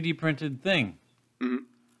big 3D printed thing. Mm-hmm.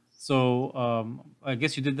 So I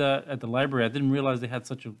guess you did that at the library. I didn't realize they had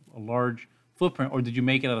such a large footprint, or did you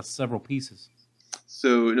make it out of several pieces?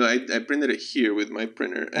 So no, I printed it here with my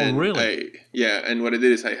printer. And really? And what I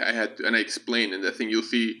did is I had to, and I explained in the thing, you'll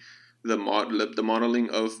see the modeling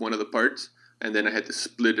of one of the parts, and then I had to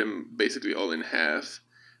split them basically all in half.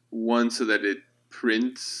 One so that it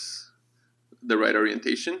prints the right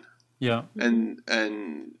orientation. Yeah. And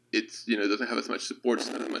it's it doesn't have as much support, it's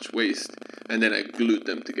not as much waste, and then I glued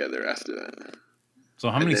them together after that. So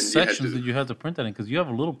how many sections did you have to print that in? Because you have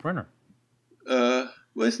a little printer.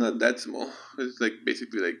 Well, it's not that small. It's like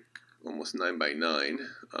basically like almost 9 by 9.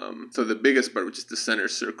 So the biggest part, which is the center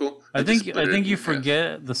circle, I think you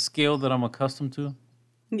forget the scale that I'm accustomed to.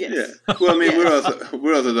 Yes. Yeah. Well, I mean, we're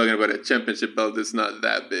also talking about a championship belt that's not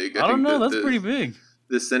that big. I don't know. That's pretty big.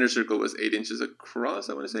 The center circle was 8 inches across.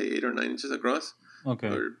 I want to say 8 or 9 inches across.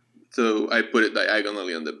 Okay. So I put it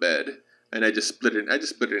diagonally on the bed, and I just split it. I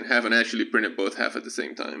just split it in half, and I actually printed both half at the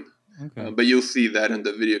same time. Okay. But you'll see that in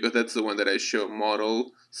the video, because that's the one that I show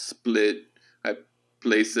model, split. I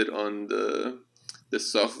place it on the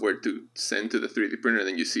software to send to the 3D printer, and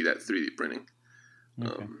then you see that 3D printing.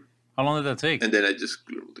 Okay. How long did that take? And then I just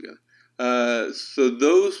glue them together. So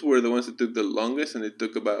those were the ones that took the longest, and it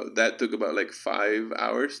took about like 5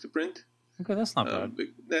 hours to print. Okay, that's not bad.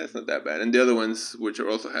 That's not that bad. And the other ones, which are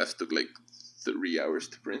also half, took like 3 hours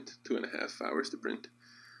to print, 2.5 hours to print.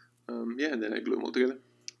 And then I glue them all together.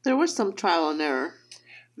 There was some trial and error.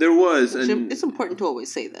 There was, and it's important to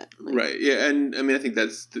always say that. Right, yeah, and I mean, I think a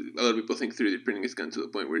lot of people think 3D printing has gotten to the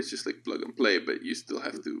point where it's just like plug and play, but you still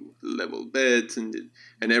have to level beds, and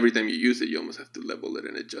every time you use it, you almost have to level it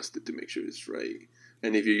and adjust it to make sure it's right.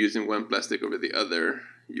 And if you're using one plastic over the other,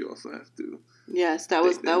 you also have to. Yes, that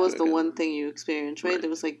was the one thing you experienced, right?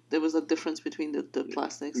 Right. There was a difference between the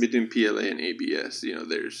plastics. Between PLA and ABS,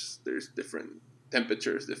 there's different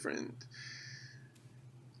temperatures, different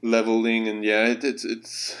leveling, and yeah, it gets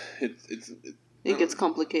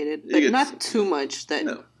complicated, but not too much that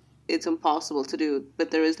no. It's impossible to do.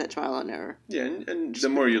 But there is that trial and error. Yeah, and the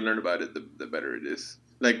more you learn about it, the better it is.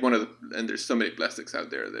 Like and there's so many plastics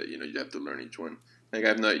out there that you have to learn each one. Like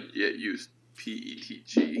I've not yet used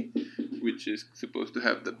PETG, which is supposed to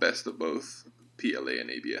have the best of both PLA and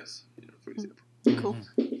ABS, for example. Cool.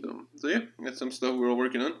 So yeah, that's some stuff we're all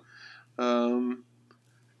working on.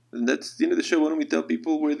 And that's the end of the show. Why don't we tell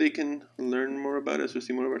people where they can learn more about us or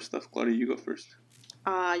see more of our stuff? Claudia, you go first.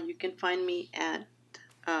 You can find me at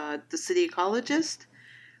The City Ecologist.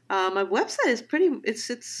 My website is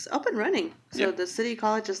it's up and running. So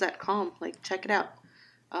thecityecologist.com, check it out.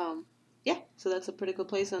 So that's a pretty good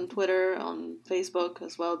place on Twitter, on Facebook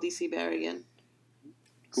as well, DC Bear again.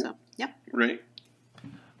 Cool. So, yeah. Right.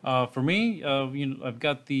 For me, I've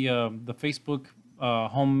got the Facebook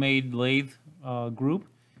homemade lathe group.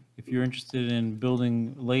 If you're interested in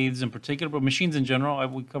building lathes in particular, but machines in general,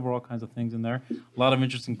 we cover all kinds of things in there. A lot of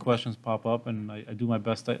interesting questions pop up, and I do my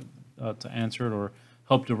best to answer it or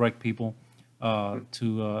help direct people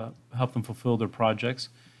to help them fulfill their projects.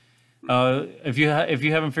 If you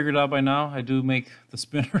haven't figured it out by now, I do make the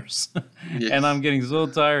spinners, yes. And I'm getting so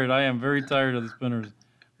tired. I am very tired of the spinners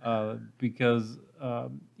because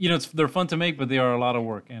they're fun to make, but they are a lot of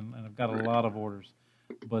work, and I've got a lot of orders.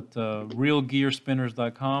 But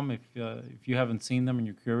realgearspinners.com. If you haven't seen them and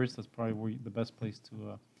you're curious, that's probably the best place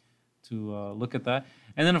to look at that.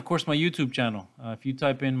 And then of course my YouTube channel. If you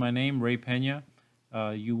type in my name, Ray Pena,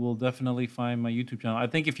 you will definitely find my YouTube channel. I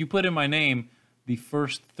think if you put in my name, the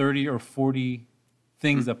first 30 or 40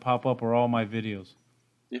 things that pop up are all my videos.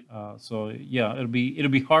 Yeah. So yeah, it'll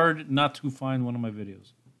be hard not to find one of my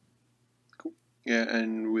videos. Cool. Yeah,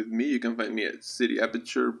 and with me, you can find me at City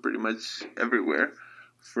Aperture pretty much everywhere,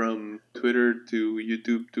 from Twitter to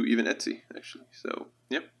YouTube to even Etsy, actually. So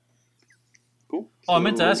yeah. Cool. Oh, I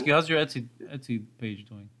meant to ask you, how's your Etsy page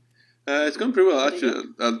doing? It's going pretty well, actually.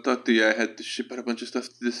 I'll talk to you. I had to ship out a bunch of stuff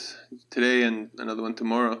today and another one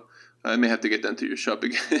tomorrow. I may have to get down to your shop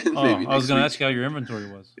again. I was going to ask you how your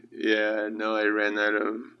inventory was. Yeah, no, I ran out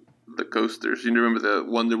of the coasters. You remember the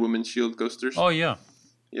Wonder Woman shield coasters? Oh, yeah.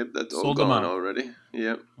 Yep, that's all gone already.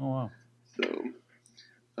 Yep. Oh, wow. So,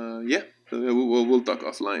 yeah. So we'll talk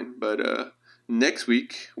offline. But next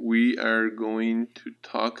week, we are going to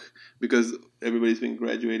talk, because everybody's been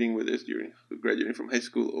graduating, whether it's graduating from high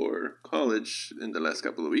school or college in the last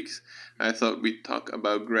couple of weeks. I thought we'd talk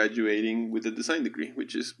about graduating with a design degree,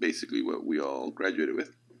 which is basically what we all graduated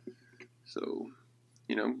with. So,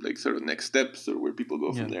 sort of next steps or where people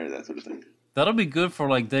go from there, that sort of thing. That'll be good for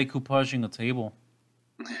decoupaging a table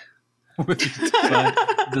with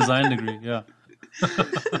a design degree, yeah.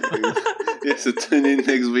 Yeah, so tune in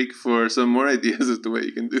next week for some more ideas as to what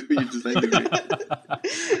you can do with your design degree.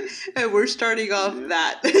 And we're starting off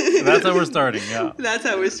that. That's how we're starting, yeah. That's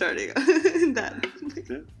how we're starting. That.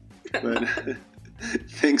 Yeah. But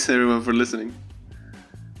thanks everyone for listening.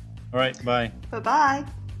 All right, bye. Bye-bye.